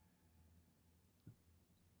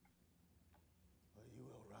 Are you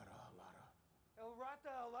El Rata Alada? El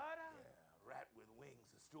Rata Alada? Yeah, rat with wings,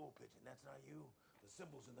 a stool pigeon. That's not you. The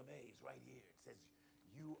symbol's in the maze right here. It says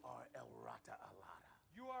you are El Rata Alada.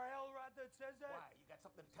 You are El Rata, it says that? Why? You got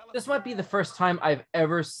something to tell us? This might be the first time I've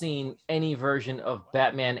ever seen any version of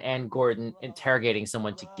Batman and Gordon interrogating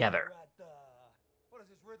someone together. What is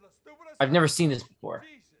this, Riddler? Stupid or I've never seen this before.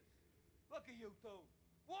 Jesus. Look at you two.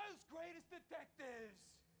 World's greatest detectives.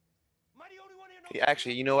 Am I the only one here knows? Yeah,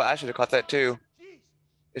 actually, you know what? I should have caught that too.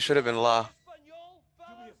 It should have been La. Do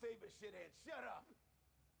me a favor, shithead. Shut up.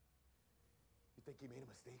 You think he made a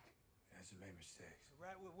mistake? He hasn't made mistakes. It's a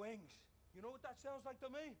rat with wings. You know what that sounds like to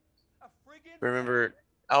me? A friggin' Remember,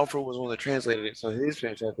 Alfred was the one that translated it, so his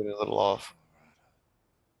Spanish had been a little off.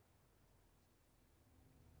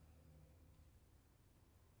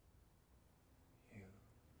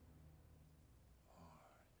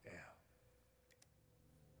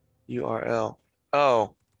 URL.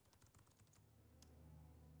 Oh.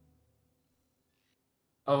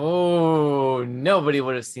 Oh, nobody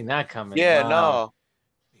would have seen that coming. Yeah, Wow. no.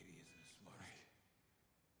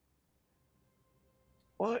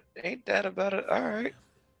 What? Ain't that about it? All right.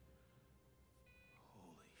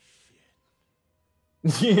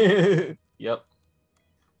 Yep.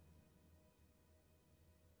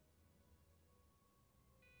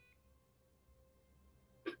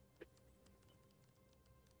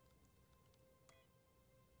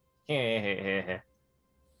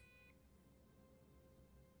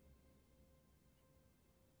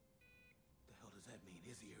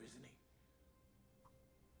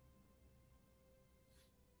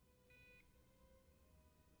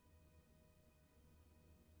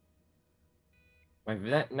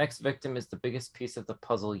 Next victim is the biggest piece of the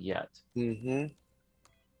puzzle yet. Mm-hmm.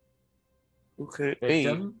 Okay.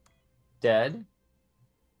 Victim dead.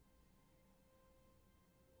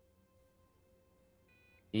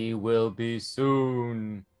 He will be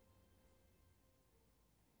soon.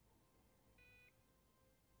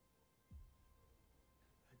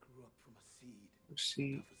 I grew up from a seed.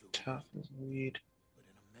 See, tough as a weed. But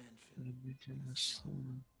in a mansion,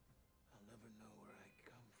 I'll never know where I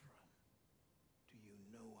come from. Do you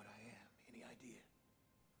know what I am? Any idea?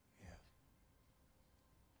 Yeah.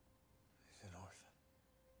 He's an orphan.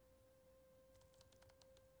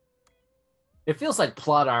 It feels like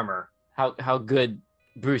plot armor. How good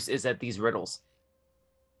Bruce is at these riddles.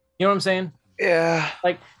 You know what I'm saying? Yeah.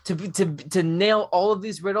 Like to nail all of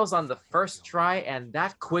these riddles on the first try and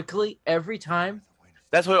that quickly every time.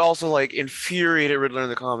 That's what also like infuriated Riddler in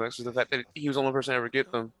the comics, was the fact that he was the only person to ever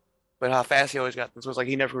get them, but how fast he always got them. So it's like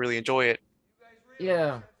he never really enjoy it.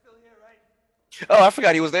 Yeah. Oh, I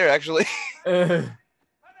forgot he was there actually. To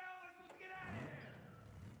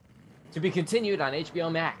be continued on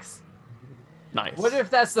HBO Max. Nice. What if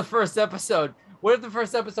that's the first episode? What if the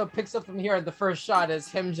first episode picks up from here and the first shot is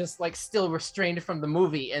him just like still restrained from the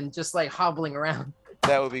movie and just like hobbling around?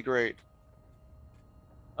 That would be great.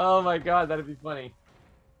 Oh my god, that'd be funny.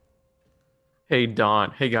 Hey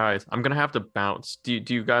Don, hey guys, I'm gonna have to bounce. Do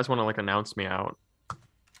you guys want to like announce me out?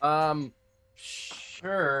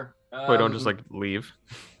 Sure. So I don't just like leave.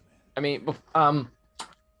 I mean,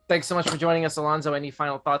 thanks so much for joining us, Alonzo. Any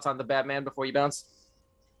final thoughts on the Batman before you bounce?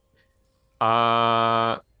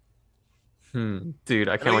 Dude,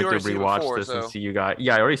 I can't wait to rewatch this and see you guys.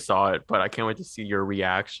 Yeah, I already saw it, but I can't wait to see your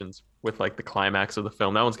reactions with like the climax of the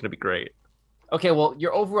film. That one's gonna be great. Okay, well,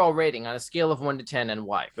 your overall rating on a scale of 1 to 10 and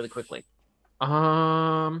why, really quickly.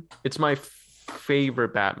 It's my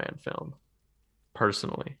favorite Batman film,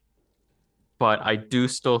 personally. But I do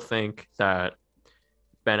still think that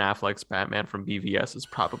Ben Affleck's Batman from BVS is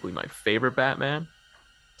probably my favorite Batman.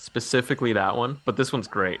 Specifically that one, but this one's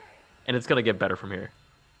great. And it's gonna get better from here.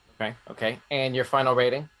 Okay. And your final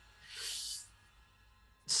rating?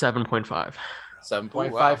 7.5.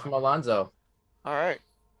 7.5 from Alonzo. All right.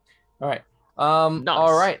 Nice.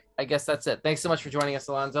 All right. I guess that's it. Thanks so much for joining us,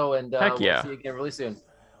 Alonzo, and Heck yeah. we'll see you again really soon.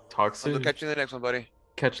 Talk soon. I'll catch you in the next one, buddy.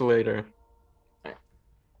 Catch you later.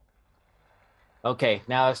 Okay,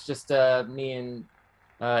 now it's just me and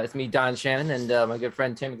it's me, Don Shannon, and my good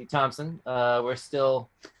friend Timothy Thompson. We're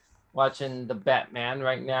still watching the Batman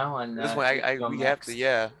right now, and This one, we have to.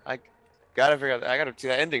 Yeah, I gotta figure out. I gotta see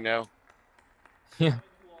that ending now. Yeah,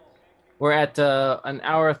 we're at an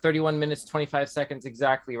hour, 31 minutes, 25 seconds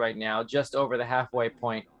exactly right now, just over the halfway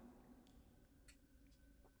point.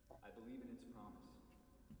 I believe in its promise,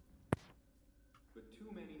 but too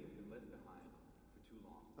many have been left behind for too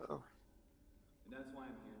long. Uh-oh. And that's why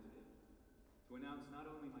I'm here today, to announce not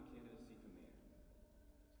only my candidacy for mayor,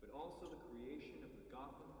 but also the creation of the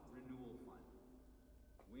Gotham Renewal Fund.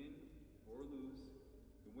 Win or lose,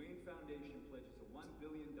 the Wayne Foundation pledges a $1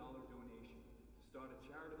 billion donation to start a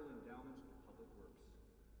charitable endowment for public works.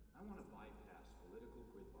 I want to bypass political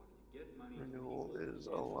gridlock to get money to Renewal people is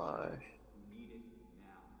a lie. who need it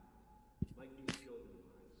now, like these children in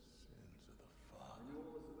prison.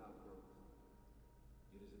 Renewal is about growth.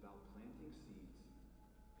 It is about planting seeds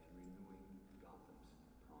and renewing Gotham's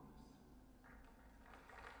promise.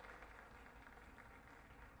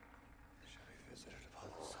 Shall we visit it upon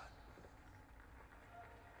the sun?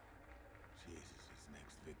 Jesus, his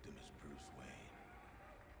next victim is Bruce Wayne.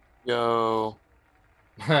 Yo.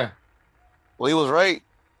 Well, he was right.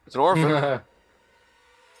 It's an orphan.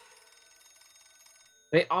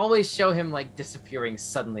 They always show him like disappearing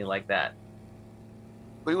suddenly like that.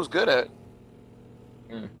 But he was good at.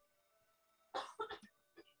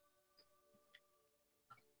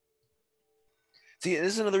 See,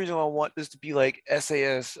 this is another reason why I want this to be like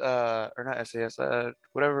SAS, or not SAS,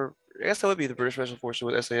 whatever. I guess that would be the British Special Forces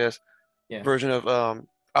with SAS version of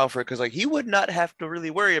Alfred, because like he would not have to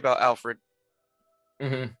really worry about Alfred.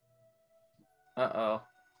 Don't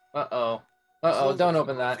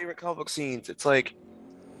open that. Favorite comic book scenes. It's like,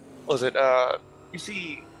 was it? You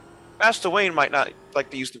see, Master Wayne might not like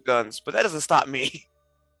the use of guns, but that doesn't stop me.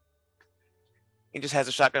 He just has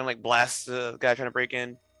a shotgun, like blasts the guy trying to break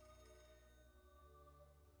in.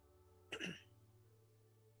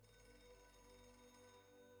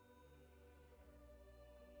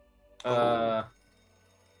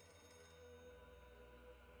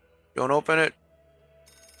 Don't open it.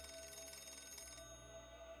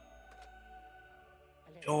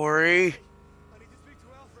 Dory. I need to speak to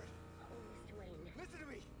Alfred. Listen to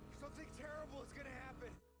me. Something terrible is gonna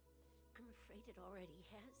happen. I'm afraid it already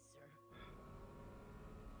has, sir.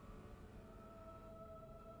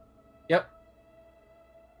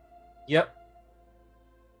 Yep.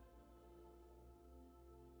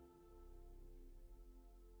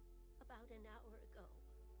 About an hour ago.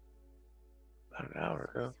 About an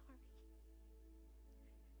hour ago.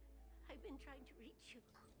 I've been trying to reach you.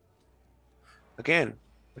 Again,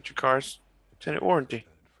 what's your car's tenant warranty?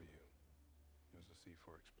 There's a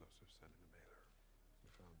C4 explosive sent in the mailer. We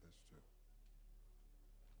found this too.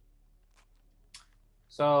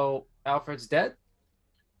 So Alfred's dead?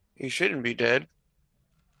 He shouldn't be dead.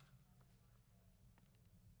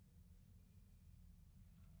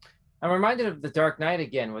 I'm reminded of The Dark Knight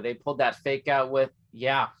again, where they pulled that fake out with, they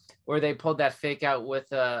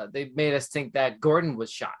made us think that Gordon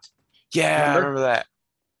was shot. Yeah, I remember that.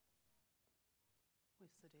 We've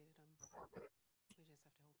sedated him. We just have to hope he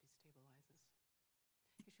stabilizes.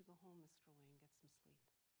 You should go home, Mr. Wayne, get some sleep.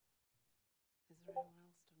 Is there anyone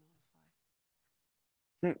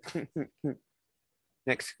else to notify?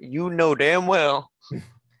 Next, you know damn well.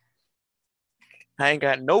 I ain't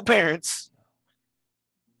got no parents.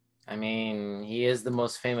 I mean, he is the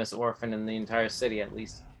most famous orphan in the entire city, at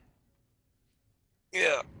least.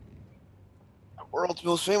 Yeah. The world's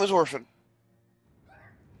most famous orphan.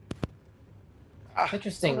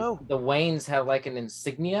 Interesting. The Waynes have like an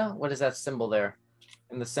insignia. What is that symbol there?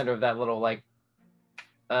 In the center of that little like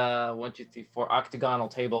 1, 2, 3, 4 octagonal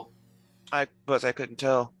table. I couldn't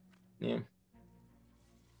tell. Yeah.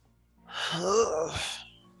 Oh,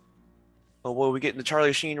 what are we getting? The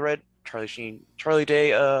Charlie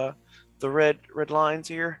Day, the red lines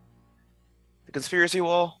here. The conspiracy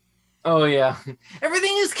wall. Oh yeah.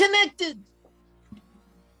 Everything is connected.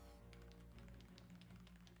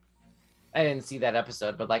 I didn't see that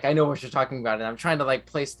episode, but like I know what you're talking about, and I'm trying to like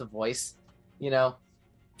place the voice, you know.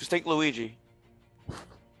 Just take Luigi.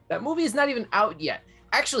 That movie is not even out yet.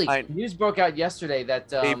 Actually, news broke out yesterday that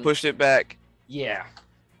they pushed it back. Yeah.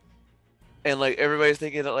 And like everybody's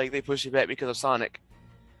thinking that like they pushed it back because of Sonic.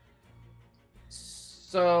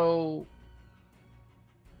 So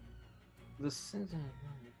the sins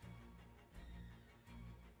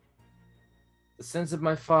of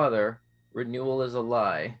my father, renewal is a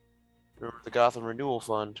lie. The Gotham Renewal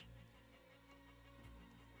Fund.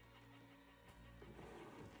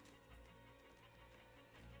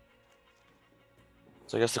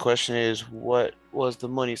 So I guess the question is, what was the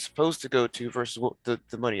money supposed to go to versus what the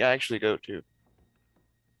money actually go to?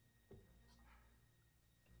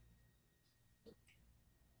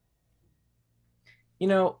 You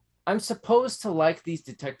know, I'm supposed to like these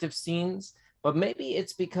detective scenes, but maybe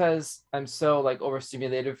it's because I'm so like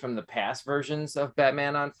overstimulated from the past versions of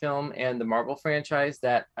Batman on film and the Marvel franchise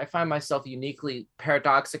that I find myself uniquely,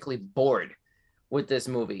 paradoxically bored with this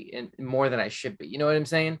movie and more than I should be. You know what I'm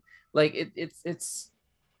saying? Like it's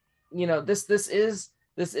you know, this is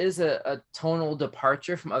a tonal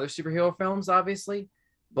departure from other superhero films, obviously,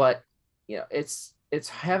 but you know, it's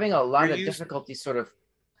having a lot of difficulty sort of.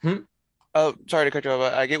 Oh, sorry to cut you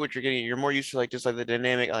off. I get what you're getting. You're more used to like just like the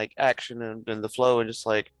dynamic like action and the flow and just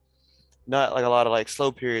like not like a lot of like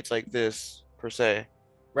slow periods like this per se.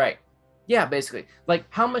 Right. Yeah, basically. Like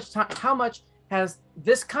how much has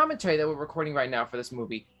this commentary that we're recording right now for this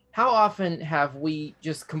movie, how often have we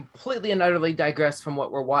just completely and utterly digressed from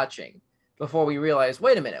what we're watching before we realize,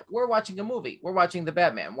 wait a minute, we're watching a movie. We're watching the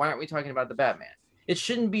Batman. Why aren't we talking about the Batman? It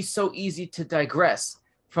shouldn't be so easy to digress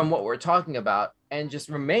from what we're talking about and just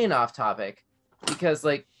remain off topic because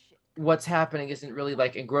like what's happening isn't really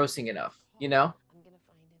like engrossing enough, you know?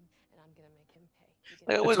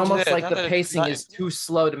 It's almost like the pacing is too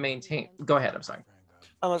slow to maintain. Go ahead, I'm sorry.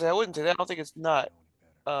 I was I wouldn't say that. I don't think it's not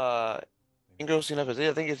engrossing enough as it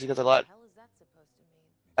is. I think it's because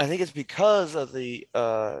I think it's because of the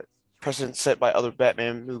precedent set by other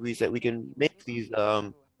Batman movies that we can make these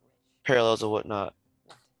parallels and whatnot.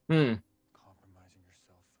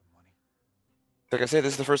 Like I said,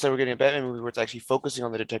 this is the first time we're getting a Batman movie where it's actually focusing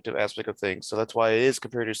on the detective aspect of things. So that's why it is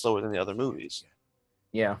comparatively slower than the other movies.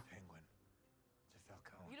 Yeah.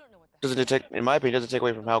 Doesn't take, in my opinion, doesn't take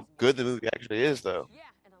away from how good the movie actually is, though. Yeah,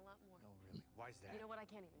 and a lot more. No, really. Why is that? You know what? I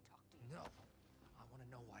can't even talk to you. No. I want to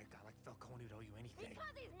know why a guy like Falcone would owe you anything.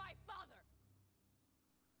 Because he's my father.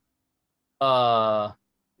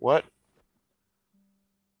 What?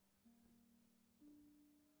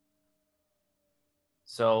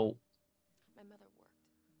 So My mother worked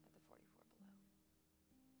at the 44 Below.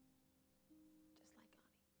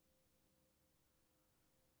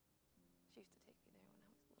 Just like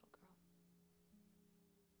Connie.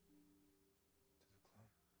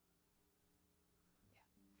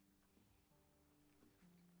 She used to take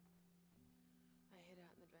me there when I was a little girl. I hid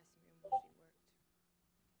out in the dressing room while she worked.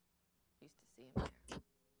 Used to see him there. He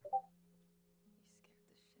scared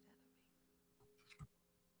the shit out of me.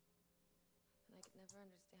 never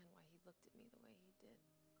understand why he looked at me the way he did.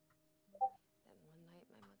 Then one night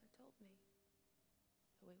my mother told me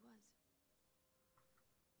who he was.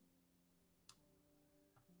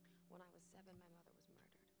 When I was 7, my mother was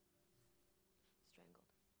murdered. Strangled.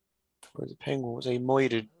 Or the penguin was a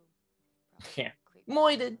moited. Yeah.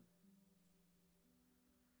 Moited.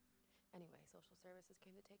 Anyway, social services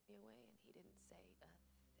came to take me away, and he didn't say a thing.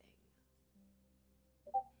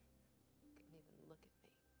 Couldn't even look at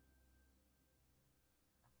me.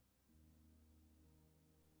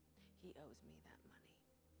 He owes me that money.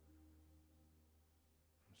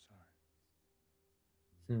 I'm sorry.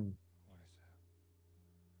 Hmm. What is that?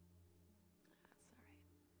 That's all right.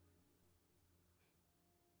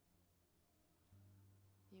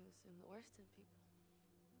 You assume the worst in people.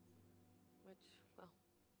 Which, well,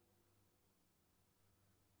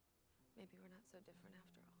 maybe we're not so different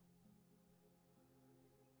after all.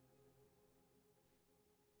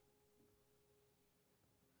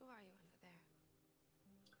 Who are you under there?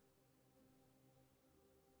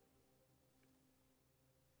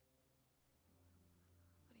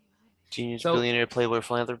 Genius, So- billionaire, playboy,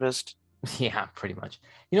 philanthropist. Yeah, pretty much.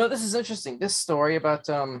 You know, this is interesting. This story about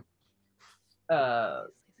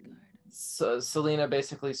Selena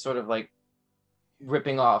basically sort of like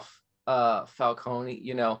ripping off Falcone,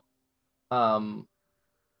 you know. Or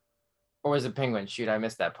was it Penguin? Shoot, I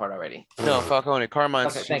missed that part already. No, Falcone.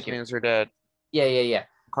 Carmine's Okay, thank you. her dad. Yeah.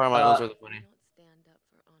 Carmine owes her the money. Don't stand up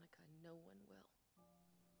for Annika, no one will.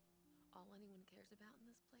 All anyone cares about in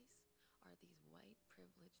this place are these white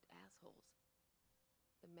privileged assholes.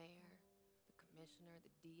 The mayor, the commissioner,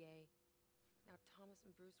 the DA. Now Thomas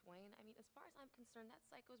and Bruce Wayne. I mean, as far as I'm concerned, that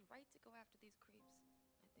psycho's right to go after these creeps.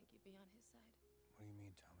 I think you'd be on his side. What do you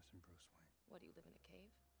mean, Thomas and Bruce Wayne? What, do you live in a cave?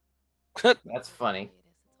 That's funny.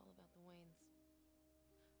 It's all about the Waynes.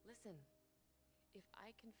 Listen, if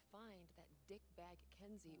I can find that dickbag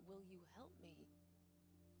Kenzie, will you help me?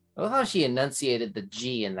 I love how she enunciated the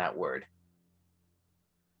G in that word.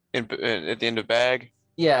 At the end of bag.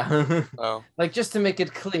 Yeah. Oh. Like, just to make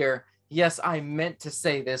it clear, yes, I meant to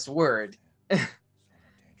say this word.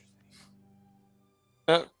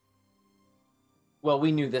 Well,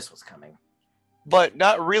 we knew this was coming. But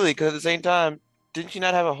not really, because at the same time, didn't she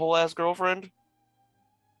not have a whole ass girlfriend?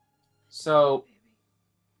 So,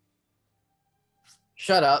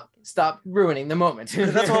 shut up. Stop ruining the moment.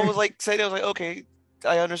 That's what I was like saying. I was like, okay,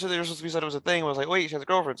 I understood that you're supposed to be said it was a thing. I was like, wait, she has a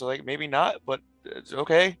girlfriend, so like maybe not, but it's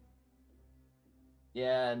okay.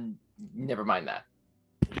 Yeah, and never mind that.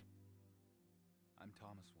 I'm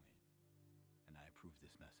Thomas Wayne, and I approve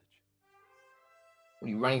this message. Are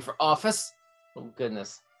you running for office? Oh,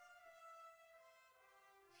 goodness.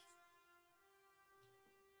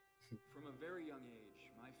 From a very young age,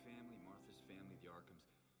 my family, Martha's family, the Arkhams,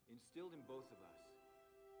 instilled in both of us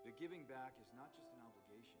that giving back is not just an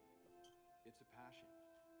obligation, it's a passion.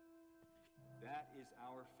 That is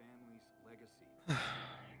our family's legacy.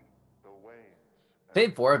 The Waynes.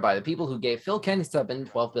 Paid for by the people who gave Phil Kensington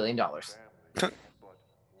 $12 billion. Just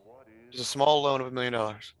a small loan of $1 million.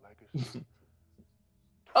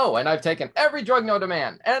 Oh, and I've taken every drug known to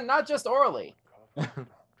man, and not just orally.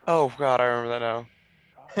 Oh God, I remember that now.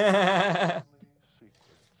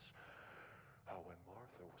 How when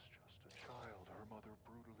Martha was just a child, her mother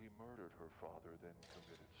brutally murdered her father, then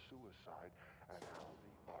committed suicide, and how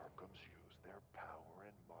the Arkhams used their power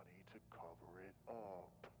and money to cover it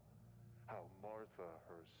up. How Martha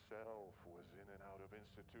herself was in and out of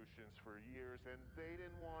institutions for years, and they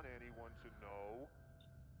didn't want anyone to know.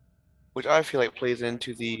 Which I feel like plays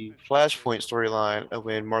into the Flashpoint storyline of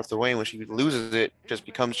when Martha Wayne, when she loses it, just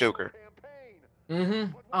becomes Joker.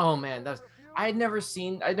 Mm-hmm. Oh man, I'd never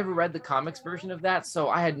read the comics version of that, so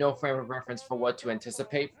I had no frame of reference for what to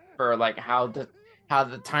anticipate for like how the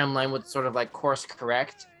timeline would sort of like course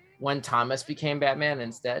correct when Thomas became Batman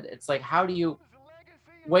instead. It's like, how do you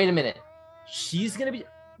wait a minute? She's gonna be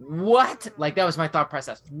what? Like that was my thought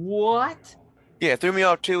process. What? Yeah, it threw me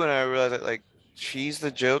off too when I realized that like she's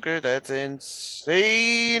the Joker. That's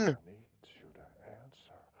insane.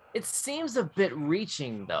 It seems a bit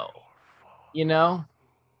reaching though. You know?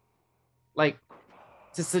 Like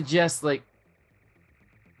to suggest like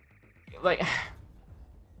I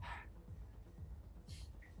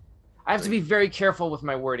have to be very careful with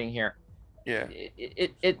my wording here. Yeah.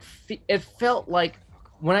 It felt like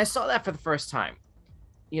when I saw that for the first time,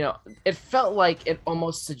 you know, it felt like it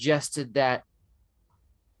almost suggested that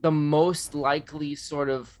the most likely sort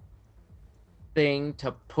of thing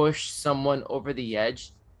to push someone over the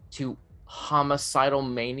edge to homicidal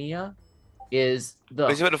mania is the But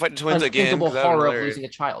he's about to fight the twins again, unthinkable 'cause that was horror of hilarious. losing a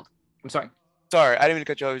child. I'm sorry. Sorry, I didn't mean to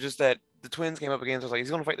cut you off. It was just that the twins came up again. So I was like, he's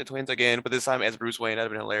gonna fight the twins again, but this time as Bruce Wayne.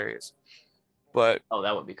 That'd have been hilarious. But Oh,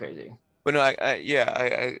 that would be crazy. no, I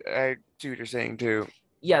see what you're saying too.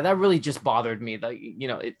 Yeah, that really just bothered me. Like,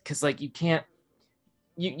 because like you can't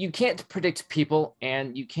predict people,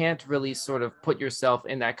 and you can't really sort of put yourself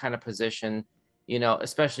in that kind of position,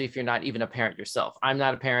 especially if you're not even a parent yourself. I'm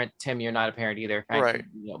not a parent. Tim, you're not a parent either. Right.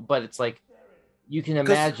 But it's like you can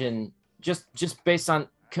imagine just based on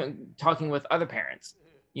talking with other parents,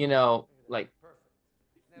 like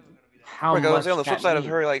how Right, much on the flip that side of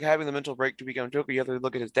means. her like having the mental break to become Joker, you have to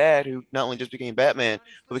look at his dad, who not only just became Batman,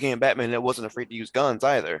 but became Batman that wasn't afraid to use guns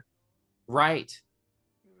either. Right.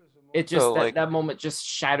 It just So, like- that moment just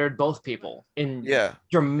shattered both people in Yeah.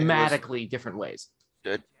 dramatically different ways.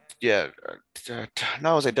 Yeah, not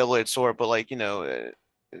always a double-edged sword, but like I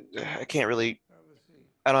can't really,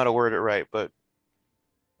 I don't know how to word it right, but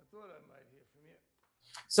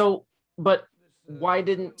So, but why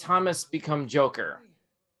didn't Thomas become Joker?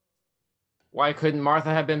 Why couldn't Martha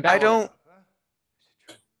have been Batwoman? I don't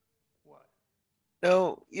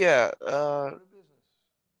know. Yeah,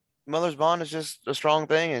 mother's bond is just a strong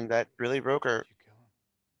thing, and that really broke her.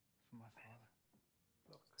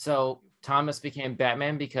 So Thomas became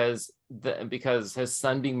Batman because his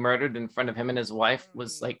son being murdered in front of him and his wife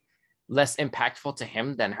was like less impactful to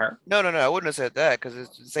him than her. No, I wouldn't have said that, because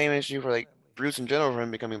it's the same issue for like Bruce in general for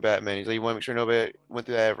him becoming Batman. He's like, you want to make sure nobody went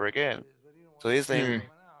through that ever again. So his thing,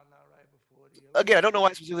 again, I don't know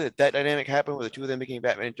why specifically that dynamic happened where the two of them became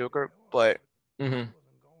Batman and Joker, but I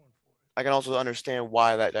can also understand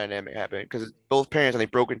why that dynamic happened, because both parents, and they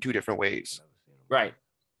broke in two different ways. Right.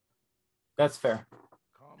 That's fair.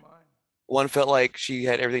 One felt like she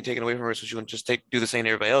had everything taken away from her, so she wouldn't just do the same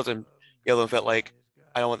to everybody else, and the other one felt like,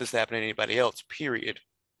 I don't want this to happen to anybody else, period.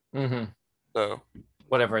 So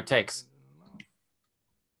whatever it takes.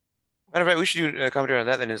 Matter of fact, we should do a commentary on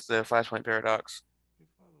that. Then is the Flashpoint paradox.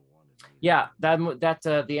 Yeah, that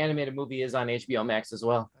the animated movie is on HBO Max as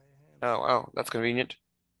well. Oh wow, that's convenient.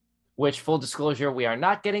 Which, full disclosure, we are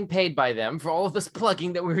not getting paid by them for all of this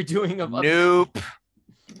plugging that we were doing. Nope.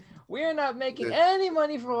 We are not making any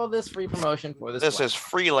money for all this free promotion for this. This is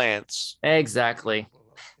freelance. Exactly.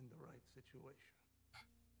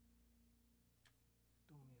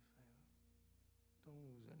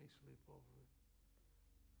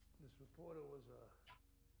 Reporter was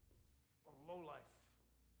a lowlife.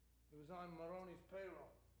 He was on Maroni's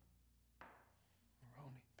payroll.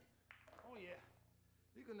 Maroni? Oh, yeah.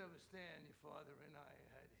 You can understand your father and I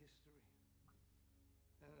had history.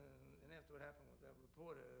 And after what happened with that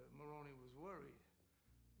reporter, Maroni was worried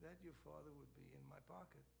that your father would be in my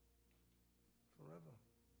pocket forever.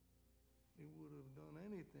 He would have done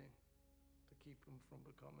anything to keep him from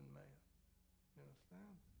becoming mayor. You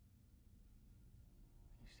understand?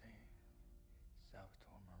 You say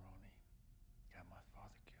Salvatore Maroni got my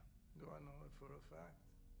father killed? Do I know it for a fact?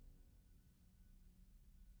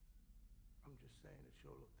 I'm just saying it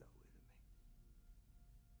sure looked that way to me.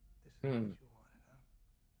 This is what you wanted, huh?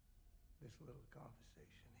 This little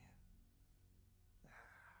conversation here.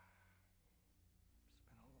 It's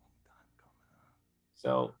been a long time coming, huh?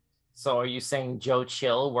 So are you saying Joe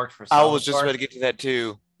Chill worked for I Salvatore? was just about to get to that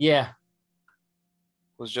too. Yeah.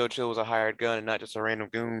 Was Joe Chill was a hired gun and not just a random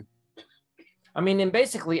goon? I mean, in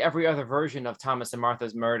basically every other version of Thomas and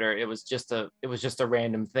Martha's murder, it was just a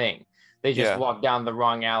random thing. They just walked down the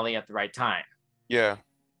wrong alley at the right time. Yeah.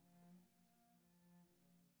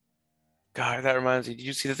 God, that reminds me. Did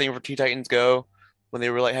you see the thing for Teen Titans Go when they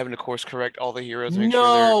were like having to course correct all the heroes? To make sure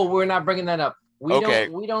No, we're not bringing that up. Okay.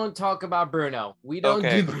 We don't talk about Bruno. We don't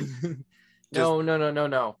Okay. do. No. We're not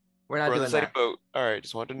we're on the doing same that. boat. All right,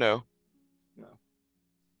 just wanted to know.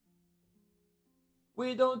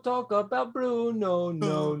 We don't talk about Bruno.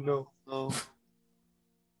 No. Oh.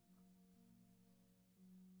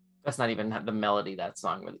 That's not even the melody of that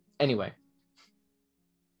song, really. Anyway.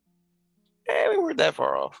 We weren't that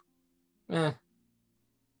far off. Eh.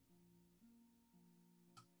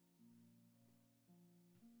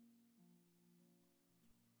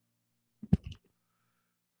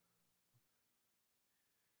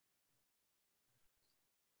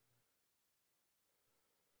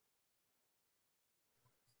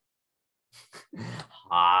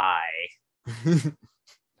 Hi.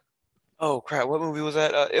 Oh crap! What movie was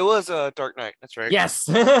that? It was Dark Knight. That's right. Yes.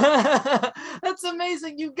 That's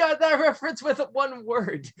amazing. You got that reference with one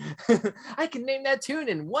word. I can name that tune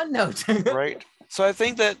in one note. Right. So I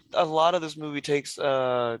think that a lot of this movie takes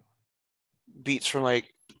beats from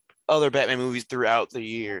like other Batman movies throughout the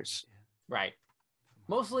years. Right.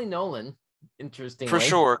 Mostly Nolan, interestingly. For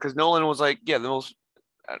sure, because Nolan was like, the most,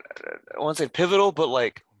 I want to say pivotal, but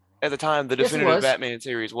like at the time, the Yes, it definitive was. Batman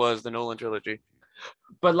series was the Nolan trilogy.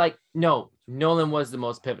 But like, no, Nolan was the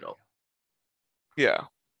most pivotal. Yeah.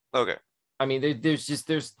 Okay. I mean, there's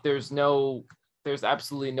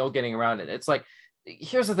absolutely no getting around it. It's like,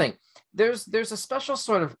 here's the thing. There's a special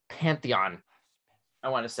sort of pantheon, I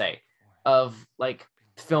want to say, of like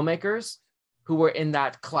filmmakers who were in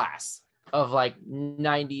that class of like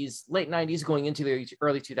 90s, late 90s going into the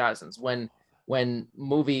early 2000s when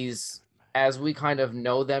movies as we kind of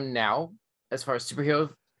know them now, as far as the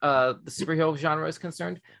superhero genre is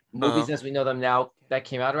concerned, movies as we know them now that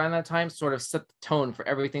came out around that time sort of set the tone for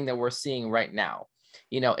everything that we're seeing right now.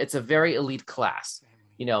 You know, it's a very elite class.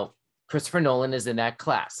 You know, Christopher Nolan is in that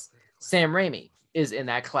class. Sam Raimi is in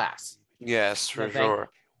that class. Yes, for Okay? sure.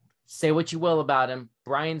 Say what you will about him,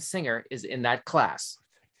 Bryan Singer is in that class.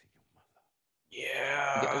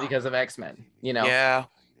 Yeah. Because of X-Men, you know. Yeah.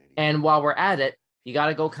 And while we're at it, you got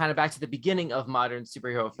to go kind of back to the beginning of modern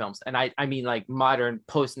superhero films. And I mean like modern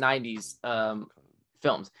post 90s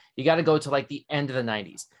films. You got to go to like the end of the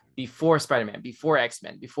 90s, before Spider-Man, before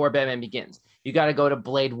X-Men, before Batman Begins. You got to go to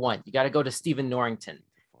Blade 1. You got to go to Stephen Norrington.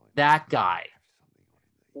 That guy,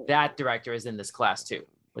 that director is in this class too.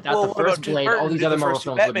 Without the first Blade, all these other Marvel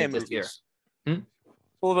films wouldn't exist here.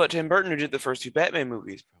 What about Tim Burton, who did the first 2 Batman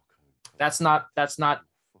movies? That's not.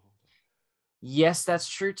 Yes, that's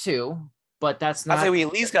true too, but that's not. I say we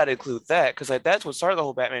at least got to include that because like that's what started the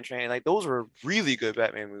whole Batman train. Like those were really good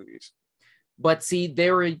Batman movies. But see,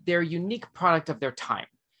 they're a unique product of their time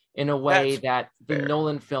in a way that the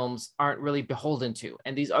Nolan films aren't really beholden to,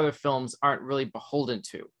 and these other films aren't really beholden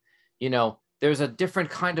to. You know, there's a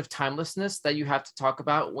different kind of timelessness that you have to talk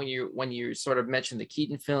about when you sort of mention the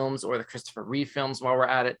Keaton films or the Christopher Reeve films while we're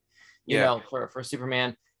at it. You know, for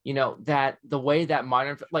Superman. You know, that the way that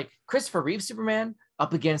modern, like Christopher Reeve Superman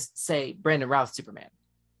up against, say, Brandon Routh Superman.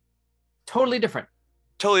 Totally different.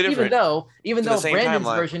 Totally different. Even though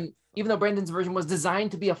Brandon's version was designed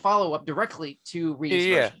to be a follow-up directly to Reeve's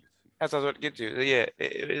version. That's what I was about to get to. Yeah,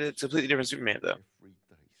 it's a completely different Superman, though.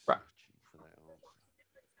 Right.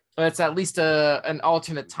 But it's at least an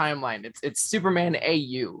alternate timeline. It's Superman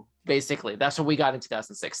AU, basically. That's what we got in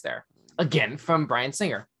 2006 there. Again, from Bryan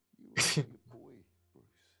Singer. I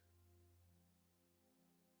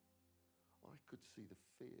could see the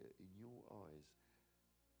fear in your eyes,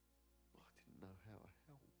 but I didn't know how to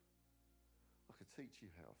help. I could teach you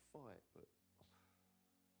how to fight, but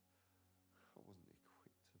I wasn't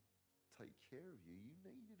equipped to take care of you. You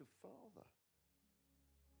needed a father.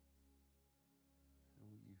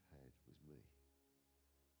 All you had was me.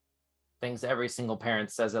 Things every single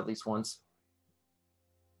parent says at least once.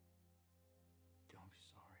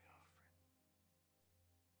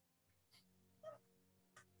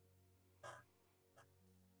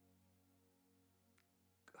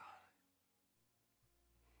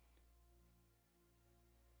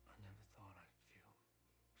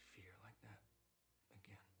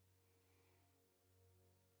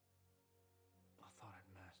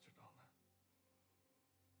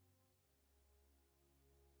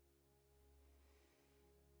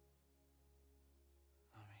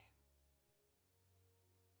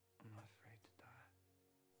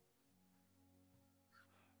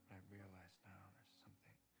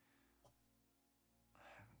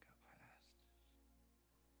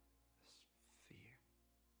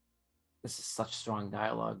 This is such strong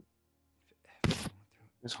dialogue.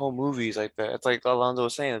 This whole movie is like that. It's like Alonzo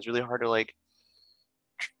was saying. It's really hard to like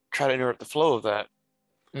try to interrupt the flow of that.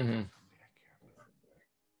 Mm-hmm.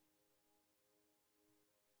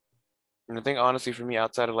 And I think honestly, for me,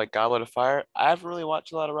 outside of like Goblet of Fire, I haven't really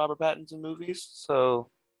watched a lot of Robert Pattinson movies.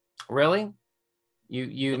 So, really,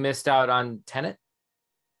 you missed out on Tenet.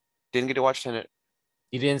 Didn't get to watch Tenet.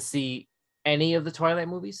 You didn't see any of the Twilight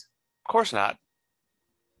movies? Of course not.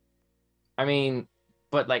 I mean,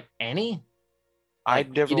 but like any? I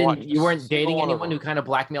never watched. You weren't dating anyone who kind of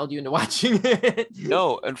blackmailed you into watching it?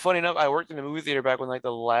 No, and funny enough, I worked in a movie theater back when like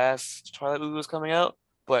the last Twilight movie was coming out.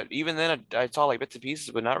 But even then, I saw like bits and pieces,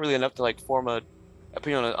 but not really enough to like form a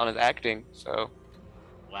opinion on his acting. So.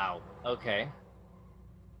 Wow. Okay.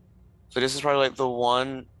 So this is probably like the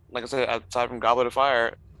one, like I said, outside from Goblet of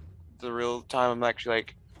Fire, the real time I'm actually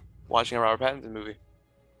like watching a Robert Pattinson movie.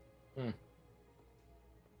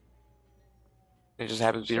 It just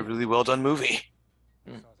happens to be a really well done movie.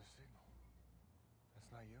 I saw the signal.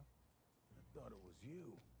 That's not you? I thought it was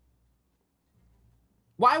you.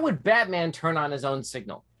 Why would Batman turn on his own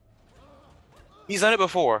signal? He's done it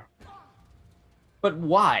before. But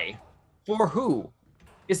why? For who?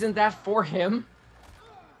 Isn't that for him?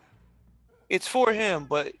 It's for him,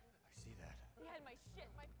 but They had my shit,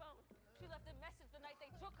 my phone. She left a message the night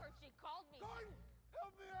they took her. She called me.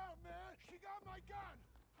 Help me out,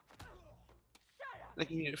 think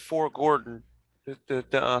he needed 4 Gordon to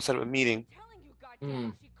set up a meeting. Hmm.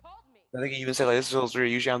 I think he even said like this feels weird.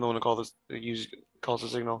 Usually I'm the one to call this. Usually calls the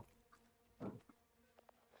signal.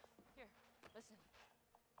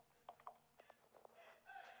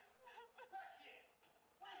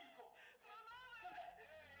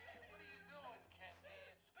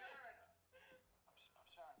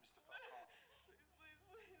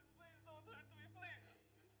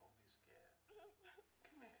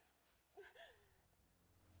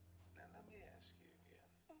 Now let me ask you again.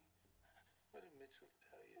 What did Mitchell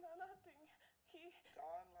tell you? No, nothing.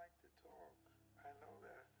 Don liked to talk. I know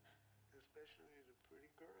that. Especially to pretty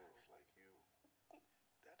girls like you.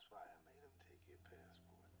 That's why I made him take your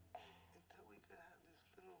passport. Until we could have this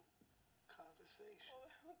little conversation. All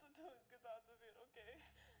I want to do is get out of here, okay?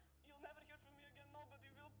 You'll never hear from me again. Nobody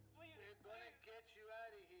will. Please. We're gonna get you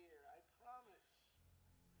out of here. I promise.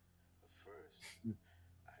 But first,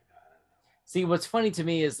 See, what's funny to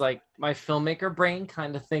me is like my filmmaker brain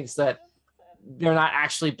kind of thinks that they're not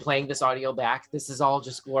actually playing this audio back. This is all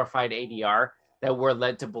just glorified ADR that we're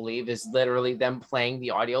led to believe is literally them playing the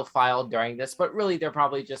audio file during this. But really, they're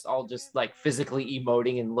probably just all just like physically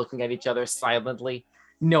emoting and looking at each other silently,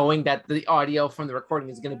 knowing that the audio from the recording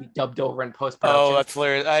is going to be dubbed over in post-production. Oh, that's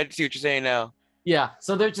hilarious. I see what you're saying now. Yeah,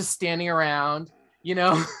 so they're just standing around, you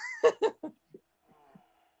know.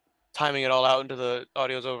 Timing it all out until the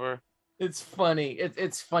audio's over. It's funny.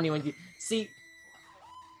 It's funny when you see.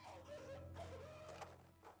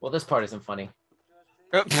 Well, this part isn't funny.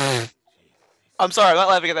 I'm sorry, I'm not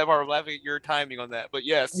laughing at that part. I'm laughing at your timing on that. But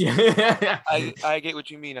yes, Yeah. I get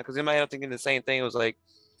what you mean. Because in my head, I'm thinking the same thing. It was like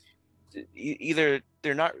either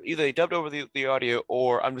they dubbed over the audio,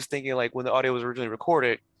 or I'm just thinking like when the audio was originally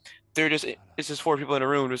recorded, it's just 4 people in a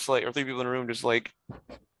room, just like, or 3 people in a room, just like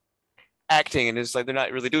acting, and it's like they're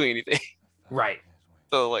not really doing anything. Right.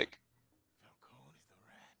 So like.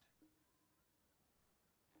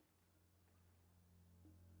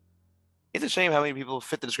 It's a shame how many people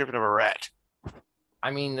fit the description of a rat.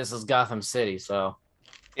 I mean, this is Gotham City, so.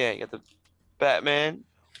 Yeah, you got the Batman,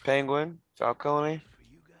 Penguin, Falcone.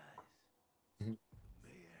 We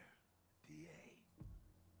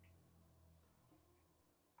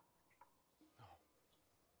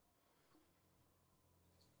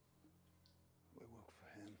work for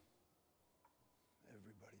him.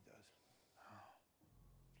 Everybody does.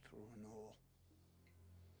 Through renewal.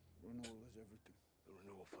 Renewal is everything. The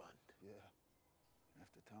renewal fund. Yeah.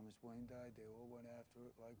 After Thomas Wayne died, they all went after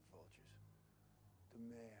it like vultures. The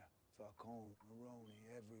mayor, Falcone, Maroney,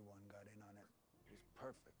 everyone got in on it. It was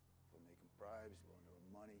perfect for making bribes, laundering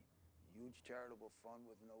money. Huge charitable fund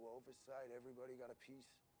with no oversight. Everybody got a piece.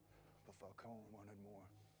 But Falcone wanted more.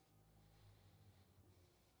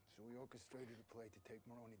 So we orchestrated a play to take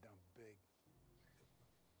Maroney down big.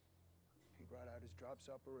 He brought out his drops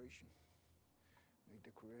operation, made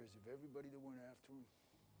the careers of everybody that went after him,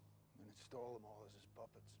 and install them all as his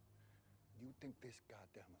puppets. You think this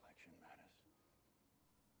goddamn election matters?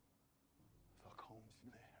 Falcone's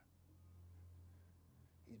mayor.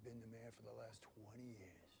 He's been the mayor for the last 20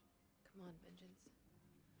 years. Come on, Vengeance.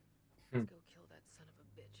 Let's go kill that son of a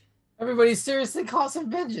bitch. Everybody seriously calls him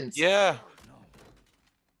Vengeance. Yeah.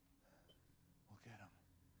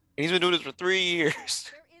 And he's been doing this for 3 years.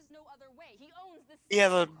 There is no other way. He owns this. He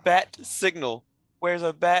has a bat signal. Wears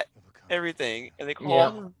a bat everything, and they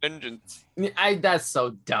call him Vengeance. That's so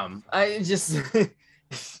dumb. I just.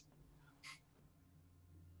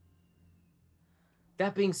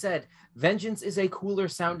 That being said, Vengeance is a cooler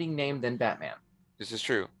sounding name than Batman. This is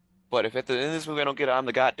true. But if at the end of this movie I don't get I'm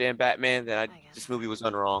the goddamn Batman, then this movie was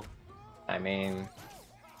done wrong. I mean,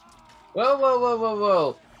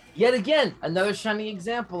 whoa. Yet again, another shining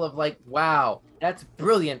example of like, wow, that's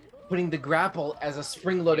brilliant. Putting the grapple as a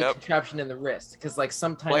spring-loaded contraption in the wrist, because like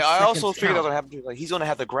sometimes. Like I also figured that's count. what happened to. Like he's gonna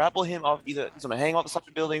have to grapple him off. Either he's gonna hang off the side of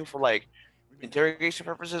the building for like interrogation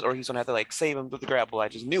purposes, or he's gonna have to like save him with the grapple. I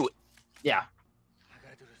just knew it. Yeah. I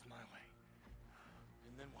gotta do this my way.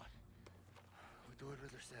 And then what? We do it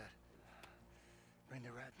Riddler said. Bring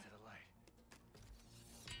the rat to the light.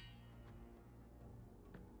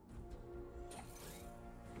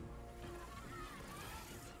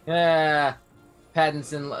 Yeah.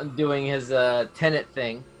 Pattinson doing his Tenet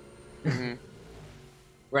thing.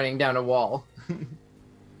 Running down a wall.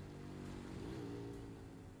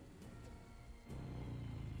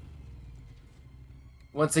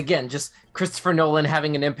 Once again, just Christopher Nolan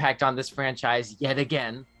having an impact on this franchise yet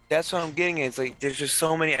again. That's what I'm getting at. It's like there's just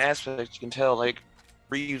so many aspects you can tell. Like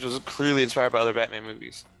Reeves was clearly inspired by other Batman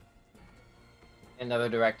movies. And other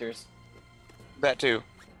directors. That too.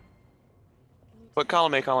 But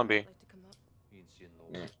column A, column B.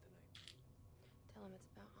 Tell him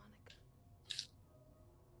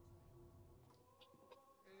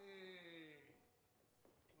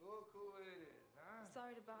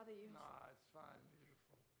bother you. Nah, it's fine,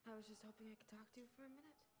 beautiful. I was just hoping I could talk to you for a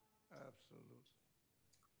minute. Absolutely.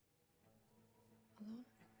 Alone?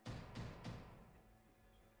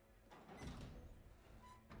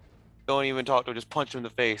 Don't even talk to her, just punch him in the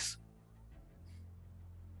face.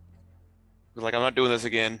 Like, I'm not doing this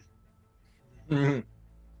again.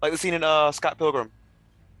 Like the scene in Scott Pilgrim.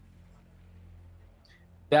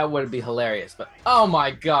 That would be hilarious, but oh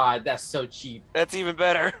my god, that's so cheap. That's even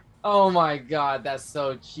better. Oh my god, that's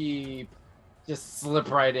so cheap. Just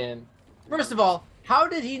slip right in. First of all, how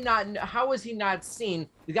was he not seen?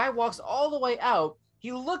 The guy walks all the way out.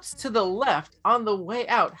 He looks to the left on the way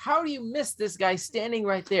out. How do you miss this guy standing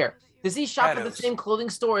right there? Does he shop at the same clothing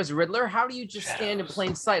store as Riddler? How do you just stand in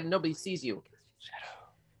plain sight and nobody sees you?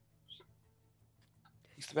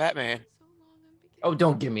 He's the Batman. Oh,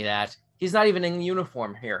 don't give me that. He's not even in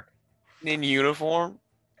uniform here. In uniform?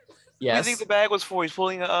 Yes. What do you think the bag was for? He's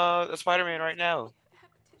pulling a Spider-Man right now.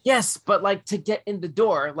 Yes, but like to get in the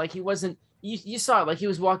door, like he wasn't. You saw it, like he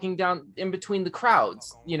was walking down in between the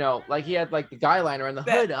crowds. You know, like he had like the guy liner and the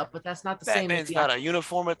hood up, but that's not the same. Batman's not a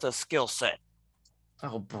uniform; it's a skill set.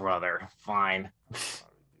 Oh, brother, fine.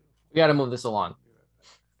 We got to move this along.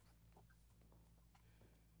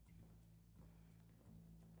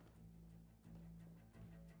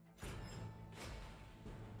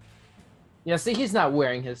 Yeah, see, he's not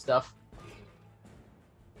wearing his stuff.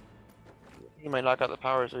 He might knock out the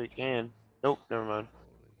power so he can. Nope, never mind.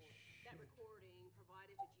 That recording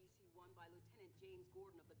provided to GC1 by Lieutenant James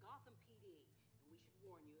Gordon of the Gotham PD. And we should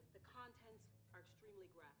warn you, the contents are extremely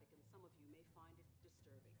graphic and some of you may find it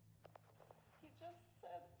disturbing. He just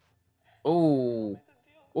said Oh.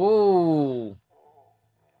 Oh.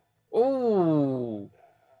 Oh.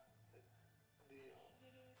 you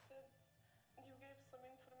gave some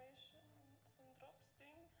information, some drop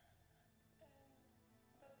sting, and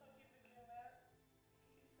that's how he became mad. He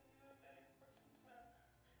said you were a very important man.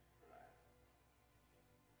 Right.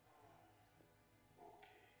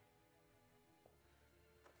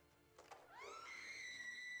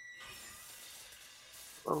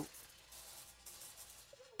 Oh.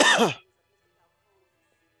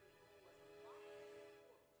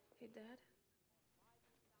 Hey, Dad.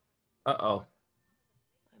 Uh-oh.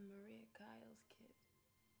 I'm Maria Kyle's kid.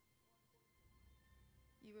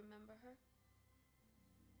 You remember her?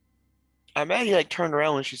 I'm mad he like turned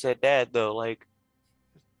around when she said "Dad," though. Like,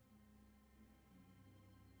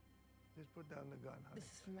 Just put down the gun, honey. This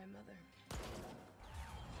is for my mother.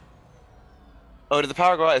 oh, did the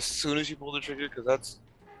power go out as soon as you pulled the trigger? Because that's.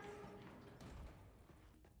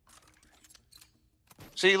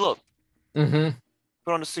 See, look. Mm-hmm.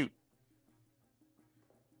 Put on the suit.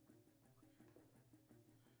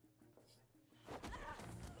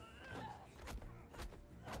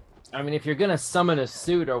 I mean, if you're gonna summon a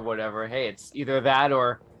suit or whatever, hey, it's either that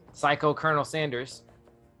or Psycho Colonel Sanders.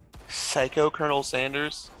 Psycho Colonel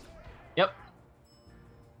Sanders. Yep.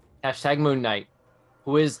 Hashtag Moon Knight,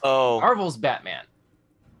 who is Marvel's Batman.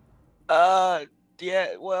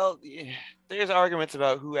 Yeah. Well, yeah, there's arguments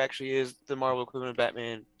about who actually is the Marvel equivalent of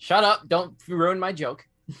Batman. Shut up! Don't ruin my joke.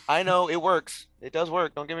 I know it works. It does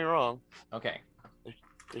work. Don't get me wrong. Okay.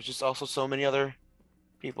 There's just also so many other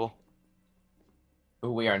people.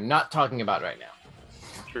 Who we are not talking about right now.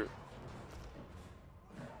 True.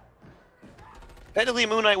 Technically,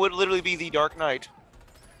 Moon Knight would literally be the Dark Knight.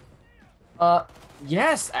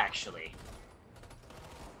 Yes, actually.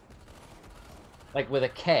 Like with a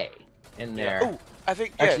K in there. Oh, I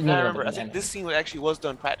think. Actually, Yeah, no, I no, remember. no, I think no. this scene actually was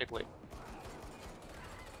done practically.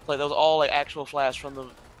 Like that was all like actual flash from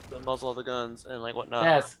the muzzle of the guns and like whatnot.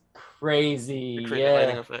 That's crazy. To create the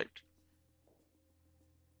lighting effect.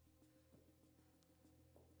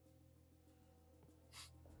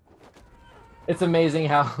 It's amazing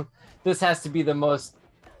how this has to be the most,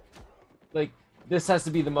 like, this has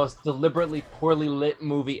to be the most deliberately poorly lit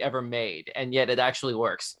movie ever made, and yet it actually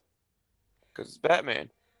works. Because it's Batman.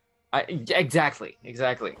 Exactly. And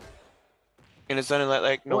it's done in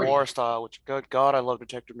like noir style, which good God, I love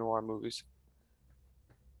detective noir movies.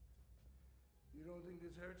 You don't think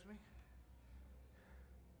this hurts me?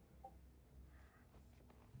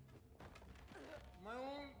 My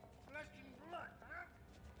own flesh and blood,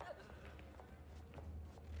 huh?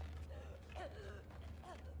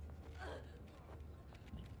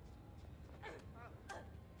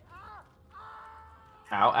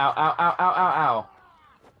 Ow, ow, ow, ow, ow, ow, ow.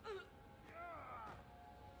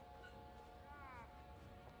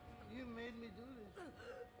 You made me do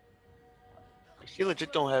this. She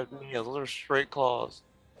legit don't have nails. Those are straight claws.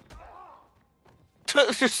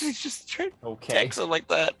 She's just straight text him like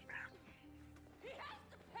that.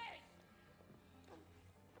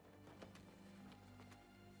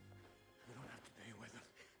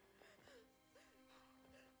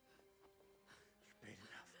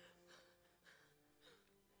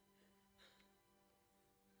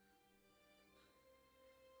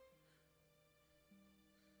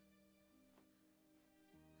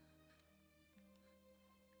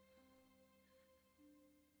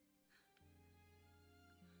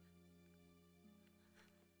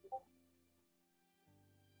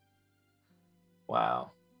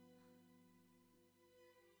 Wow.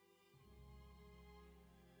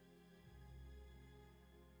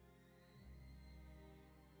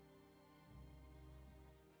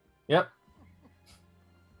 Yep.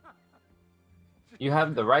 You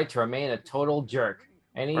have the right to remain a total jerk.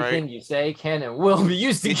 Anything you say can and will be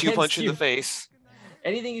used Get you a against punch you. in the face.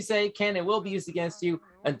 Anything you say can and will be used against you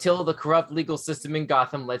until the corrupt legal system in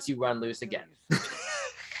Gotham lets you run loose again. Whatever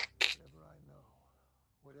I know,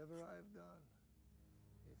 whatever I've done,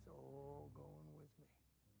 it's all going with me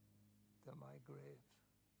to my grave.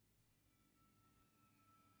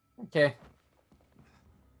 Okay.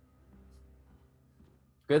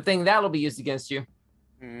 Good thing that'll be used against you.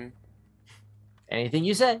 Anything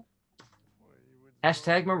you say.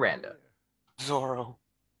 Hashtag Miranda. Zorro.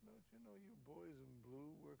 Don't you know you boys in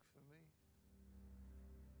blue work for me?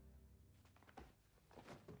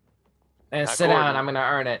 And Not sit down. Gordon. I'm going to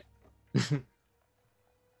earn it. I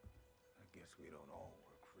guess we don't all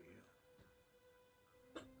work for you.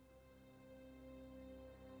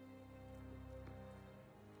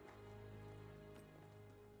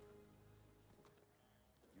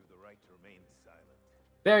 You've the right to remain silent.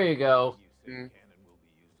 There you go. You say can and will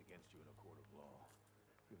be used against you in a court of law.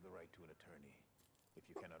 You have the right to an attorney. If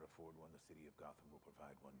you cannot afford one, the city of Gotham will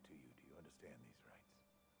provide one to you. Do you understand these rights?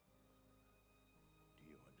 Do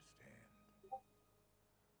you understand?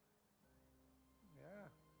 Yeah.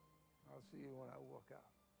 I'll see you when I walk out.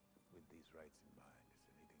 With these rights in mind, is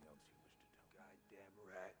there anything else you wish to tell me? Goddamn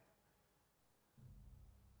rat.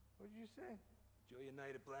 What'd you say? Enjoy your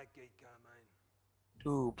night at Blackgate, Carmine.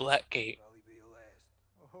 Ooh, Blackgate. Probably be your last.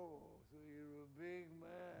 Oh, so you're a big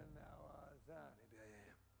man now, Oz, huh? Maybe I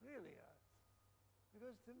am. Really, Oz?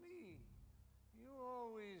 Because to me, you're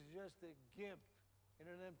always just a gimp in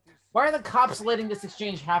an empty Why are the cops letting this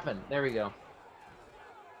exchange happen? There we go.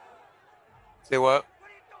 Say what?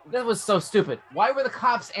 That was so stupid. Why were the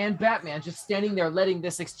cops and Batman just standing there letting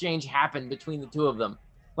this exchange happen between the two of them?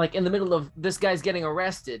 Like in the middle of this guy's getting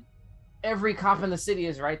arrested, every cop in the city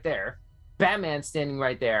is right there. Batman's standing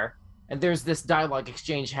right there, and there's this dialogue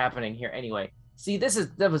exchange happening here. Anyway, see, this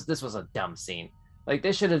was a dumb scene. Like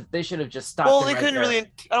they should have just stopped. Well, him they right couldn't there. really.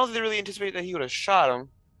 I don't think they really anticipated that he would have shot him.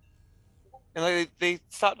 And like they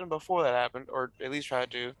stopped him before that happened, or at least tried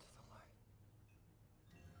to.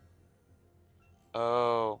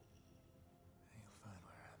 Oh.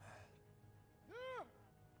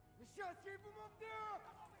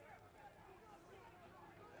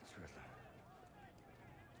 That's Riddler.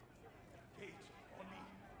 Cage, on me.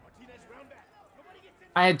 Martinez, round back. Nobody gets in.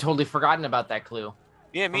 I had totally forgotten about that clue.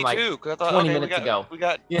 Yeah, me From, like, too. Because I thought 20 okay, minutes ago. we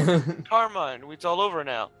got Carmine. It's all over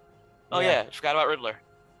now. Oh Yeah. yeah, forgot about Riddler.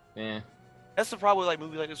 Yeah. That's the problem with like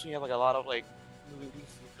movies like this when you have like a lot of like movies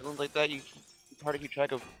and villains like that. It's hard to keep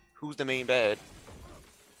track of who's the main bad.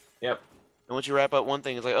 Yep. And once you wrap up one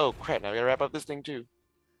thing, it's like, oh crap, now we gotta wrap up this thing too.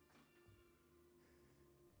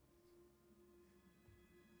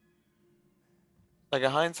 Like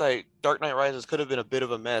in hindsight, Dark Knight Rises could have been a bit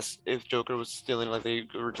of a mess if Joker was still in like they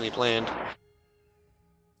originally planned.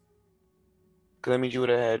 Because that means you would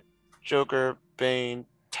have had Joker, Bane,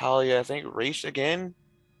 Talia, I think Ra's again,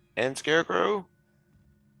 and Scarecrow.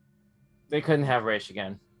 They couldn't have Ra's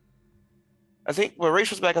again. I think well, Ra's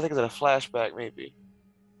was back. I think it's in a flashback, maybe.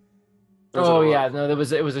 That's Oh what it was. yeah, no,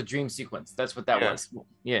 it was a dream sequence. That's what that Yeah. was.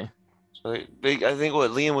 Yeah. So I think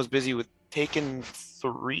what Liam was busy with Taken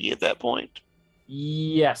 3 at that point.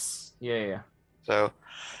 Yes. Yeah. So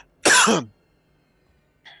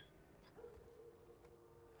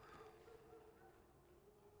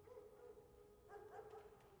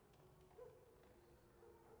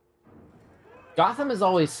Gotham is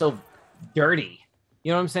always so dirty.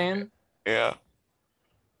 You know what I'm saying? yeah.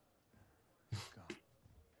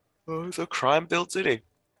 Oh, it's a crime-filled city.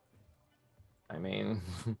 I mean,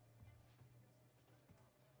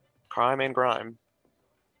 Crime and grime.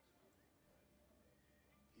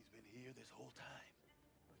 He's been here this whole time.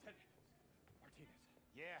 Lieutenant Martinez.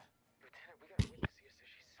 Yeah. Lieutenant, we got a witness here. So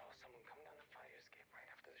she saw someone come down the fire escape right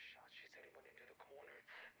after the shot. She said he went into the corner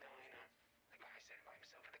diner. The guy sitting by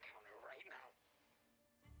himself at the counter right now.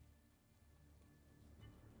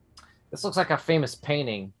 this looks like a famous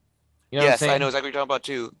painting. You know what I'm Yes, saying? I know exactly what you're talking about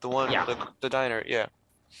too. The one, Yeah. the diner, yeah.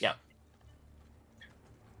 Yeah.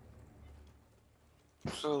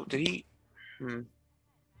 So did he?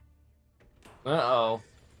 Uh-oh.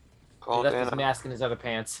 He Called left in. his mask in his other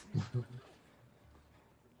pants. He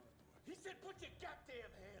said, "Put your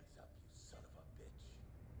goddamn hands up, you son of a bitch."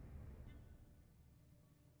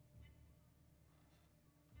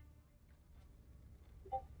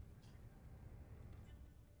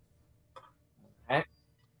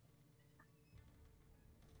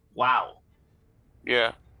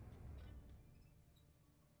 Yeah.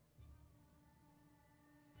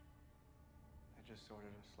 I just ordered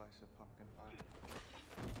a slice of pumpkin pie.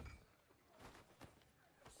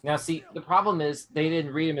 Now, see, the problem is they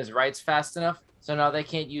didn't read him his rights fast enough, so now they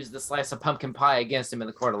can't use the slice of pumpkin pie against him in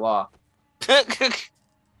the court of law.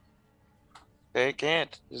 They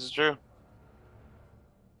can't. This is true.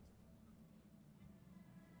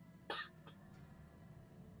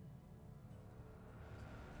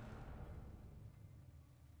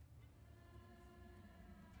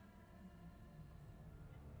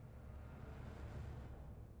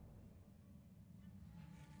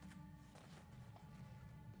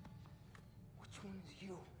 Which one is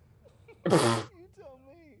you? You tell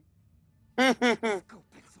me.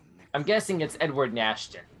 I'm guessing it's Edward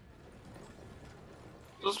Nashton.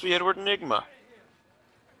 Supposed to be Edward Enigma.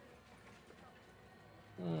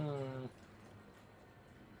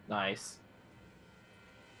 Nice.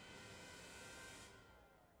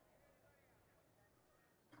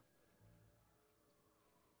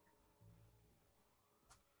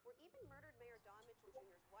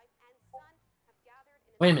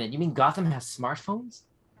 Wait a minute, you mean Gotham has smartphones?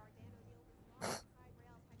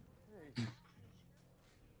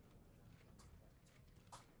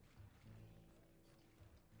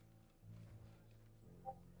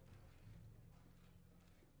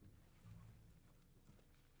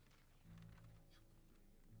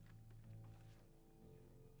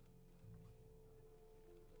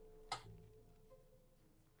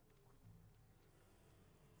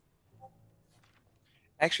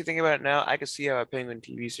 Actually, thinking about it now, I could see how a Penguin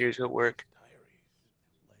TV series could work.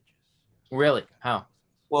 Really? How?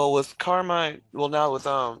 Well, with Carmine, well now with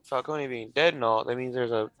Falcone being dead and all, that means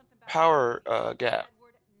there's a power gap.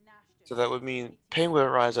 So that would mean Penguin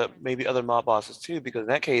would rise up, maybe other mob bosses too, because in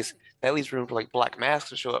that case, that leaves room for like Black Mask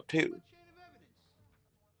to show up too.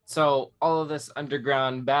 So all of this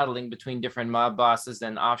underground battling between different mob bosses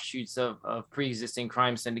and offshoots of pre-existing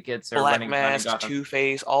crime syndicates are Black running around in Mask, Gotham.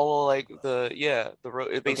 Two-Face, all like basically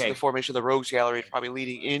Okay. the formation of the Rogues Gallery is probably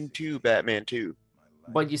leading into Batman 2.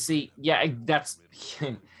 But you see, yeah, that's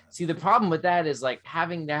see the problem with that is like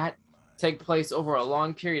having that take place over a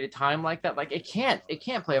long period of time like that, like it can't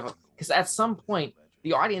play over because at some point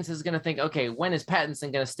the audience is going to think, okay, when is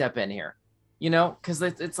Pattinson going to step in here? You know, because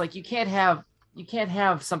it's like you can't have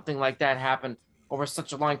something like that happen over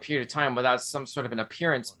such a long period of time without some sort of an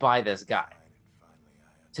appearance by this guy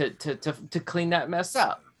to clean that mess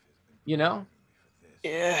up, you know?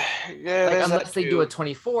 Yeah, Like, there's unless that they too. do a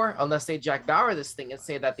 24, unless they Jack Bauer this thing and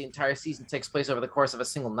say that the entire season takes place over the course of a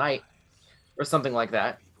single night or something like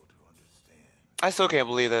that. I still can't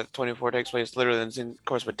believe that 24 takes place literally in the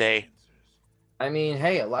course of a day. I mean,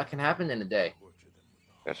 hey, a lot can happen in a day.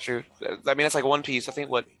 That's true. I mean, that's like One Piece. I think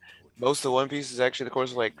what most of One Piece is actually the course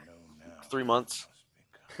of like 3 months.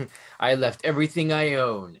 I left everything I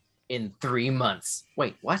own in 3 months.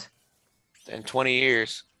 Wait, what? In 20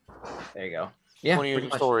 years. There you go. Yeah, 20 years pretty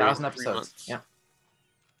of much. story. 1,000 3 episodes. months. Yeah.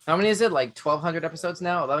 How many is it? Like 1,200 episodes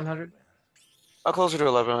now? 1,100? Closer to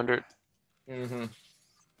 1,100. Mm-hmm.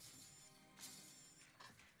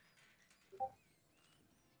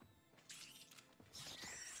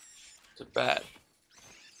 It's a bat.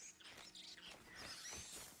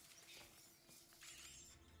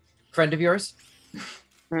 Friend of yours?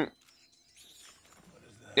 It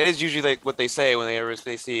is usually like what they say when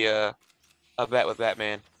they see a bat with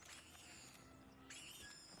Batman.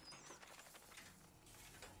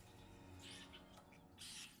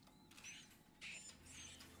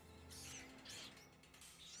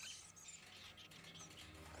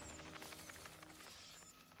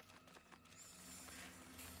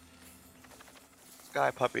 Sky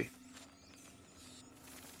puppy.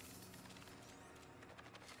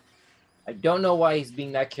 I don't know why he's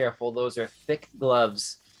being that careful. Those are thick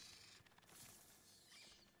gloves.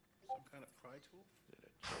 Some kind of pry tool?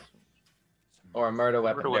 Or a murder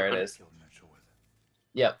weapon. There it is. Killed Mitchell with it.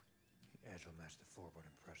 Yep. The edge will match the floorboard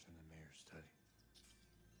impression in the mayor's study.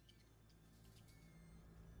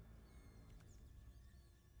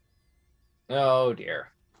 Oh,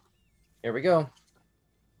 dear. Here we go.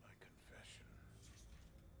 My confession.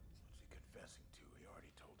 What's he confessing to? He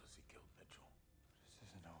already told us he killed Mitchell. This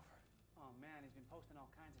isn't over. Oh man, he's been posting all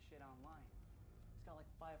kinds of shit online. He's got like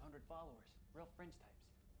 500 followers, real fringe types.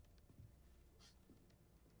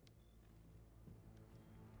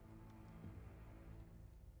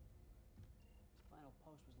 His final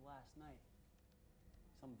post was last night.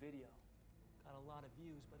 Some video. Got a lot of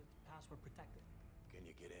views, but it's password protected. Can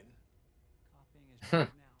you get in? Copying is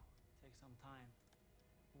right now. Take some time.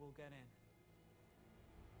 We'll get in.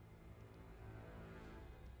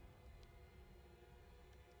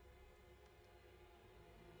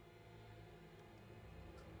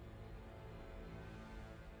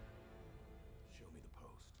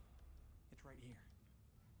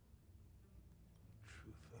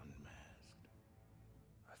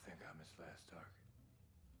 its last target.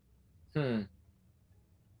 Hmm.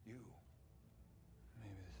 You.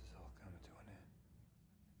 Maybe this is all coming to an end.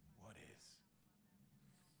 What is?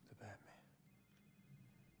 The Batman.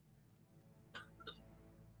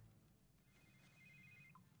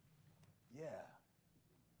 Yeah.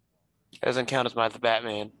 Doesn't count as my the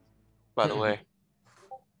Batman, by the way.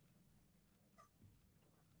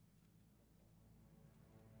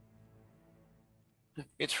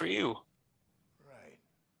 It's for you. Right.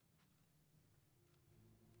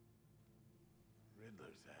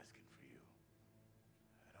 Riddler's asking for you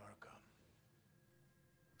at Arkham.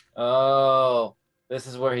 Oh, this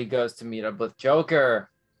is where he goes to meet up with Joker.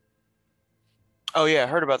 Oh yeah, I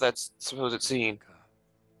heard about that supposed scene.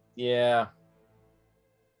 Yeah.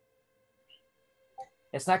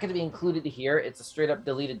 It's not going to be included here. It's a straight up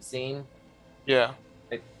deleted scene, Yeah.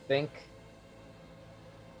 I think.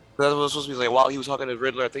 That was supposed to be like while he was talking to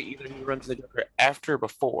Riddler. I think either he runs to the Joker after or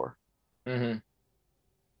before. Mm-hmm.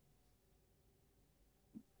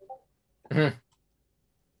 I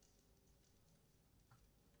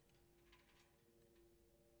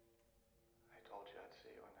told you I'd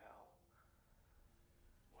see you in hell.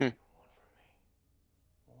 Hmm. One for me.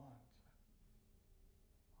 Once.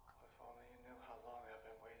 Oh, if only you knew how long I've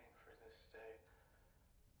been waiting for this day.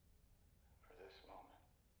 For this moment.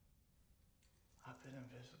 I've been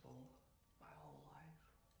invisible my whole life.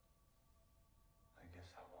 I guess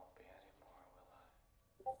I won't be anymore, will I?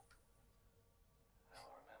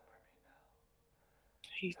 They'll remember me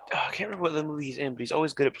now. I can't remember what the movie he's in, but he's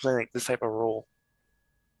always good at playing like this type of role.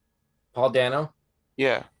 Paul Dano.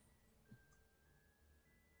 Yeah.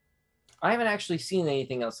 I haven't actually seen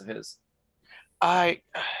anything else of his. I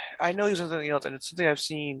know he's in something else, and it's something I've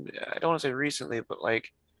seen. I don't want to say recently, but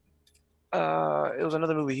like, it was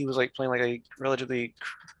another movie. He was like playing like a relatively,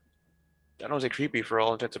 I don't want to say creepy for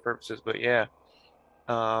all intents and purposes, but yeah.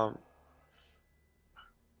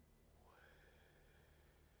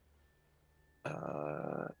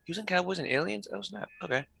 He was in Cowboys and Aliens. Oh snap.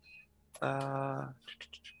 Okay.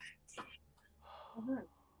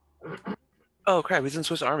 Oh crap. He's in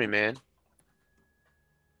Swiss Army Man.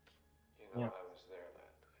 You know, I was there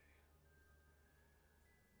that day.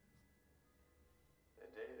 The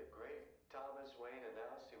day the great Thomas Wayne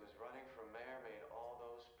announced he was running for mayor, made all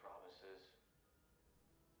those promises.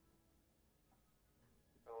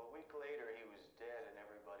 Well, a week later, he was dead, and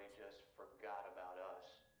everybody just forgot about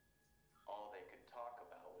us. All they could talk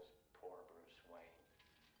about was poor Bruce Wayne.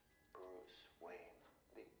 Bruce Wayne,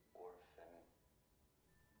 the orphan.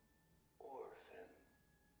 Orphan.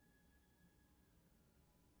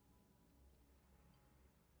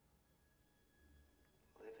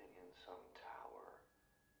 Living in some tower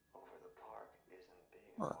over the park isn't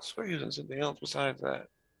being Oh, I swear he was in something else besides that.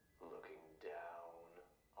 looking down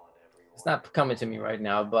on everyone. It's not coming to me right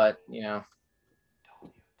now, but you know,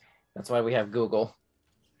 that's why we have Google.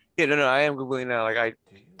 Yeah, no, I am googling now. Like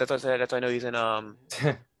that's what I said. That's why I know he's in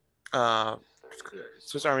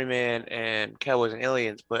Swiss Army Man and Cowboys and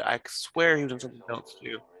Aliens. But I swear he was in something else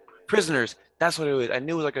too. Prisoners. That's what it was. I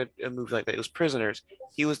knew it was like a movie like that. It was Prisoners.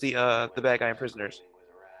 He was the bad guy in Prisoners.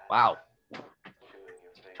 Wow. Like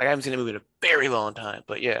I haven't seen the movie in a very long time,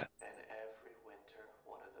 but yeah.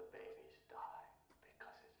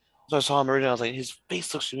 So I saw him originally. I was like, his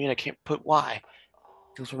face looks familiar. I can't put why.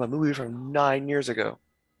 It was from a movie from 9 years ago.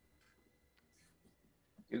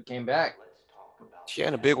 Dude came back. Yeah,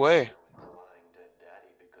 in a big way.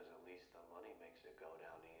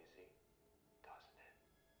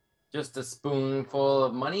 Just a spoonful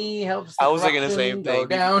of money helps the I was thinking the corruption same go thing.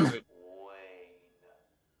 down. He's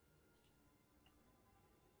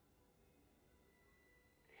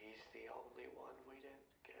the only one we didn't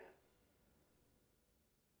get.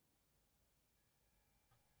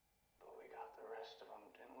 But we got the rest of them,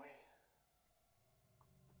 didn't we?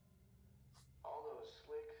 All those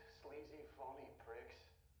slick, sleazy, phony pricks.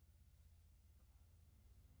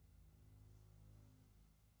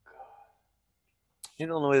 You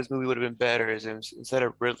know, the way this movie would have been better is instead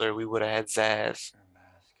of Riddler, we would have had Zsasz.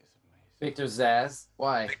 Victor Zsasz.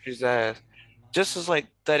 Why? Victor Zsasz. Just as like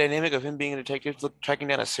the dynamic of him being a detective, tracking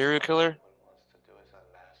down a serial killer.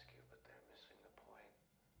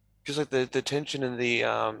 Just like the tension and the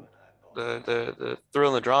thrill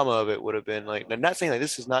and the drama of it would have been like. I'm not saying like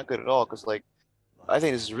this is not good at all, because like I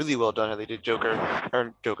think this is really well done how they did Jesus,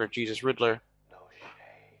 Riddler.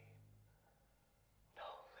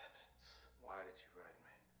 Why did you write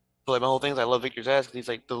me? But like my whole thing is I love Victor Zsasz because he's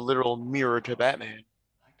like the literal mirror to Batman.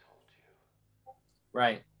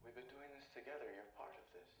 Right. We've been doing this together. You're part of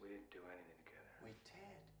this. We didn't do anything together. We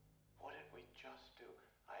did. What did we just do?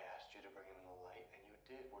 I asked you to bring him in the light, and you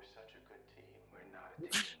did. We're such a good team. We're not a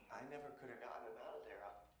team. I never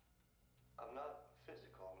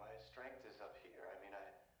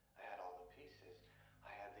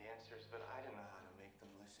but I didn't know how to make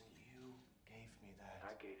them listen. You gave me that.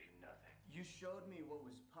 I gave you nothing. You showed me what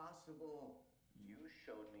was possible. You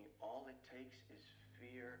showed me all it takes is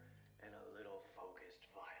fear and a little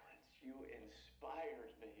focused violence. You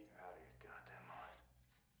inspired me. You're out of your goddamn mind.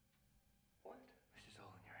 What? This is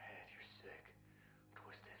all in your head. You're sick.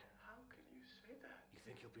 Twisted. How can you say that? You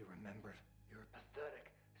think you'll be remembered? You're a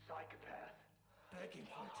pathetic psychopath. Begging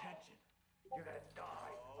for attention. You're gonna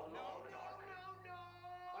die alone in Arkham.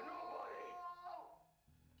 A nobody.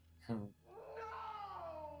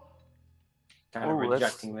 Kind of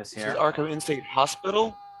rejecting this This here. is Arkham Instate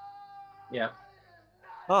Hospital? Yeah.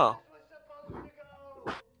 Huh.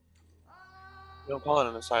 You don't call it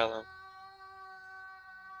an asylum.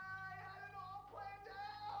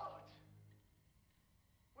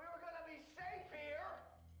 We were gonna be safe here.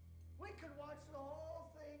 We could watch the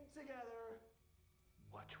whole thing together.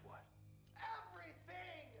 Watch what?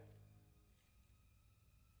 Everything.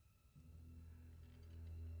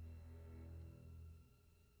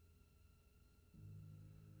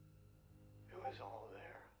 It was all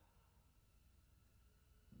there.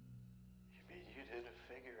 You mean you didn't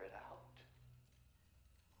figure it out?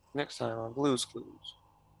 Next time on Blue's Clues.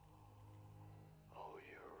 Oh,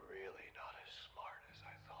 you're really not as smart as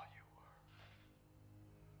I thought you were.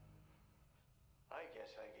 I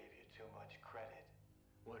guess I gave you too much credit.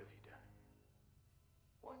 What have you done?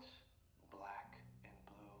 What's black and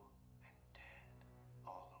blue and dead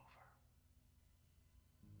all over?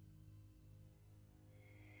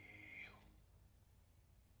 You.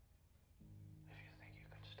 If you think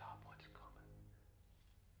you can stop what's coming.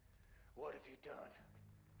 What have you done?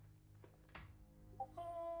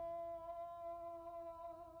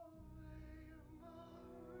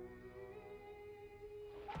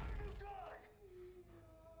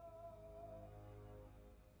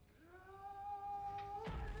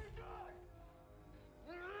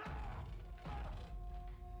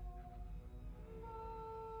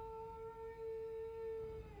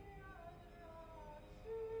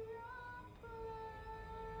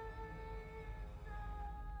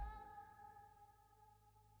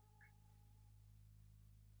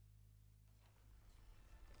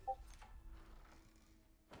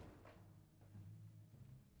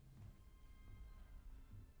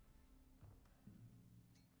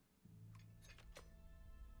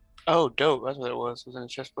 Oh, dope. That's what it was. It was in a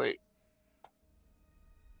chest plate.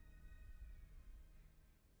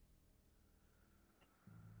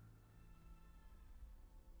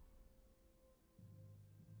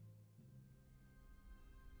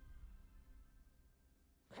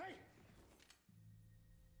 Hey!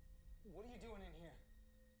 What are you doing in here?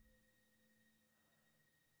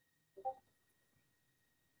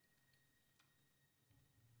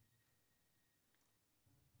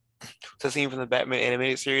 It's a scene from the Batman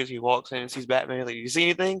animated series. He walks in and sees Batman. He's like, "You see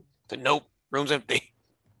anything?" He's like, "Nope, room's empty."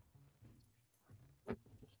 Hey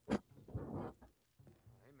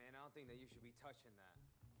man, I don't think that you should be touching that.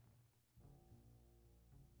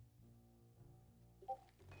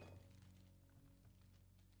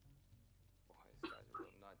 Boy, this guy's a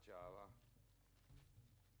real nut job, huh?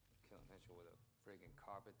 Killing Mitchell with a friggin'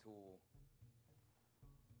 carpet tool.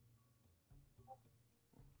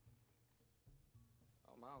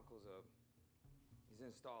 Oh, my uncle's he's an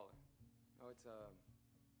installer. No, it's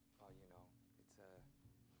oh, you know, it's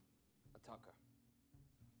a tucker.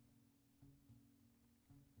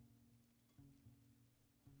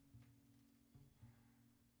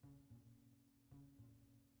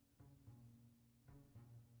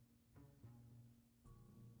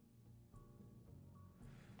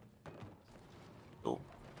 Oh,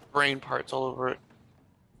 brain parts all over it.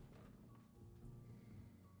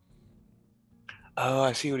 Oh,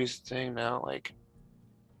 I see what he's saying now. Like,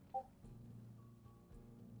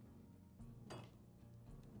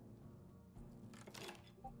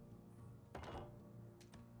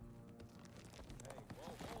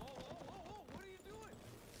 What are you doing?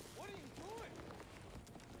 What are you doing?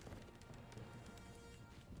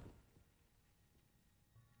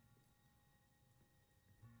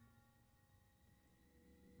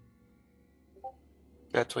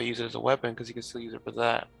 that's why he uses it as a weapon, because he can still use it for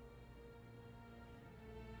that.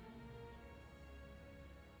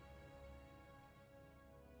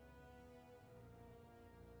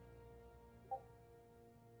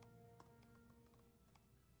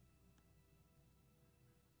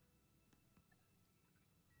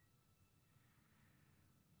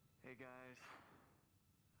 Hey guys,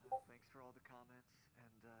 thanks for all the comments,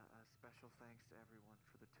 and a special thanks to everyone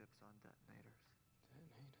for the tips on detonators.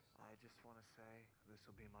 I just want to say this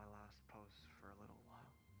will be my last post for a little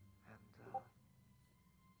while, and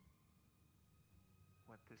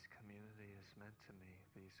what this community has meant to me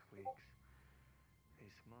these weeks,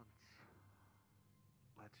 these months.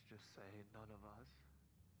 Let's just say none of us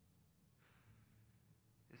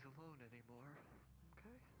is alone anymore,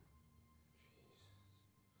 okay?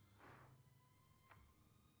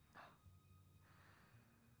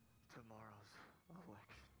 Tomorrow's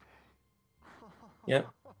election day. Yep.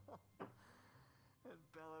 And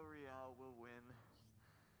Bella Real will win.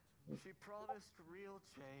 She promised real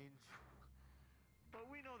change. But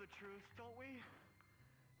we know the truth, don't we?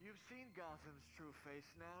 You've seen Gotham's true face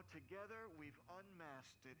now. Together, we've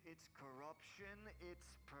unmasked it. It's corruption, it's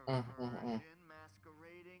perversion,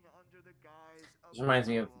 masquerading under the guise of... This reminds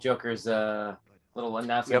me of Joker's little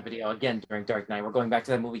announcement video again during Dark Knight. We're going back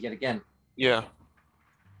to that movie yet again. Yeah.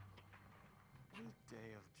 The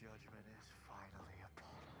day of judgment is finally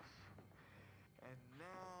upon us. And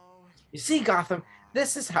now... You see, Gotham,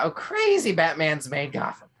 this is how crazy Batman's made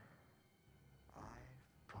Gotham.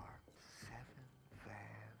 I've parked 7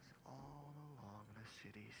 vans all along the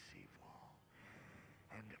city's seawall.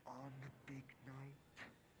 And on the big night,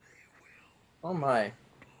 they will... Oh my.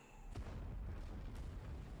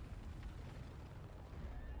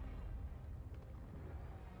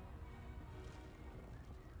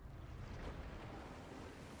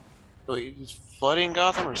 Wait, he's flooding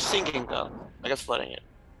Gotham or sinking Gotham? I guess flooding it.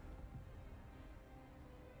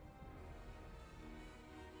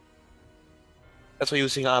 That's why you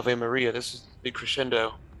sing Ave Maria. This is the big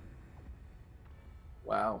crescendo.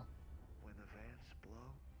 Wow. When the vans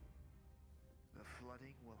blow, the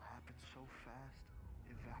flooding will happen so fast,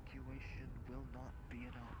 evacuation will not be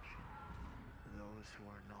an option. Those who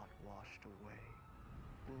are not washed away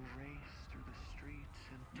will race through the streets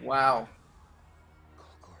and... Wow.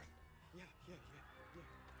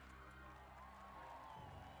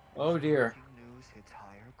 Oh dear. Breaking news hits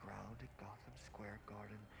higher ground at Gotham Square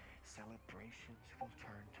Garden. Celebrations will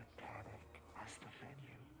turn to panic as the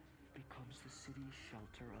venue becomes the city's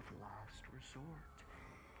shelter of last resort.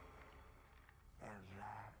 And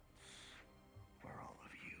that's where all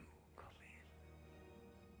of you come in.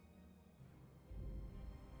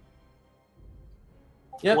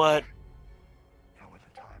 Yep. What? And when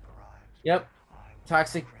the time arrives, Yep.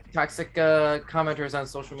 Toxic commenters on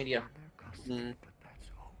social media. but that's okay.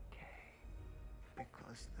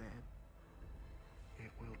 Because then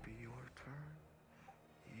it will be your turn.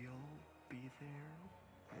 You'll be there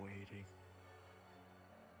waiting.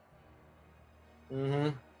 Mm-hmm.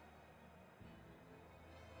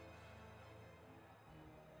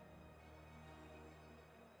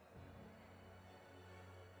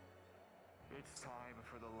 It's time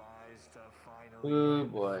for the lies to finally Oh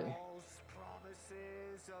end. boy. False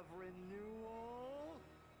promises of renewal,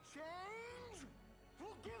 change. We're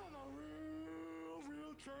getting a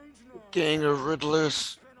real change now. Gang of Riddlers.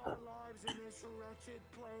 Spend our lives in this wretched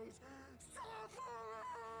place,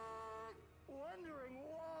 suffering, wondering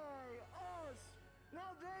why us.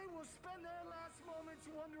 Now they will spend their last moments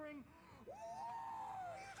wondering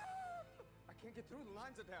why them. I can't get through. The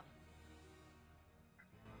lines are down.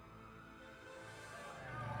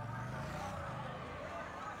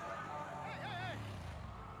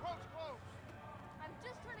 Road's closed. I'm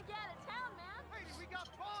just trying to get out of town, man. Lady, we got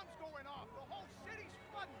bombs going off. The whole city's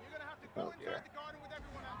flooding. You're gonna have to go inside the garden with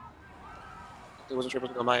everyone else. It wasn't sure if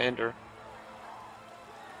it was on my end or.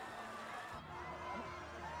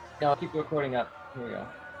 No, I'll keep the recording up. Here we go.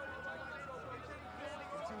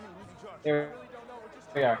 There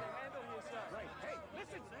we are. Right. Hey,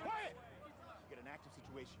 listen, quiet. Get an active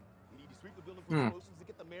situation. We need to sweep the building for Hmm. explosives and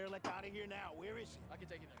get the mayor elect out of here now. Where is she? I can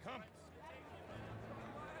take it now. Come.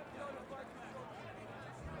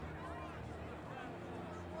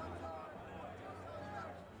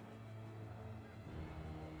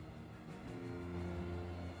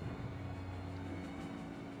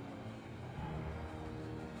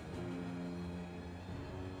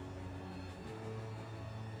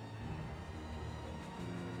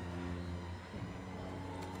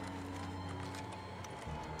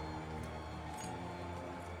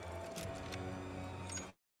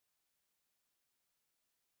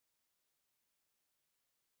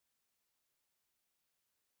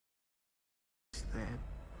 Then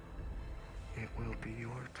it will be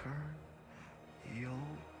your turn. You'll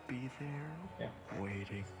be there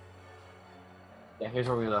waiting. Yeah, here's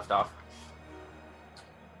where we left off.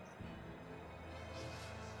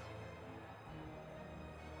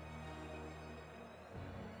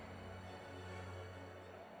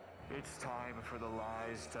 It's time for the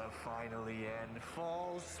lies to finally end.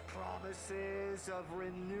 False promises of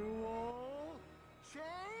renewal,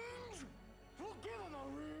 change. We're getting a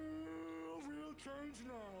real change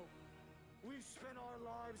now. We've spent our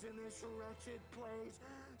lives in this wretched place,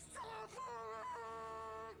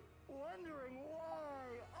 suffering, wondering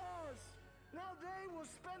why us. Now they will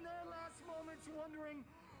spend their last moments wondering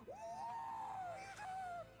why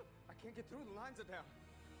them. I can't get through. The lines are down.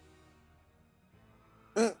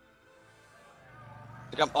 I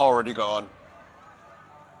think I'm already gone.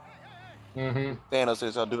 Thanos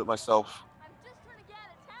says I'll do it myself.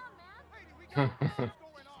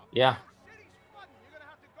 Yeah.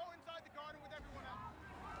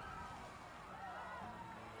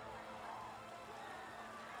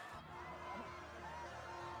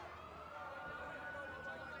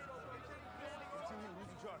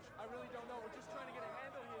 I really don't know. We're just trying to get a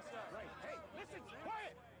handle here, sir. Right. Hey, listen,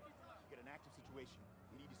 quiet! We got an active situation.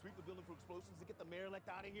 We need to sweep the building for explosives and get the mayor elect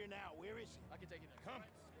out of here now. Where is she? I can take it now. Come.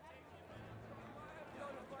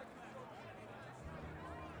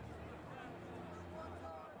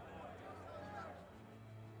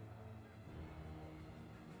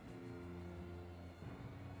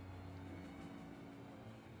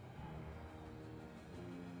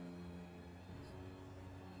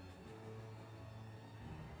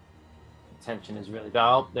 Tension is really.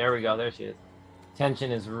 Oh, there we go. There she is.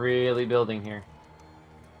 Tension is really building here.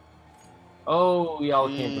 Oh, y'all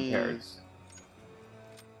came prepared.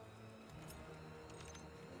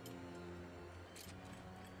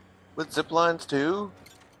 With zip lines too?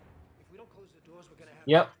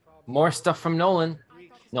 Yep. More stuff from Nolan.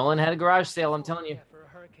 Nolan had a garage sale, I'm telling you.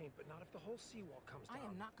 I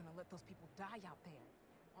am not gonna let those people die out there.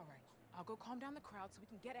 All right, I'll go calm down the crowd so we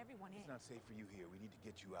can get everyone in. It's not safe for you here. We need to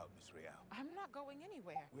get you out, Miss Real. I'm not going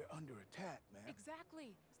anywhere. We're under attack, man.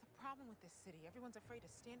 Exactly. It's the problem with this city. Everyone's afraid to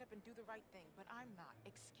stand up and do the right thing, but I'm not.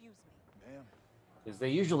 Excuse me. Ma'am. Because they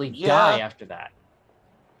usually die after that.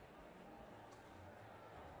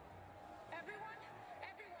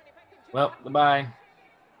 Well, goodbye.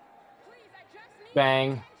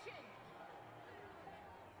 Bang.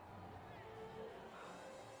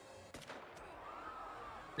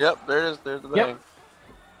 Yep, there it is. There's the bang. Yep.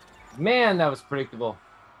 Man, that was predictable.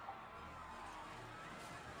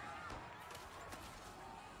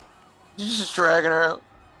 You're just dragging her out.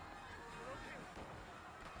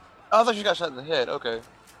 Oh, I thought she got shot in the head. Okay.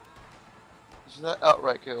 She's not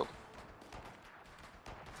outright killed.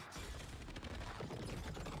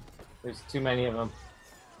 There's too many of them.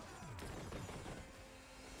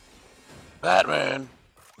 Batman.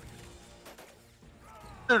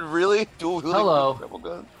 Dude, really? Dual wielding Hello. double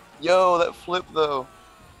gun? Yo, that flip though.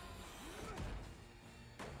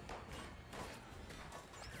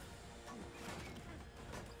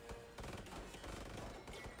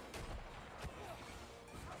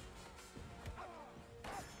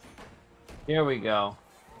 Here we go.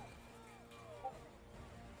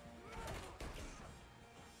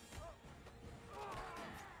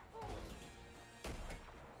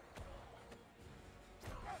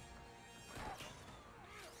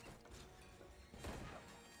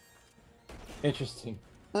 Interesting.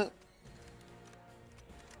 I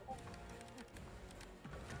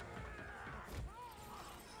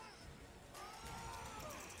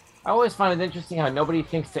always find it interesting how nobody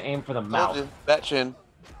thinks to aim for the mouth. Bat chin.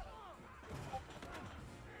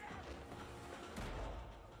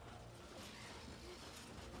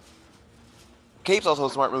 Cape's also a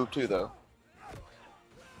smart move too, though.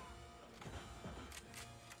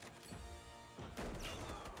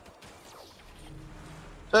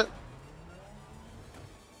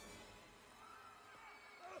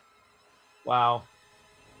 Wow.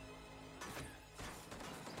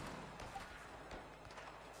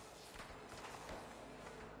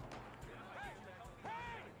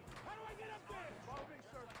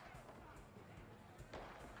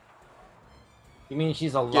 You mean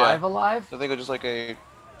she's alive? Alive? I think it was just like a.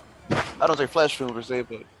 I don't say flash film per se,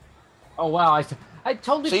 but. Oh wow! I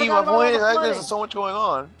totally see forgot my about point. all the flooding. There's so much going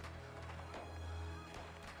on.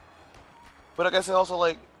 But I guess it also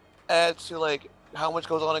like adds to like how much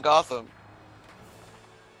goes on in Gotham.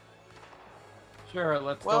 Sure,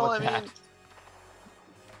 let's Well, go with I that. mean-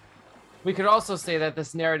 We could also say that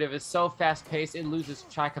this narrative is so fast-paced it loses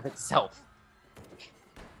track of itself.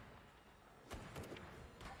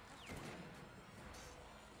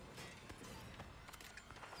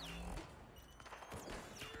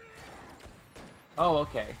 Oh,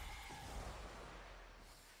 okay.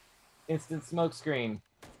 Instant smoke screen.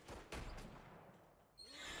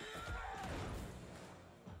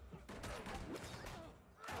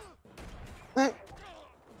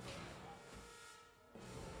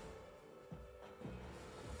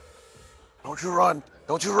 Don't you run!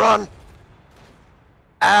 Don't you run!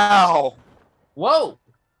 Ow! Whoa!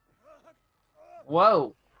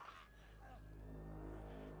 Whoa!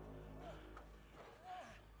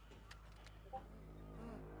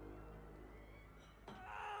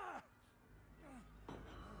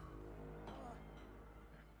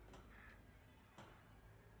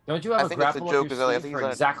 Don't you I have a think that's the grapple joke. up Because your I sleeve think for he's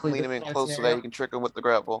like exactly leaning him this in kind of close so that scenario? he can trick him with the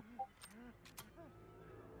grapple.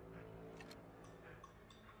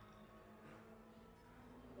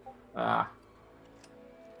 Ah,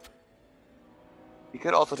 You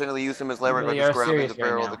could also technically use him as you leverage by really just are grabbing serious the right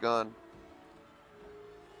barrel of now. the gun.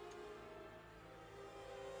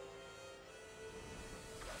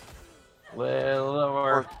 Little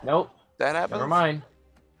lower. Nope. That happens? Never mind.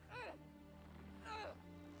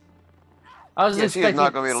 I was Yeah, she is expecting.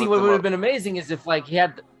 not gonna be able to See, lift what him would have up. been amazing is if like he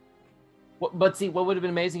had. But see, what would have been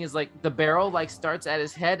amazing is like the barrel like starts at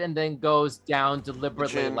his head and then goes down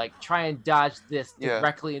deliberately, chin. like try and dodge this Yeah.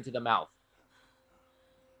 directly into the mouth.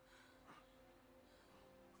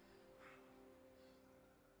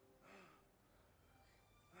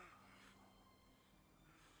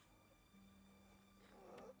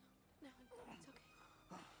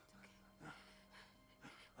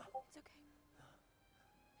 No, it's okay. It's okay.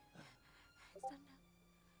 It's okay. It's done now.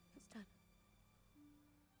 It's done.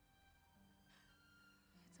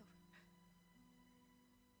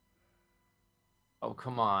 It's over. Oh,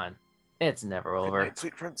 come on. It's never Good over. night,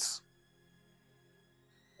 sweet prince.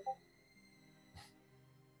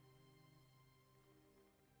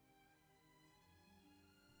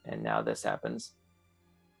 And now this happens.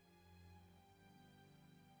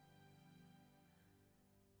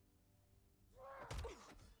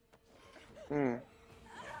 Hmm.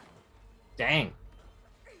 Dang.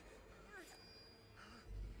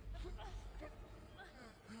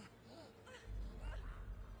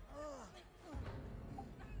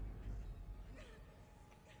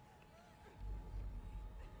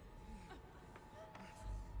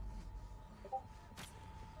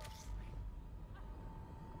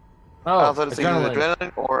 Oh, I thought it's either adrenaline.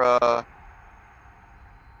 adrenaline or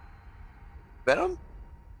venom.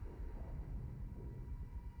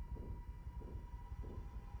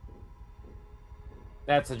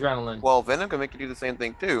 That's adrenaline. Well, venom can make you do the same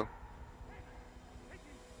thing too.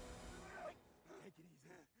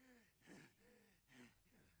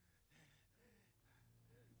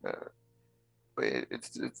 But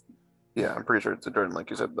it's yeah, I'm pretty sure it's adrenaline, like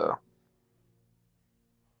you said though.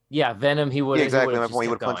 Yeah, Venom. He would. Yeah, exactly. He My would point. He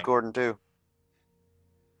would have punched Gordon too.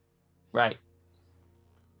 Right.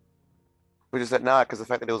 We just said not because the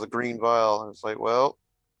fact that it was a green vial. It's like, well,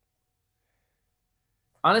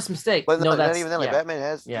 Honest mistake. but No, not that's even then. Like yeah. Batman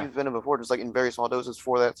has Yeah. used venom before, just like in very small doses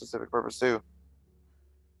for that specific purpose too.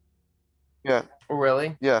 Yeah. Oh,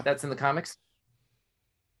 really? Yeah. That's in the comics.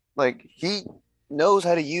 Like he knows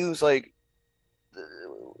how to use like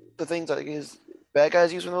the things that his bad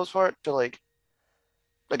guys use for the most part to like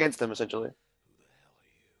against them essentially.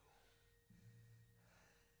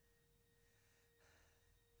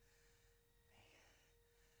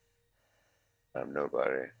 I'm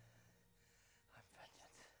nobody.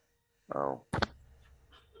 Oh.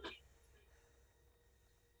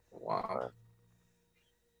 Wow.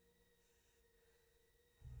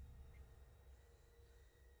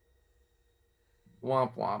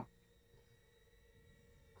 Womp womp.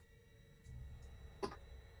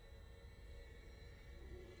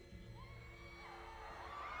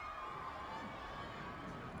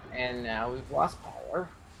 And now we've lost power.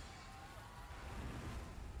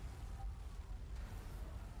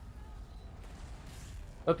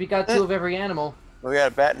 Hope you got two of every animal. We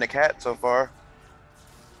got a bat and a cat so far.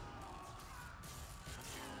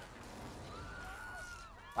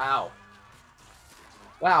 Wow.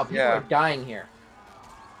 Wow, people Yeah. are dying here.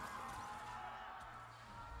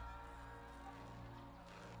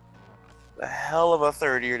 A hell of a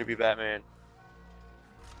third year to be Batman.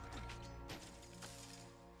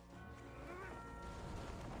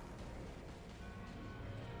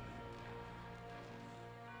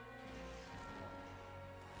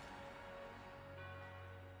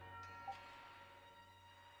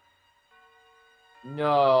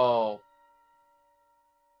 No.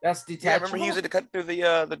 That's Yeah, detachable. remember he used it to cut through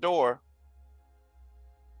the door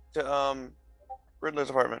to Riddler's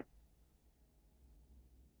apartment.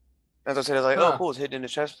 As I said, I was like, oh, Huh. cool, it's hidden in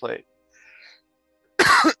his chest plate.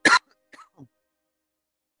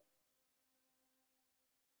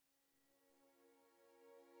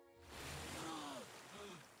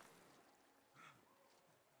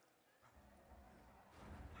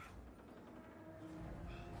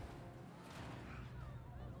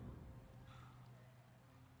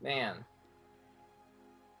 Man.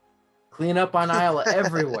 Clean up on Isla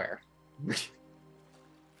everywhere.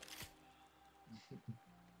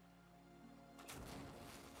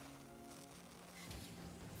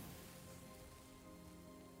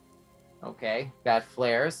 Okay, got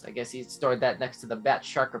flares. I guess he stored that next to the bat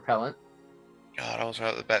shark repellent. God, I also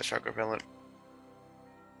have the Bat Shark repellent.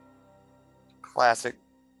 Classic.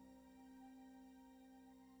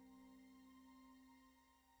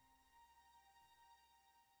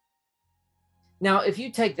 Now, if you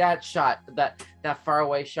take that shot, that far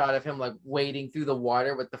away shot of him like wading through the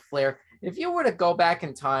water with the flare, if you were to go back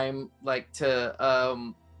in time, like to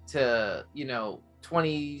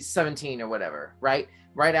 2017 or whatever, right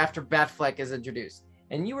after Batfleck is introduced,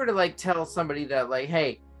 and you were to like tell somebody that like,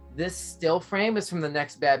 hey, this still frame is from the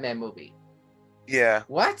next Batman movie. Yeah.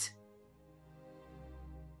 What?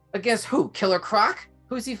 Against who? Killer Croc?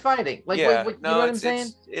 Who's he fighting? Like, yeah. what, you No, know what I'm saying?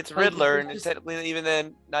 It's Like, Riddler, it's and it's just- technically even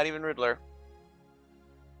then not even Riddler.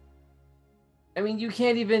 I mean, you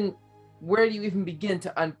can't even. Where do you even begin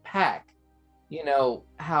to unpack,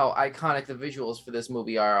 how iconic the visuals for this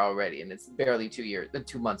movie are already, and it's barely 2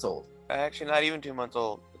 months old. Actually, not even 2 months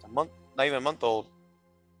old. It's a month, not even a month old.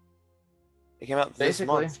 It came out this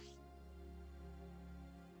Basically. month.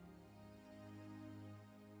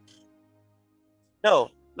 No,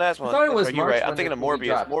 last month. thought it That's was right, you're March right. I'm when thinking the of movie Morbius.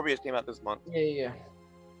 dropped. Morbius came out this month. Yeah.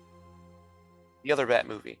 The other Bat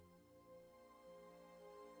movie.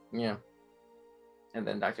 Yeah. And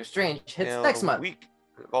then Doctor Strange hits In next a month. week.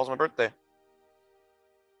 It falls on my birthday.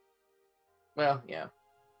 Well, yeah.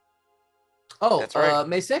 Oh, That's right.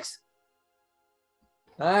 May 6th?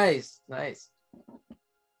 Nice.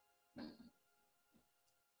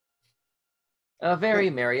 A very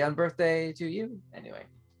merry on birthday to you. Anyway.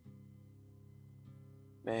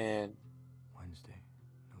 Man. Wednesday,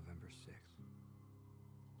 November 6th.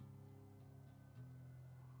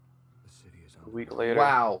 The city is A on week fire. later.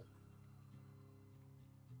 Wow.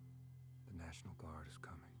 The National Guard is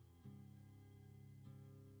coming.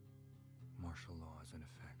 Martial law is in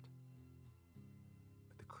effect.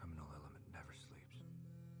 But the criminal element never sleeps.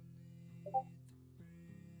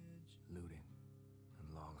 Looting and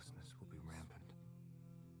lawlessness will be rampant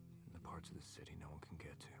in the parts of the city no one can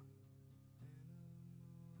get to.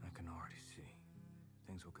 I can already see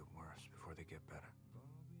things will get worse before they get better.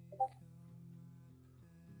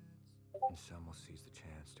 And some will seize the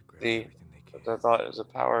chance to grab See, everything they can. I thought it was a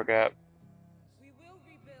power gap. We will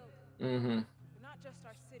rebuild, Mm-hmm. but not just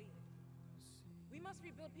our city. We must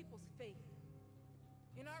rebuild people's faith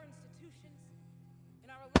in our institutions, in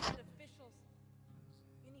our elected officials,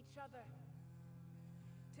 in each other.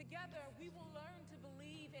 Together, we will learn to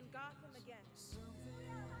believe in Gotham again.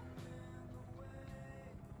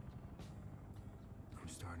 I'm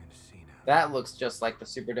starting to see now. That looks just like the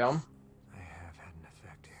Superdome. I have had an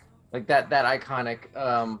effect here. Like that iconic.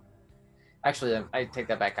 Actually, I take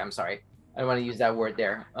that back. I'm sorry. I don't want to use that word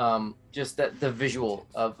there. Just the visual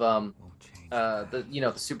of the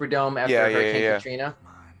Superdome after Yeah, Hurricane yeah. Katrina.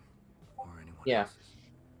 Or anyone Yeah. else's.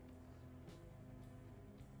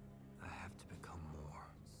 I have to become more.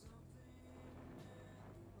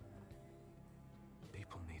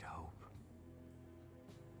 People need hope.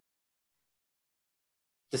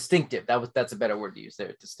 Distinctive. That's a better word to use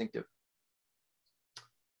there. Distinctive.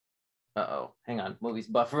 Uh-oh. Hang on. Movie's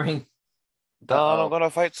buffering. Don, Uh-oh. I'm gonna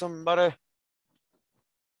fight somebody.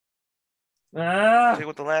 Ah! I think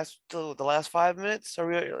with the last 5 minutes. Are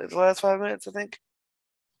we at the last 5 minutes? I think.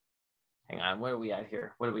 Hang on. Where are we at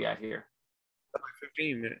here? What do we got here?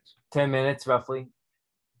 15 minutes. 10 minutes, roughly.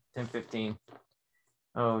 10, 15.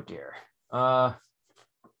 Oh, dear.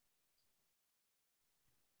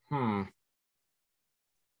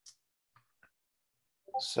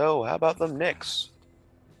 So, how about them Knicks?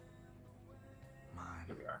 Mine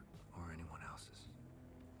Here we are. or anyone else's.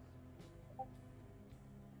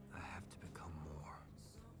 I have to become more.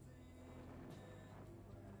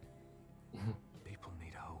 People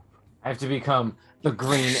need hope. I have to become the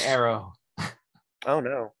Green Arrow. Oh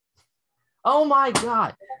no. Oh, my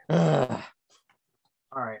God. Ugh.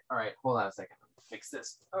 All right. Hold on a second. Fix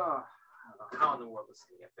this. I don't know how in the world this is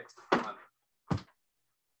going to get fixed. Hold on.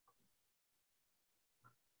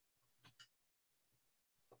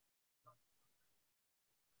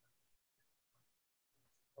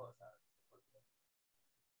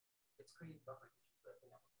 It's pretty buffering issues, but I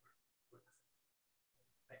think I'm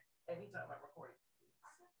anytime I'm recording.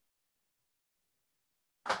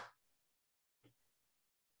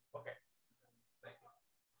 Okay.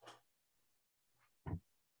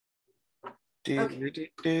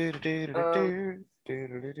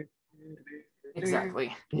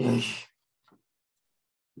 Exactly. And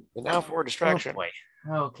now for a distraction. Oh, boy.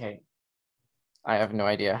 Okay. I have no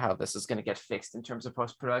idea how this is going to get fixed in terms of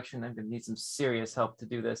post-production. I'm going to need some serious help to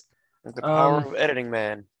do this. The power of editing,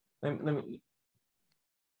 man. Let me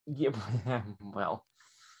yeah, well.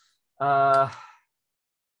 Someone's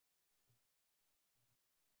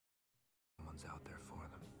out there for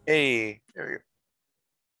them. Hey, there we go.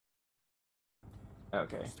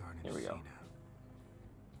 Okay, I'm starting here to we see go. now.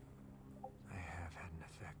 I have had an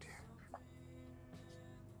effect here.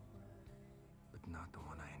 But not the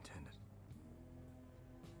one I intended.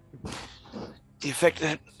 The effect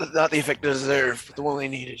that, not the effect it deserved, but the one they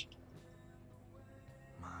needed.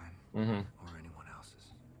 Mm-hmm. Or anyone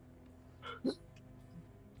else's.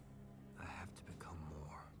 I have to become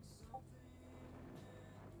more.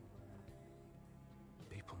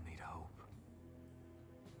 People need hope.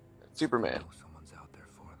 Superman. They know someone's out there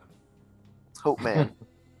for them. Hope Man.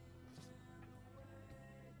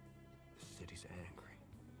 The city's angry.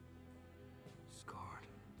 Scarred.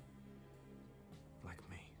 Like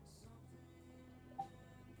me.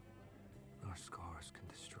 Our scars can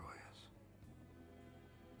destroy us.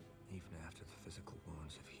 Even after the physical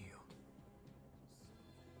wounds have healed.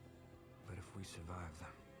 But if we survive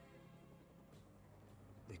them,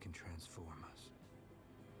 they can transform us.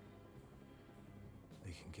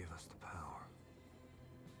 They can give us the power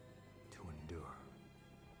to endure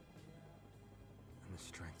and the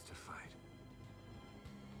strength to fight.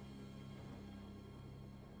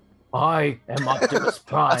 I am Optimus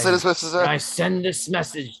Prime. That's it, it's supposed to say. And I send this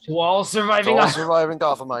message to all surviving. To all surviving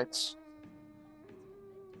Gothamites.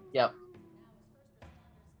 Yep.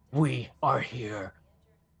 We are here.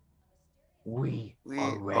 We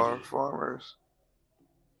are ready. are farmers.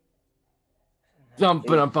 Bum,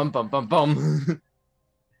 bum, bum, bum, bum, bum.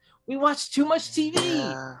 We watch too much TV.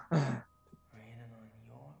 Yeah.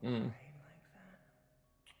 Mm.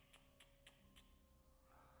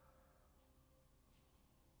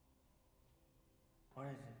 What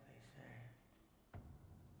is it they say?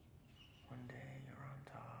 One day you're on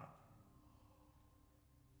top.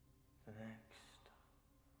 The next,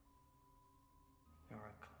 you're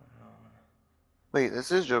a clown. Wait,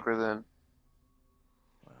 this is Joker then.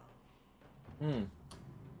 Hmm.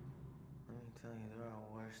 Let me tell you, there are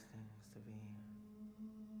worse things to be.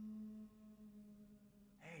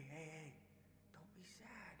 Hey, hey, hey, don't be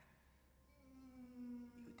sad.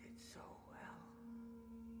 You did so well.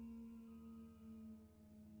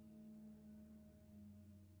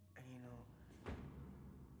 And you know,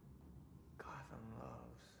 Gotham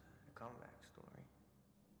loves a comeback story.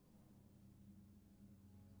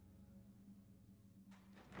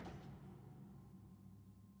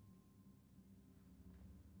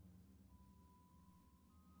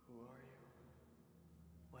 Who are you?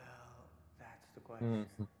 Well, that's the question.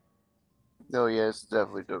 Oh yeah, it's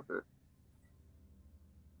definitely Joker.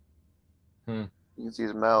 Hmm. You can see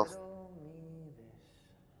his mouth. Riddle me this.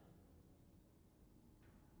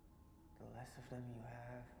 The less of them you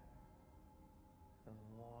have, the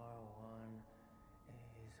more one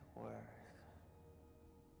is worth.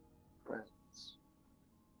 Friends.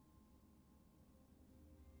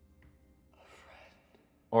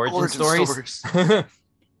 Origin stories.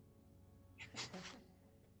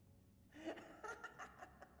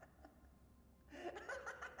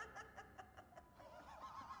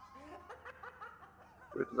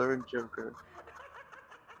 Riddler and Joker.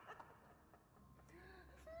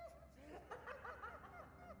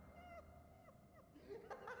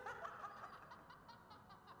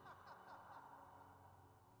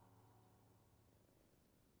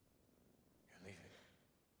 You're leaving.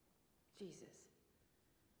 Jesus.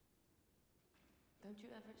 Don't you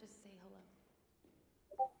ever just say hello?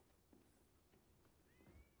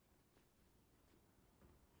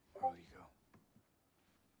 Where will you go?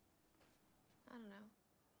 I don't know.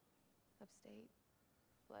 Upstate.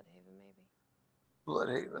 Bloodhaven, maybe.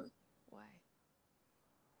 Bloodhaven. Why?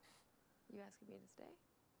 You asking me to stay?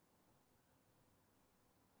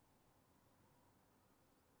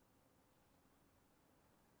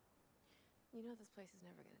 You know this place is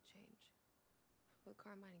never gonna change. With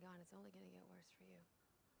Carmine gone, it's only gonna get worse for you.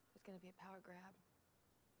 There's gonna be a power grab.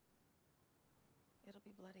 It'll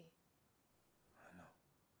be bloody. I know.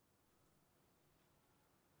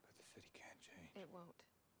 But the city can't change. It won't.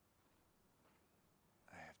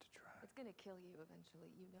 I have to try. It's gonna kill you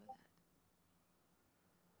eventually. You know that.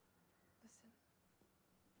 Listen.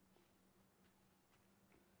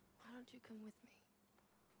 Why don't you come with me?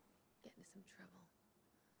 Get into some trouble.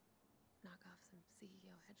 Knock off some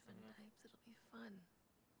CEO hedge fund types. It'll be fun.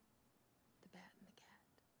 The bat and the cat.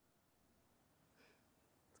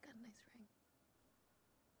 It's got a nice ring.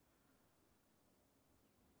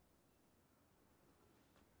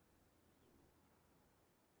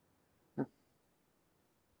 Who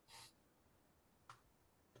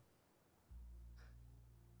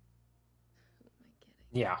am I kidding?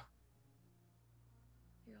 Yeah.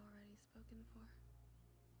 You're already spoken for.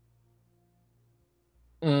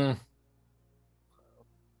 Mm.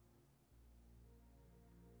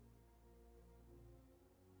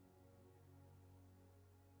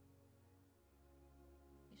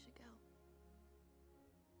 You should go.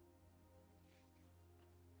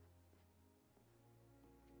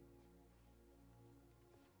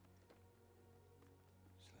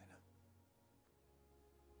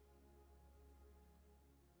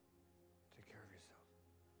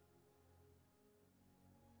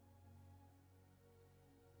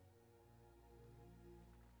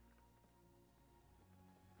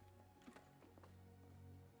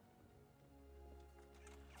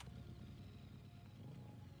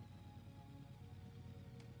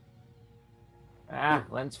 Ah,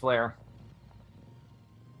 lens flare.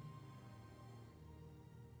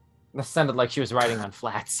 That sounded like she was riding on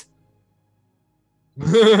flats.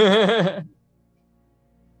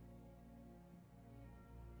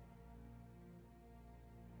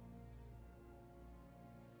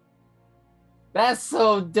 That's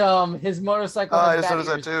so dumb. His motorcycle I has just bat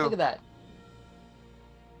noticed that ears. too. Look at that.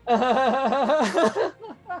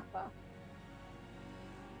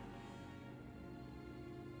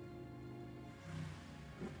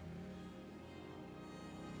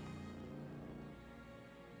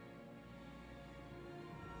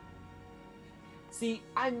 See,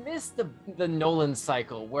 I missed the Nolan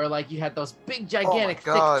cycle where like you had those big gigantic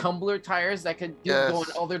thick God. tumbler tires that could go in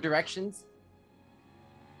Yes. all their directions.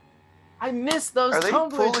 I miss those Are they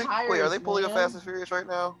tumbler pulling? tires. Wait, are they pulling a man. Fast and Furious right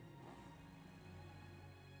now?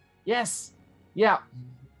 Yes. Yeah.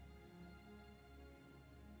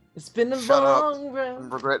 It's been a Shut up. long road.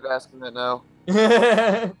 I'm regretting asking that now.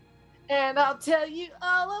 And I'll tell you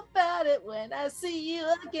all about it when I see you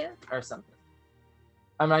again. Or something.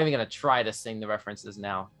 I'm not even going to try to sing the references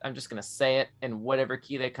now. I'm just going to say it in whatever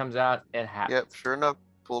key that comes out, it happens. Yep, sure enough,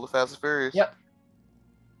 pull the Fast and Furious. Yep.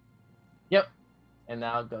 Yep. And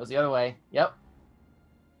now it goes the other way. Yep.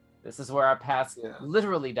 This is where our paths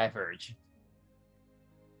literally diverge.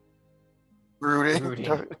 Brooding.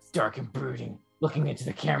 Brooding. Dark and brooding. Looking into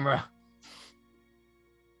the camera.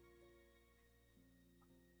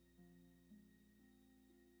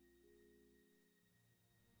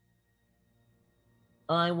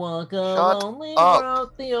 I walk a lonely up. road,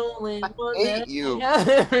 the only one hate that you. I have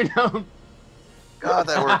ever known. God,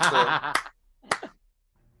 that works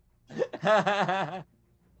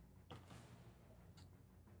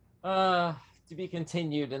though. To be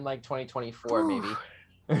continued in like 2024, maybe.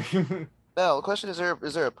 Now, the question is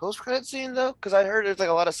there a post-credit scene though? Because I heard there's like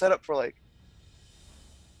a lot of setup for like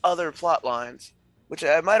other plot lines, which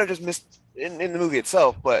I might have just missed in the movie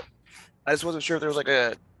itself, but I just wasn't sure if there was like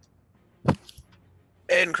a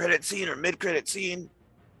end credit scene or mid credit scene.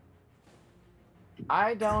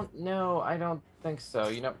 I don't know. I don't think so.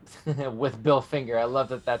 You know, with Bill Finger, I love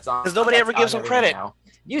that that's on. Because nobody that's ever gives on him everything credit. now.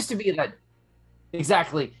 Used to be that.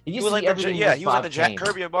 Exactly. It He used was to like be everything he was like Bob the Jack Kane.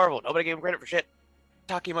 Kirby of Marvel. Nobody gave him credit for shit.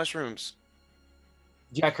 Taki mushrooms.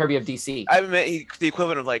 Jack Kirby of DC. I meant the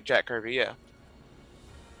equivalent of like Jack Kirby, yeah.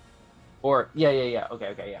 Or yeah.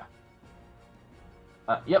 Okay, yeah.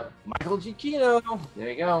 Yep, Michael Giacchino.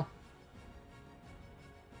 There you go.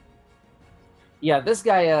 Yeah, this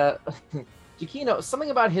guy, Giacchino. Something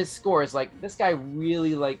about his scores, like this guy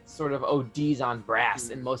really like sort of ODs on brass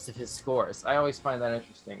in most of his scores. I always find that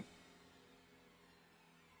interesting.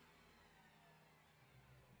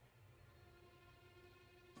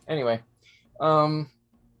 Anyway,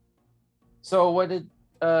 so what did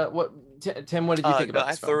Tim? What did you think about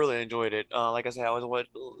I this film? thoroughly enjoyed it. Like I said, I always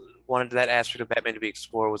wanted that aspect of Batman to be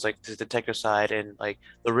explored, was like the detective side, and like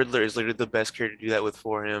the Riddler is literally the best character to do that with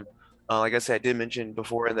for him. Like I said, I did mention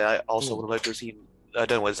before, and that I also would have liked to have seen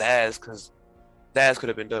done with Zaz, because Zaz could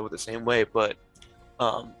have been done with the same way, but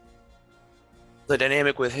the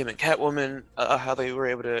dynamic with him and Catwoman, how they were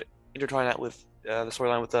able to intertwine that with the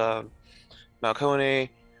storyline with Malcone.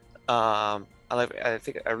 I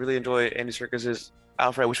think I really enjoy Andy Serkis's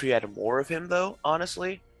Alfred. I wish we had more of him, though.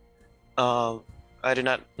 Honestly, I did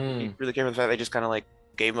not really care for the fact they just kind of like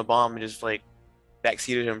gave him a bomb and just like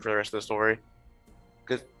backseated him for the rest of the story,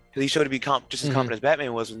 because he showed to be just as competent as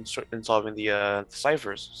Batman was in solving the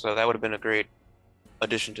ciphers. So that would have been a great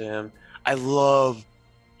addition to him. I love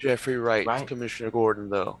Jeffrey Wright, Commissioner Gordon,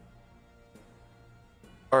 though.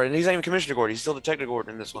 Or and he's not even Commissioner Gordon; he's still Detective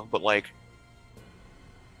Gordon in this one. But like,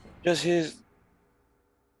 just his.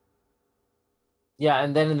 Yeah,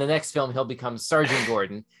 and then in the next film he'll become Sergeant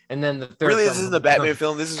Gordon, and then the third. Really, film this isn't he'll the Batman become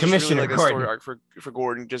film. This is just Commissioner really like a Gordon. story arc for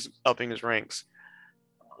Gordon, just upping his ranks.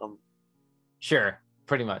 Sure,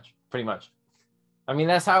 pretty much. I mean,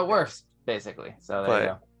 that's how it works, basically. So there you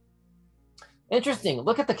go. Interesting.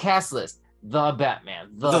 Look at the cast list: the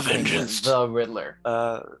Batman, the Penguin, Vengeance, the Riddler,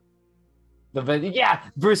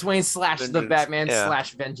 Bruce Wayne / the Batman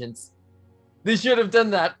 / Vengeance. They should have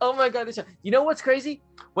done that. Oh my god! You know what's crazy?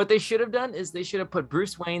 What they should have done is they should have put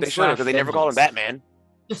Bruce Wayne. They should have, because they never called him Batman.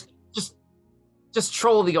 Just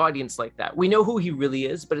troll the audience like that. We know who he really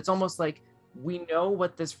is, but it's almost like we know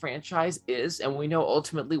what this franchise is, and we know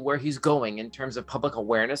ultimately where he's going in terms of public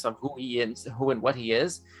awareness of who he is, who and what he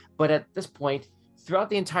is. But at this point, throughout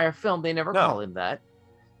the entire film, they never call him that.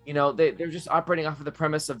 You know, they're just operating off of the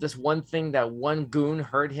premise of this one thing that one goon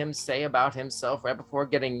heard him say about himself right before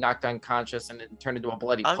getting knocked unconscious and then turned into a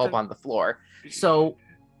bloody pulp on the floor. So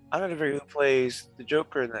I'm not even who plays the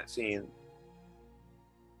Joker in that scene.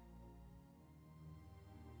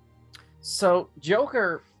 So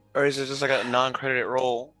Joker. Or is it just like a non-credited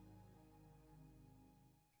role?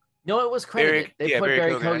 No, it was credited. They put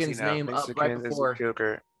Barry Kogan, I see Kogan's now. name up Mr. right Kent is before.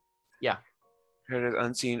 Joker. Yeah. Credited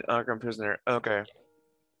unseen Arkham prisoner. Okay.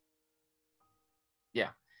 Yeah.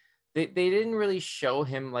 They didn't really show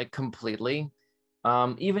him like completely.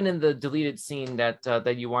 Even in the deleted scene that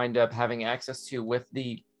that you wind up having access to with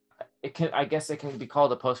the, I guess it can be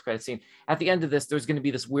called a post-credit scene. At the end of this, there's going to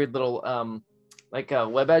be this weird little like a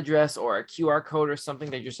web address or a QR code or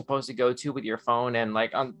something that you're supposed to go to with your phone and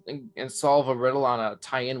like and solve a riddle on a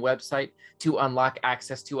tie-in website to unlock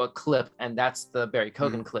access to a clip, and that's the Barry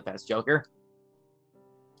Kogan clip as Joker.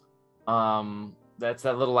 That's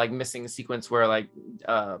that little like missing sequence where like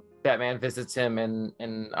Batman visits him in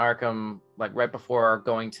Arkham like right before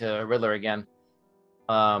going to Riddler again.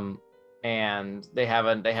 And they have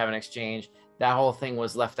an exchange. That whole thing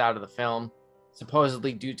was left out of the film,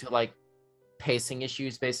 supposedly due to like pacing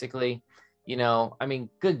issues, basically. You know, I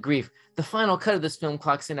mean, good grief. The final cut of this film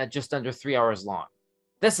clocks in at just under 3 hours long.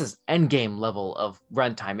 This is endgame level of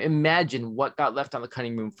runtime. Imagine what got left on the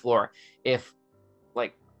cutting room floor if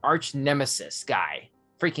like arch nemesis guy,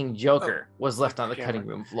 freaking Joker, was left on the cutting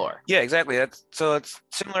room floor. Yeah, exactly. It's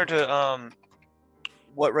similar to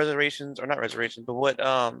what reservations, or not reservations, but what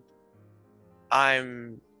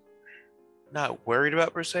I'm not worried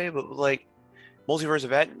about per se, but like Multiverse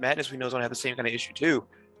of Madness, we know is gonna have the same kind of issue too.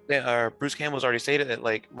 Bruce Campbell's already stated that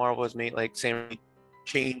like Marvel has made like change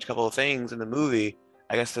a couple of things in the movie,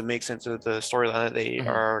 I guess, to make sense of the storyline that they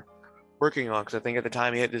are working on. Because I think at the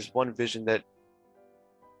time he had this one vision that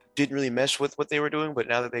didn't really mesh with what they were doing, but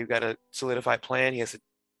now that they've got a solidified plan, he has to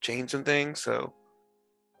change some things. So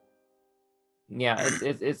yeah,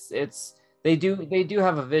 it's they do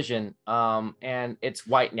have a vision, and it's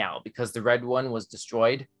white now because the red one was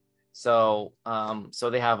destroyed. So so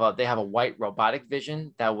they have a white robotic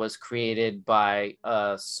vision that was created by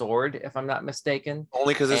Sword, if I'm not mistaken.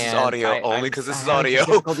 Only because this is audio. Only because this is audio.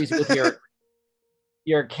 Difficulties with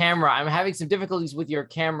your camera. I'm having some difficulties with your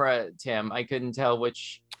camera, Tim. I couldn't tell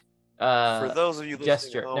which. For those of you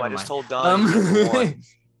gesture. listening, I just told Don.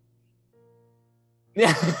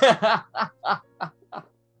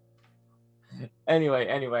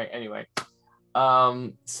 Anyway.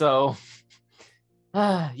 So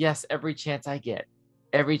yes, every chance I get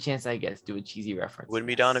to do a cheesy reference. Wouldn't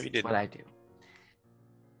be Don if you didn't. What I do.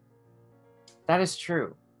 That is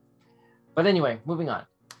true. But anyway, moving on.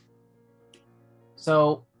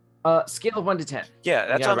 So, scale of 1 to 10. Yeah,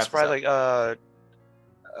 that's why I'm surprised. Like,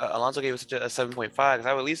 Alonso gave it a 7.5, because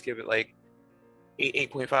I would at least give it like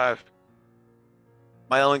 8.5.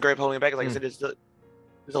 My only gripe holding it back is, like I said, there's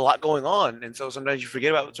a lot going on, and so sometimes you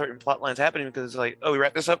forget about certain plot lines happening because it's like, oh, we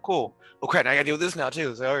wrapped this up, cool. Oh crap, now I gotta deal with this now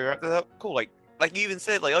too. So, oh, we wrapped this up, cool. Like you even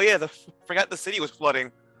said, like, oh yeah, forgot the city was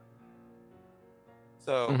flooding.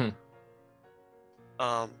 So,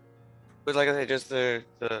 but like I said, just the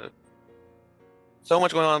so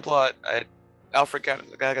much going on in the plot. Alfred got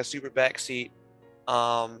like a super backseat.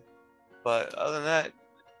 But other than that,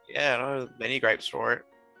 yeah, I don't have many gripes for it.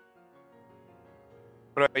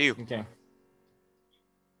 What about you? Okay.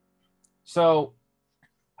 So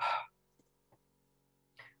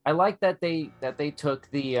I like that they took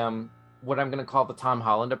the what I'm gonna call the Tom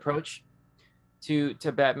Holland approach to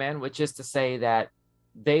Batman, which is to say that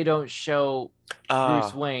they don't show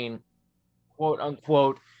Bruce Wayne, quote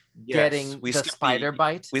unquote, getting the spider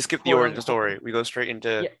bite. We skip the origin story. We go straight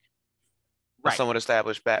into somewhat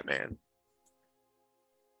established Batman.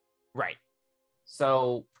 Right.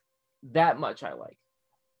 So that much I like.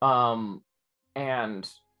 And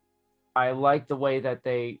I like the way that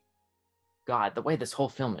the way this whole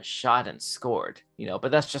film is shot and scored, you know,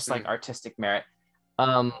 but that's just like artistic merit.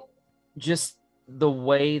 Just the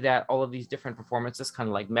way that all of these different performances kind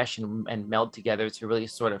of like mesh and meld together to really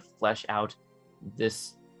sort of flesh out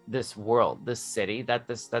this world, this city that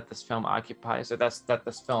this film occupies, or that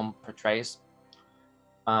this film portrays.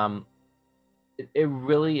 It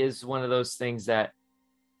really is one of those things that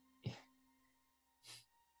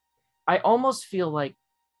I almost feel like,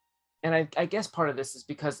 and I guess part of this is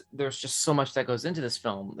because there's just so much that goes into this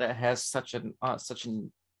film that has such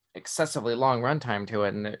an excessively long runtime to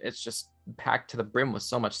it, and it's just packed to the brim with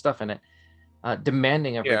so much stuff in it,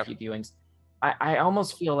 demanding of repeat viewings. I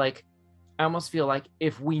almost feel like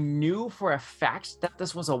if we knew for a fact that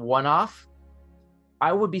this was a one-off,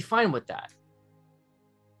 I would be fine with that.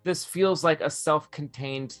 This feels like a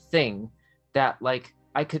self-contained thing that like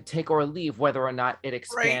I could take or leave, whether or not it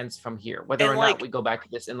expands from here, whether or not we go back to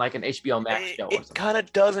this in like an HBO Max show or something. It kind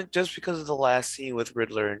of doesn't, just because of the last scene with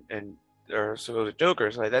Riddler or so the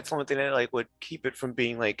Joker. So like that's the only thing that like would keep it from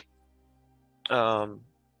being like, I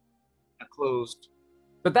closed.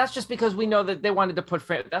 But that's just because we know that they wanted to put.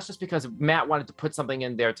 That's just because Matt wanted to put something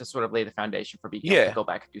in there to sort of lay the foundation for BK to go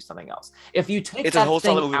back and do something else. If you take It's that a whole thing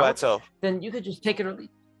solid movie by out, itself. then you could just take it or leave.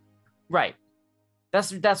 Right.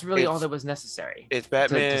 That's really all It's- that was necessary. It's to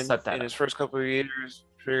Batman set that in up. his first couple of years,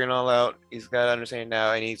 figuring it all out. He's got to understand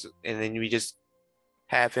now, and then we just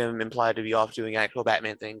have him implied to be off doing actual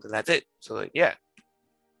Batman things, and that's it. So like, yeah,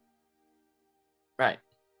 Right.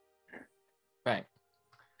 Right.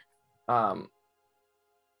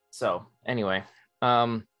 So anyway,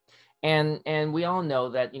 and we all know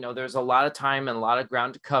that, you know, there's a lot of time and a lot of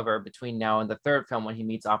ground to cover between now and the third film when he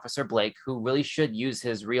meets Officer Blake, who really should use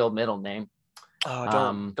his real middle name.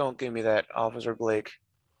 oh, don't give me that, Officer Blake.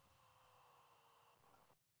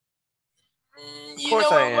 Of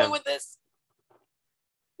course I am. With this.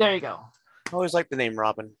 There you go. I always like the name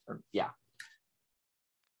Robin. Yeah.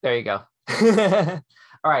 There you go.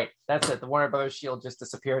 All right, that's it. The Warner Brothers shield just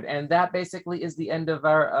disappeared. And that basically is the end of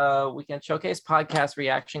our Weekend Showcase podcast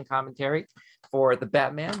reaction commentary for The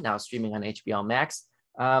Batman, now streaming on HBO Max.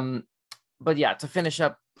 But yeah, to finish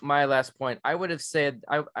up my last point, I would have said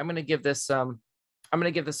I'm going to give this an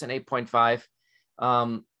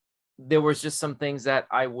 8.5. There was just some things that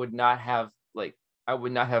I would not have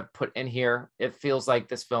put in here. It feels like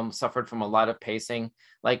this film suffered from a lot of pacing.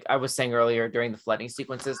 Like I was saying earlier, during the flooding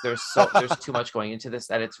sequences, there's too much going into this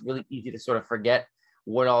that it's really easy to sort of forget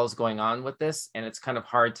what all is going on with this. And it's kind of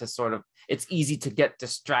hard to it's easy to get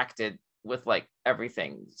distracted with like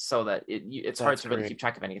everything, so that it's hard to really keep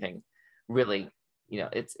track of anything. Really, you know,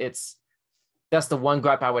 that's the one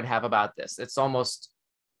gripe I would have about this. It's almost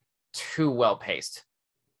too well paced,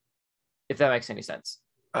 if that makes any sense.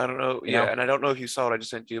 I don't know. You Yeah, know? and I don't know if you saw it. I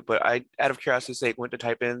just sent you, but I, out of curiosity's sake, went to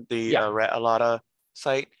type in the Rat Alada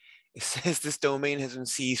site. It says this domain has been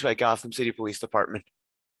seized by Gotham City Police Department.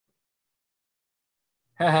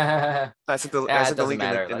 I sent the link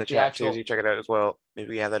in the chat too, so you check it out as well.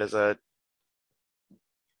 Maybe we have that as a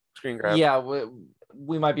screen grab. Yeah,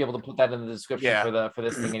 we might be able to put that in the description for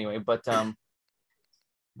this thing anyway. But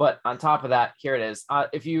on top of that, here it is.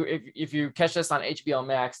 If you catch this on HBO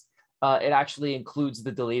Max, it actually includes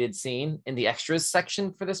the deleted scene in the extras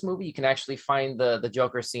section for this movie. You can actually find the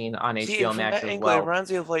Joker scene on HBO Max as well. It reminds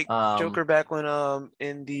me of like Joker back when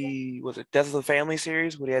in the Death of the Family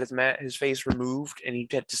series, when he had his face removed and he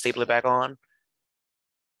had to staple it back on.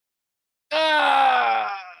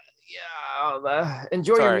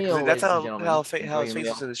 Enjoy your meal. That's how his face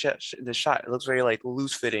is in the shot. It looks very like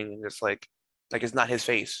loose fitting and just like it's not his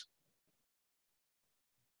face.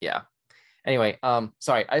 Yeah. Anyway,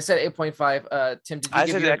 sorry, I said 8.5. Tim, did you I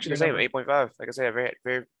give said your, actually the same, 8.5. Like I said, I have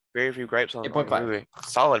very, very few gripes on the 8.5. movie.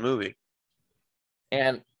 Solid movie.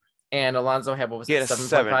 And Alonzo had, what was He had it, a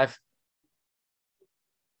 7.5?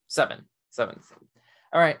 7.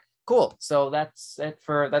 All right, cool. So that's it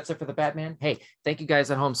for the Batman. Hey, thank you guys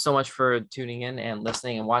at home so much for tuning in and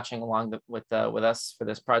listening and watching along with us for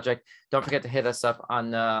this project. Don't forget to hit us up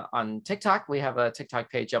on TikTok. We have a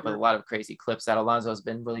TikTok page up with a lot of crazy clips that Alonzo's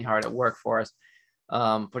been really hard at work for us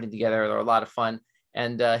putting together. They're a lot of fun.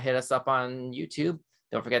 And hit us up on YouTube.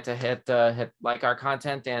 Don't forget to hit like our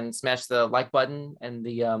content and smash the like button and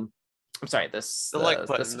the like button, the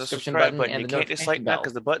subscription button, and you the can't dislike notification that bell.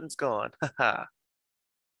 because the button's gone.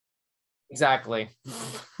 Exactly.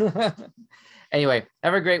 Anyway,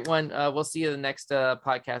 have a great one. We'll see you in the next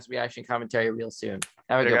podcast reaction commentary real soon.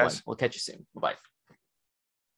 Have a good one. We'll catch you soon. Bye-bye.